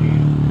Mears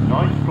in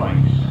 9th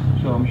place.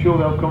 So I'm sure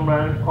they'll come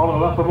round on a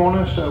lap of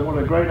honour. So what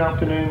a great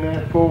afternoon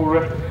there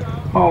for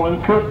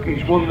Harland Cook.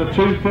 He's won the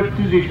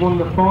 250s, he's won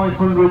the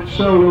 500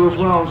 solo as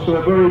well. So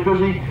they're very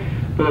busy,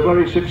 but a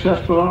very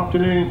successful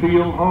afternoon for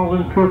young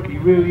Harland Cook. He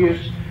really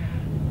is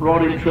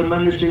riding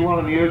tremendously well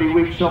in the early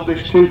weeks of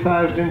this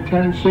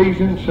 2010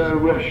 season, so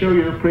we'll show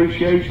you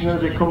appreciation as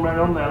they come round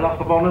on their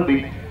lap of honour,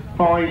 the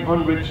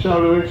 500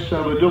 soloists.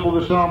 So a double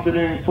this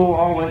afternoon for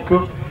Harland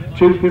Cook,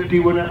 250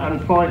 winner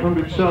and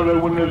 500 solo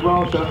winner as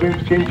well. So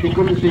Vince Kinchin,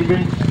 good to see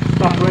Vince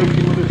back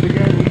racing with us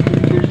again.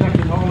 He's his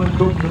second. Harland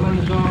Cook,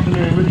 tremendous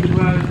afternoon. Richard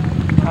Round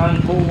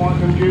and Paul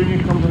Whitelam Jr.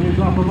 comes on his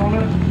lap of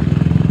honour.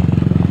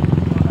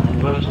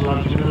 The rest of the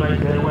lads are going to make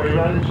their way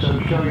round, so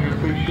show your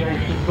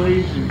appreciation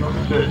please. We've got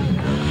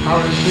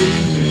Aaron Pease,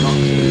 we've got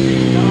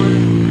Micky Allan,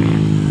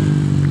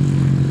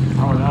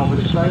 Alan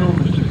Albert Sale,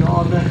 Mr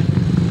Gardner,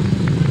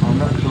 and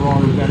that's the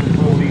riders then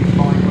for the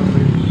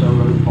 500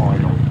 solo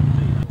final.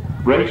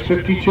 Race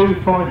 52,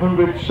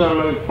 500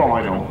 solo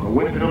final. A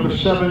winner number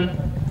 7,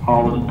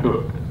 Harland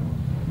Cook.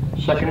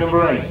 Second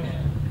number 8,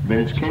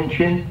 Vince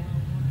Kinchin,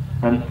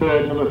 and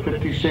third number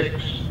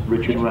 56,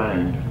 Richard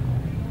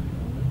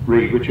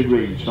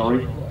Reed,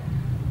 sorry.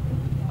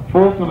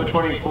 Fourth number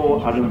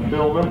 24, Adam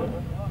Filmer.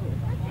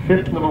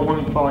 Fifth number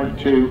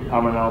 152,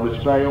 Alan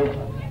Albert Vale.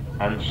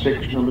 And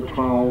sixth number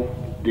 12,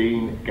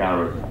 Dean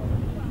Garrett.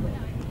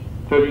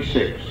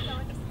 36,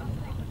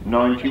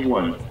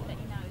 91,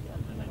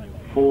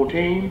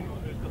 14,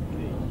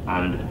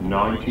 and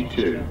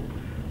 92.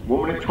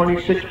 1 minute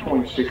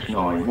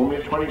 26.69. 1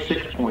 minute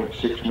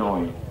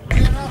 26.69.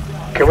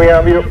 Can we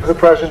have you up for the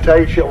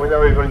presentation? We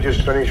know we've only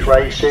just finished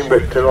racing,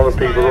 but a lot of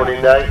people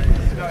running now.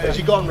 Has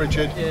he gone,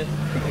 Richard?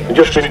 I've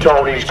just been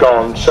told he's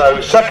gone.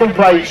 So second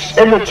place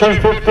in the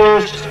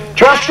 250s,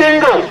 Josh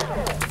Dingle.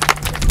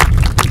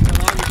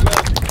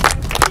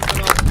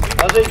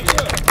 Has he?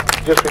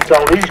 Just been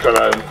told he's gone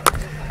home.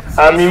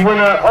 And the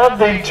winner of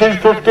the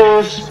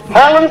 250s,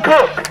 Harland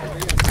Cook.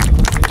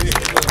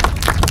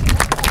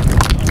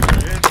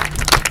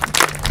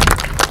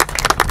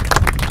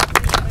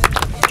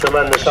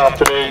 Tremendous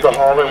afternoon for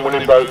Harland,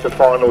 winning both the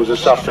finals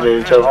this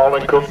afternoon. So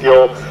Harland Cook,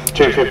 your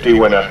 250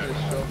 winner.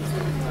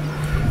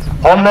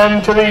 On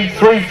then to the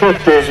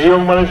 350s, the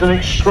young man has done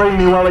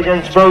extremely well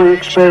against very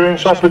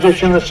experienced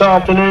opposition this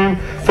afternoon.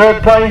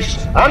 Third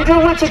place,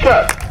 Andrew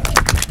Whitaker.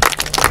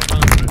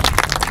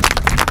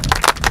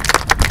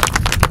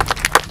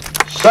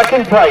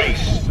 Second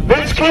place,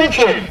 Vince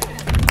Kinchin.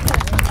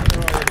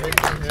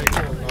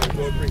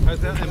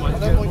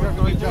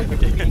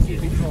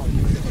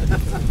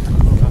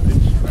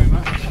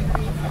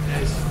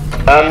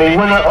 And the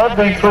winner of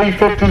the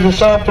 350s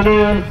this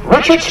afternoon,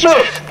 Richard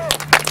Smith.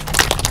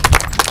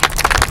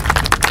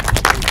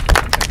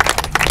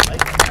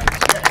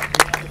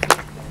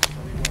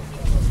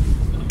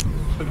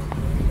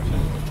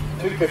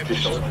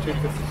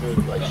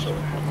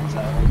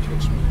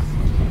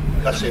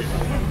 That's it.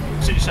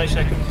 Did you say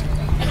second?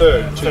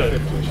 Third.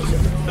 Third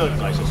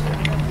place, I said.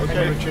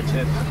 Okay, Richard.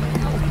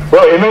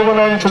 Right, moving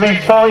on to the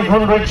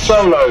 500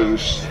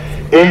 solos.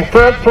 In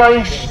third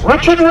place,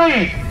 Richard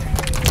Reed.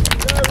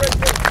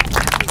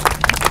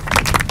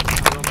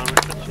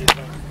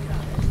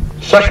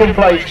 Second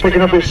place, picking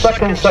up his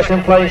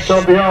second place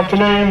of the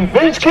afternoon,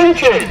 Vince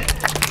Kinchin.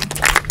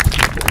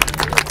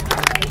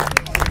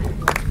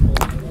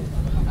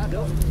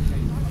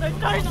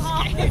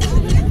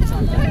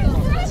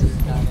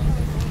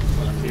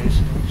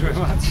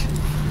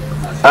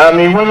 And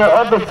the winner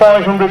of the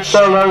 500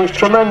 solos,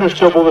 tremendous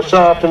double this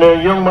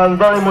afternoon, young man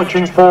very much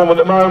in form at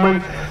the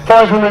moment,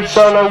 500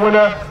 solo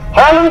winner,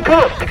 Harland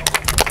Cook.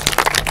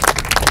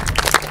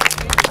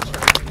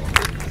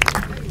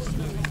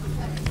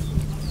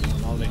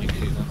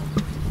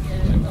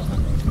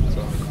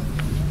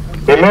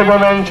 We move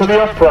on then to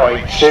the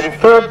uprights. In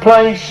third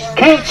place,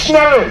 Keith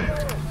Snelling.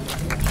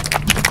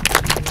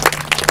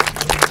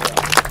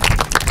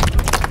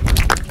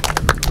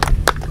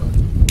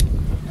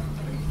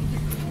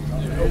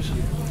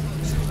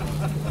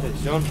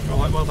 John,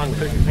 right, well done,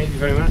 Cook. Thank you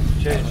very much.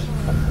 Cheers.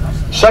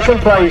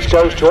 Second place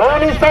goes to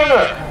Arnold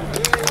Fenner.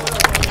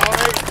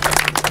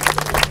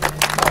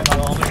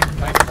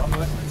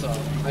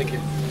 Thank you.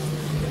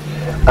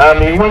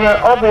 And the winner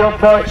of the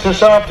uprights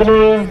this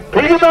afternoon,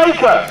 Peter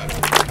Baker.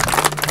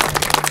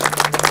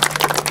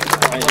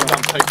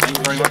 Thank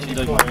you very much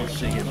indeed.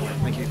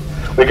 Thank you.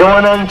 We're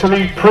going on to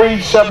the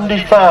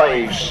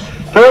pre-75s.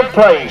 Third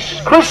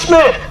place, Chris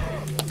Smith.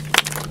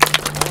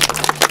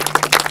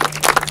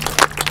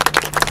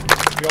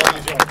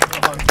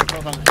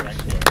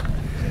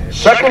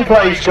 Second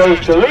place goes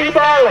to Lee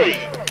Barley.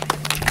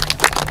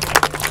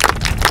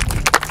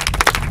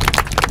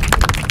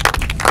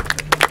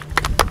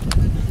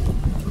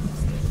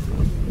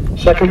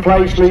 Second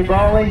place, Lee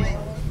Barley.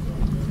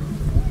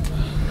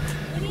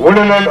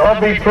 Winner then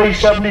of the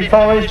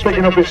pre-75s,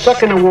 picking up his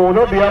second award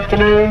of the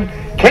afternoon,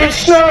 Keith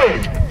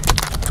Snelling.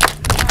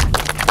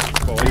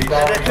 Lee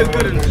Barley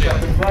in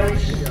second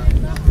place.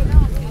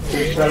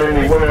 Keith Snelling,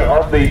 the winner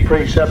of the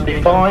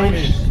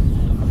pre-75s.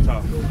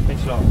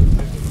 Thanks a lot.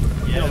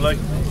 Yeah, Lee.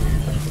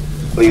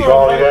 Lee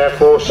Barley there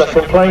for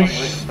second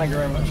place. Thank you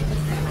very much.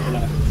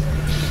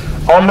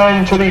 On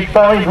then to the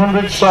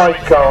 500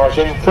 sidecars.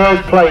 In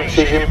third place,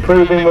 he's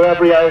improving with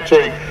every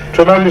outing.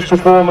 Tremendous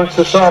performance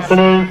this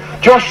afternoon,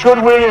 Josh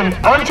Goodwin and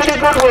Anthony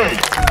Goodwin.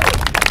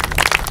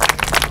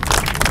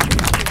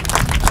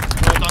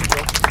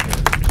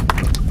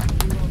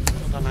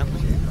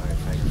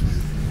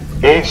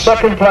 In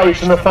second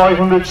place in the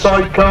 500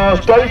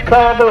 sidecars, Dave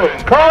Carvill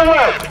and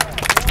Carvill.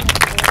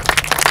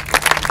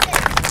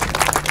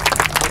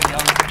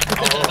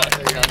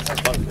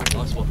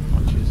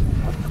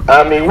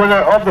 And the winner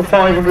of the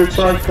 500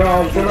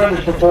 sidecars,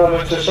 tremendous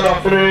performance this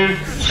afternoon,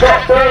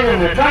 Scott Byrne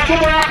and Natasha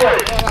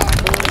Mackett.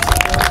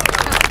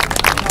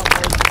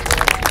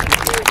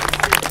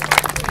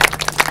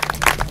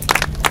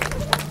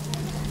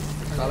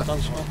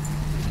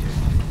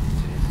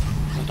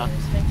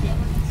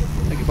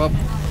 Thank you, Bob.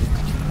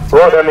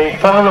 Right, and the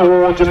final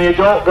awards in the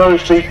adult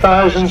goes to the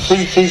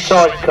 1000cc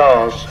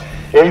sidecars.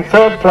 In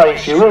third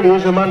place, he really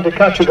is a man to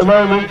catch at the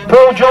moment,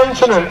 Paul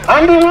Johnson and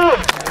Underwood.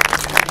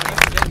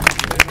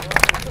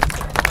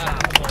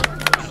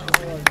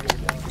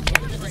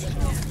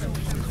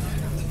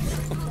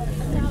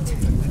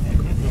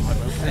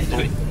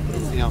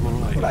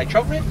 Like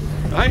chocolate?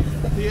 Right?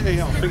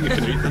 Yeah, I think you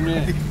can eat them,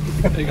 yeah.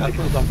 There you go,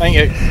 well done. Thank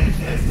you.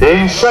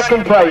 In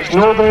second place,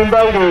 Northern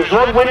Invaders,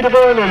 Rod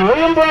Winterburn and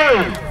Liam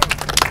Brown.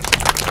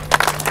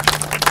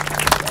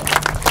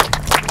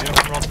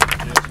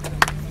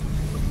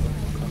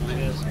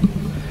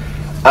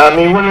 And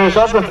the winners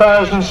of the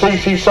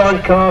 1000cc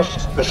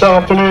sidecast this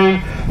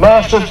afternoon,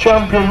 Masters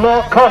champion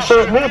Mark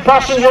Cossar, new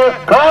passenger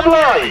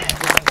Carvill.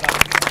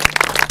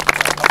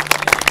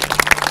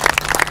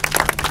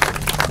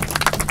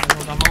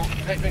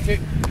 Thank you.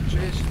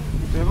 Cheers.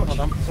 Well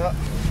done.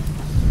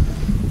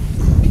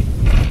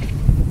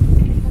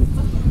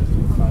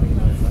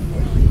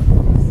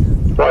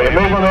 Right, we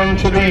move on then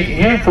to the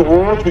Youth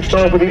Awards. We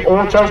start with the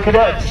Auto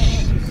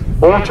Cadets.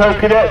 Auto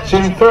Cadets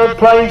in third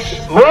place,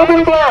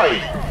 Morgan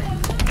Blythe.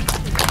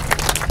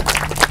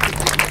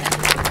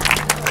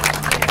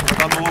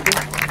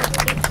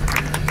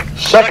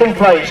 Second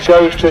place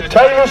goes to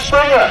Taylor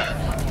Springer.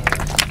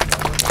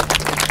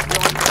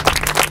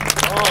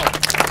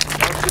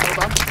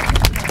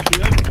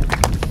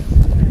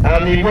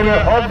 And the winner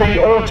of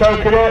the Auto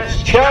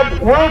Cadets, Chad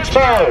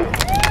Workspow.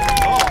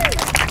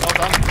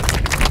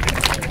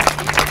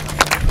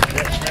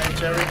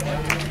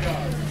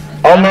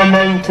 On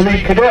then to the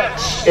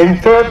Cadets, in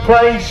third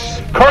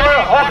place,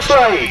 Connor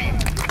Oxley.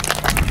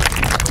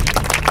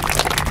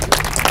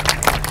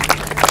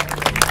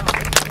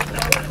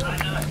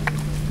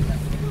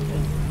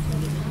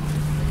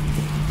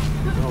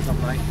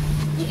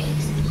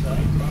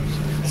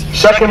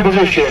 Second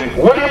position,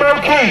 William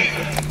O'Keefe.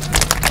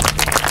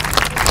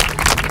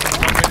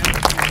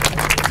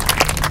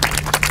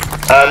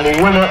 And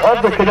the winner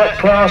of the cadet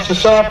class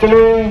this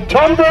afternoon,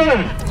 Tom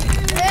Dunn.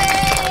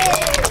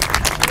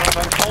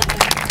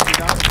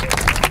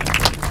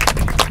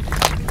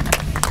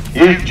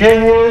 Youth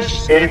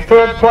Juniors, in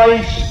third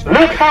place,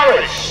 Luke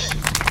Harris.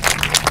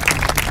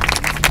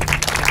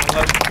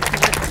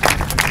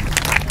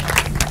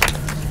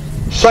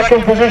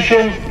 Second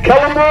position,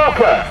 Callum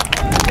Walker.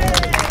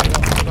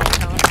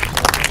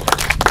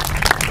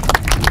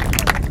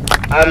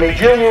 And the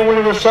junior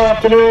winner this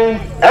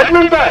afternoon,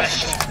 Edmund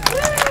Best.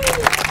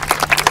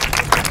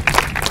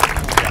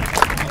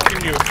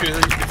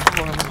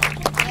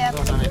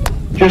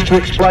 Just to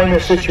explain the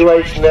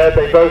situation there,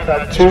 they both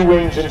had 2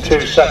 wins in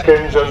 2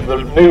 seconds.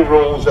 Under the new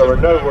rules, there are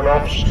no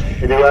run-offs,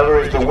 and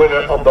whoever is the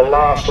winner of the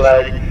last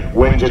leg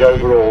wins it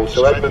overall.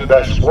 So Edmund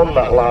Best won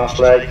that last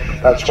leg.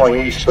 That's why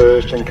he's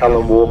first and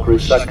Callum Walker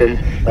is second.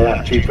 They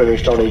actually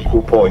finished on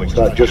equal points.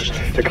 That just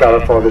to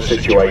clarify the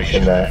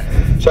situation there.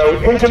 So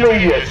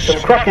intermediates,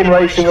 some cracking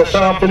racing this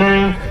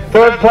afternoon.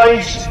 3rd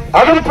place,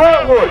 Adam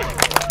Parkwood.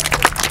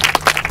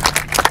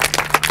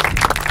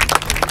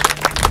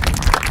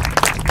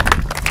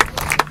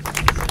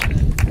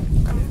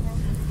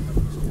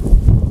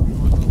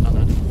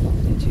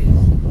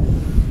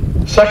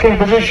 Second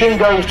position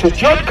goes to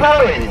Jed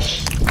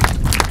Collins.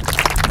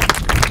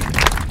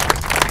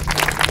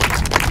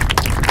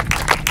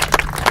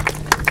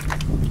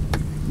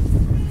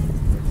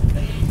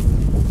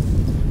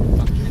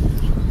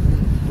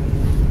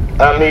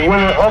 And the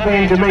winner of the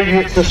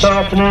intermediates this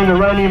afternoon, the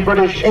reigning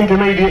British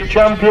intermediate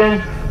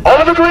champion,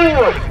 Oliver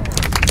Greenwood.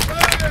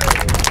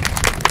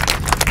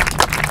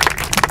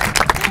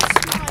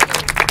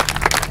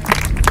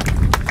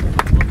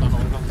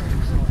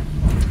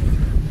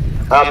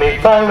 And the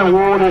final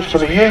award is for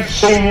the youth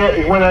senior.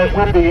 He went out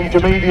with the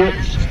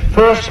intermediates.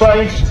 1st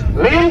place,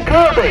 Liam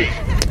Kirby.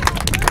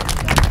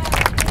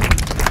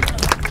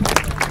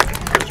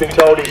 Just been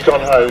told he's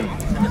gone home.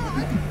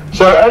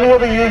 So any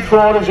other youth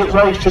riders that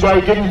raced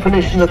today didn't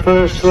finish in the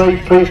first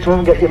 3, please come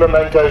and get your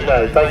mementos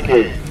now. Thank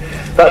you.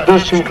 That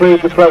does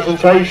conclude the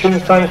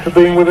presentations. Thanks for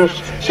being with us.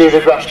 See you at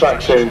the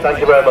Grasstrack soon. Thank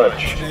you very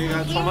much.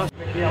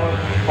 Micky Allan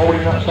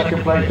holding that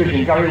 2nd place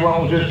position. Gary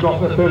Wells has got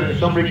the 3rd, and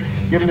somebody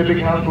giving a big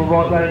hand for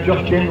right there.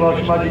 Just Dingle, I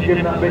should imagine,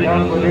 giving that big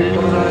hand, but he's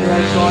coming around the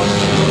outside.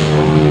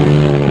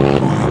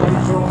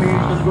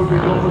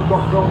 Goodwin's almost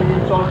got from the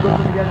inside.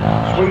 Goodwin again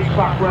sweeps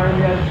back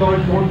round the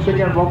outside once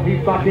again.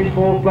 Heath back in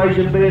 4th place,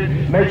 and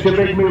Beard makes a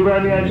big move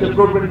round the outside.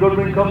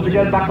 Goodwin comes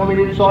again back on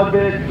the inside.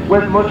 Beard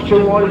went much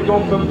too wide. He's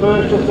gone from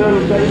 1st to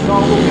 3rd. Dave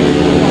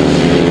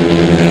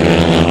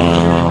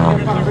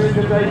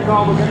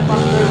Carvill gets back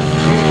to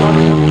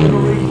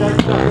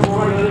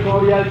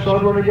the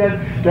outside run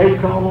again. Dave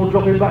Carvill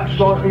dropping back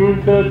slightly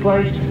in 3rd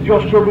place.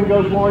 Josh Goodwin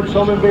goes wide.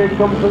 Simon Beard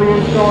comes to the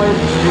inside.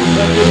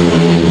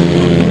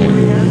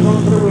 On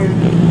to the win.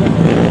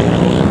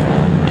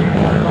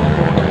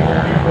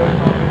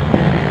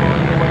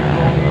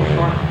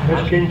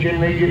 As Kinchin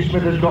leads it,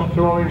 Smith has got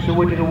through on into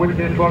Whitaker.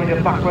 Whitaker trying to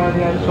get back round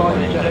the outside.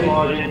 Stef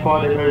Blyth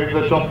finally moving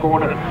to the top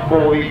corner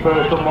for the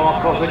first of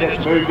Mark Cossar.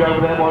 Gets moved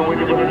over there by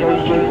Whitaker, but it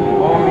goes through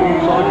on the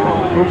inside.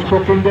 It's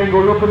Cook and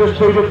Dingle. Look at the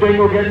speed of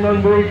Dingle getting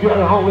underneath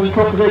Harland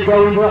Cook as they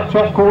go into that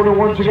top corner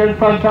once again.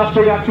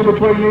 Fantastic action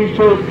between these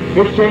two.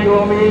 It's Dingle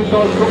on the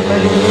inside. Cook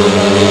making the move.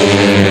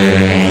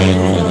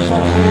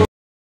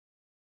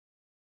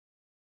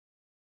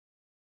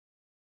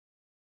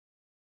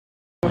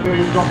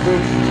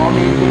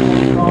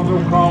 On the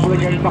Carvill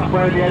again back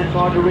round the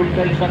outside to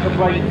retake 2nd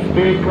place.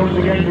 Beard comes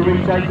again to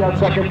retake that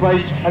 2nd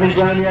place, and he's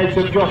round the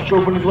outside of Josh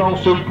Goodwin as well.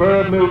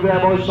 Superb move there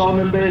by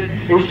Simon Beard.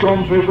 He's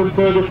gone through from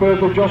 3rd to 1st,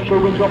 but Josh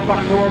Goodwin's got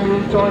back to on the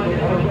inside.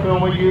 And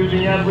Filmer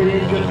using every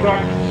inch of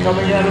track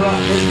coming out of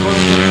that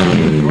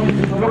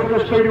 6th. Look at the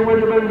speed of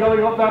Winterburn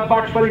going up that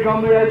back straight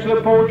on the outside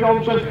of Paul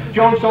Johnson.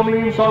 Johnson on the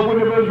inside,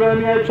 Winterburn's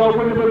round the outside.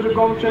 Winterburn's have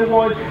gone too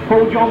wide.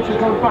 Paul Johnson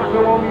comes back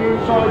to on the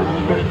inside.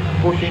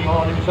 Pushing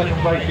hard in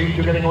 2nd place. Heath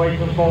getting away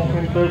from Falcon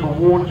in 3rd, but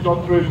Ward's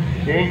gone through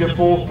into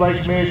 4th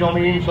place. Mears on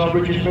the inside.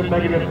 Richard Smith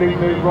making a big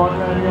move right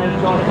down the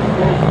outside.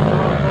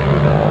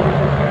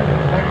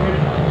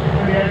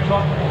 The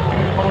outside.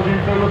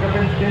 Look at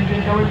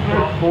Kinchin going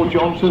through. Paul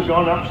Johnson's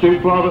gone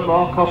absolute private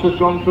mark. Cossar's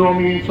gone through on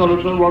the inside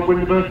of Rod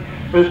Winterburn.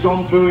 Has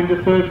gone through into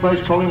 3rd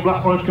place. Colin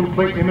Blackbourn has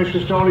completely missed the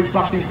start. He's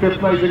back in 5th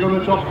place. They go to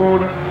the top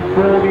corner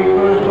for the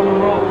first on the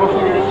rock.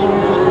 Cossar gets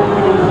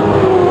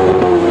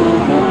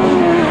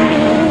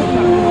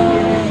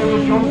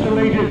Johnson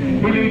leads it.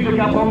 He leads the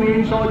gap on the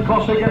inside.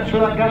 Cossar gets through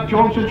that gap.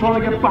 Johnson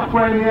trying to get back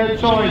round the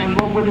outside. And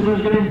Rod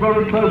Winterburn's getting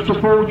very close to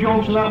Paul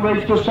Johnson. That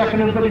race to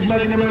 2nd, and he's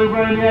making a move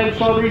round the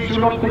outside. These two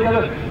locked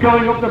together,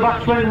 going up the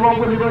back straight. Rod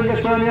Winterburn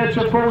gets round the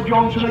outside. Paul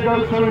Johnson to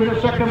go through into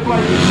 2nd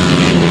place.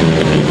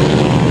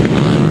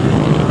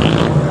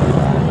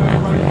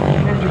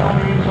 On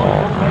the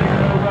inside, making a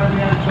move round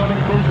the outside.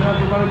 And Kinchin has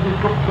developed his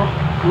Cook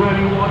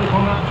really wide up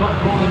on that top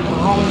corner.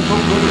 Harland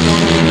Cook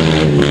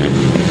really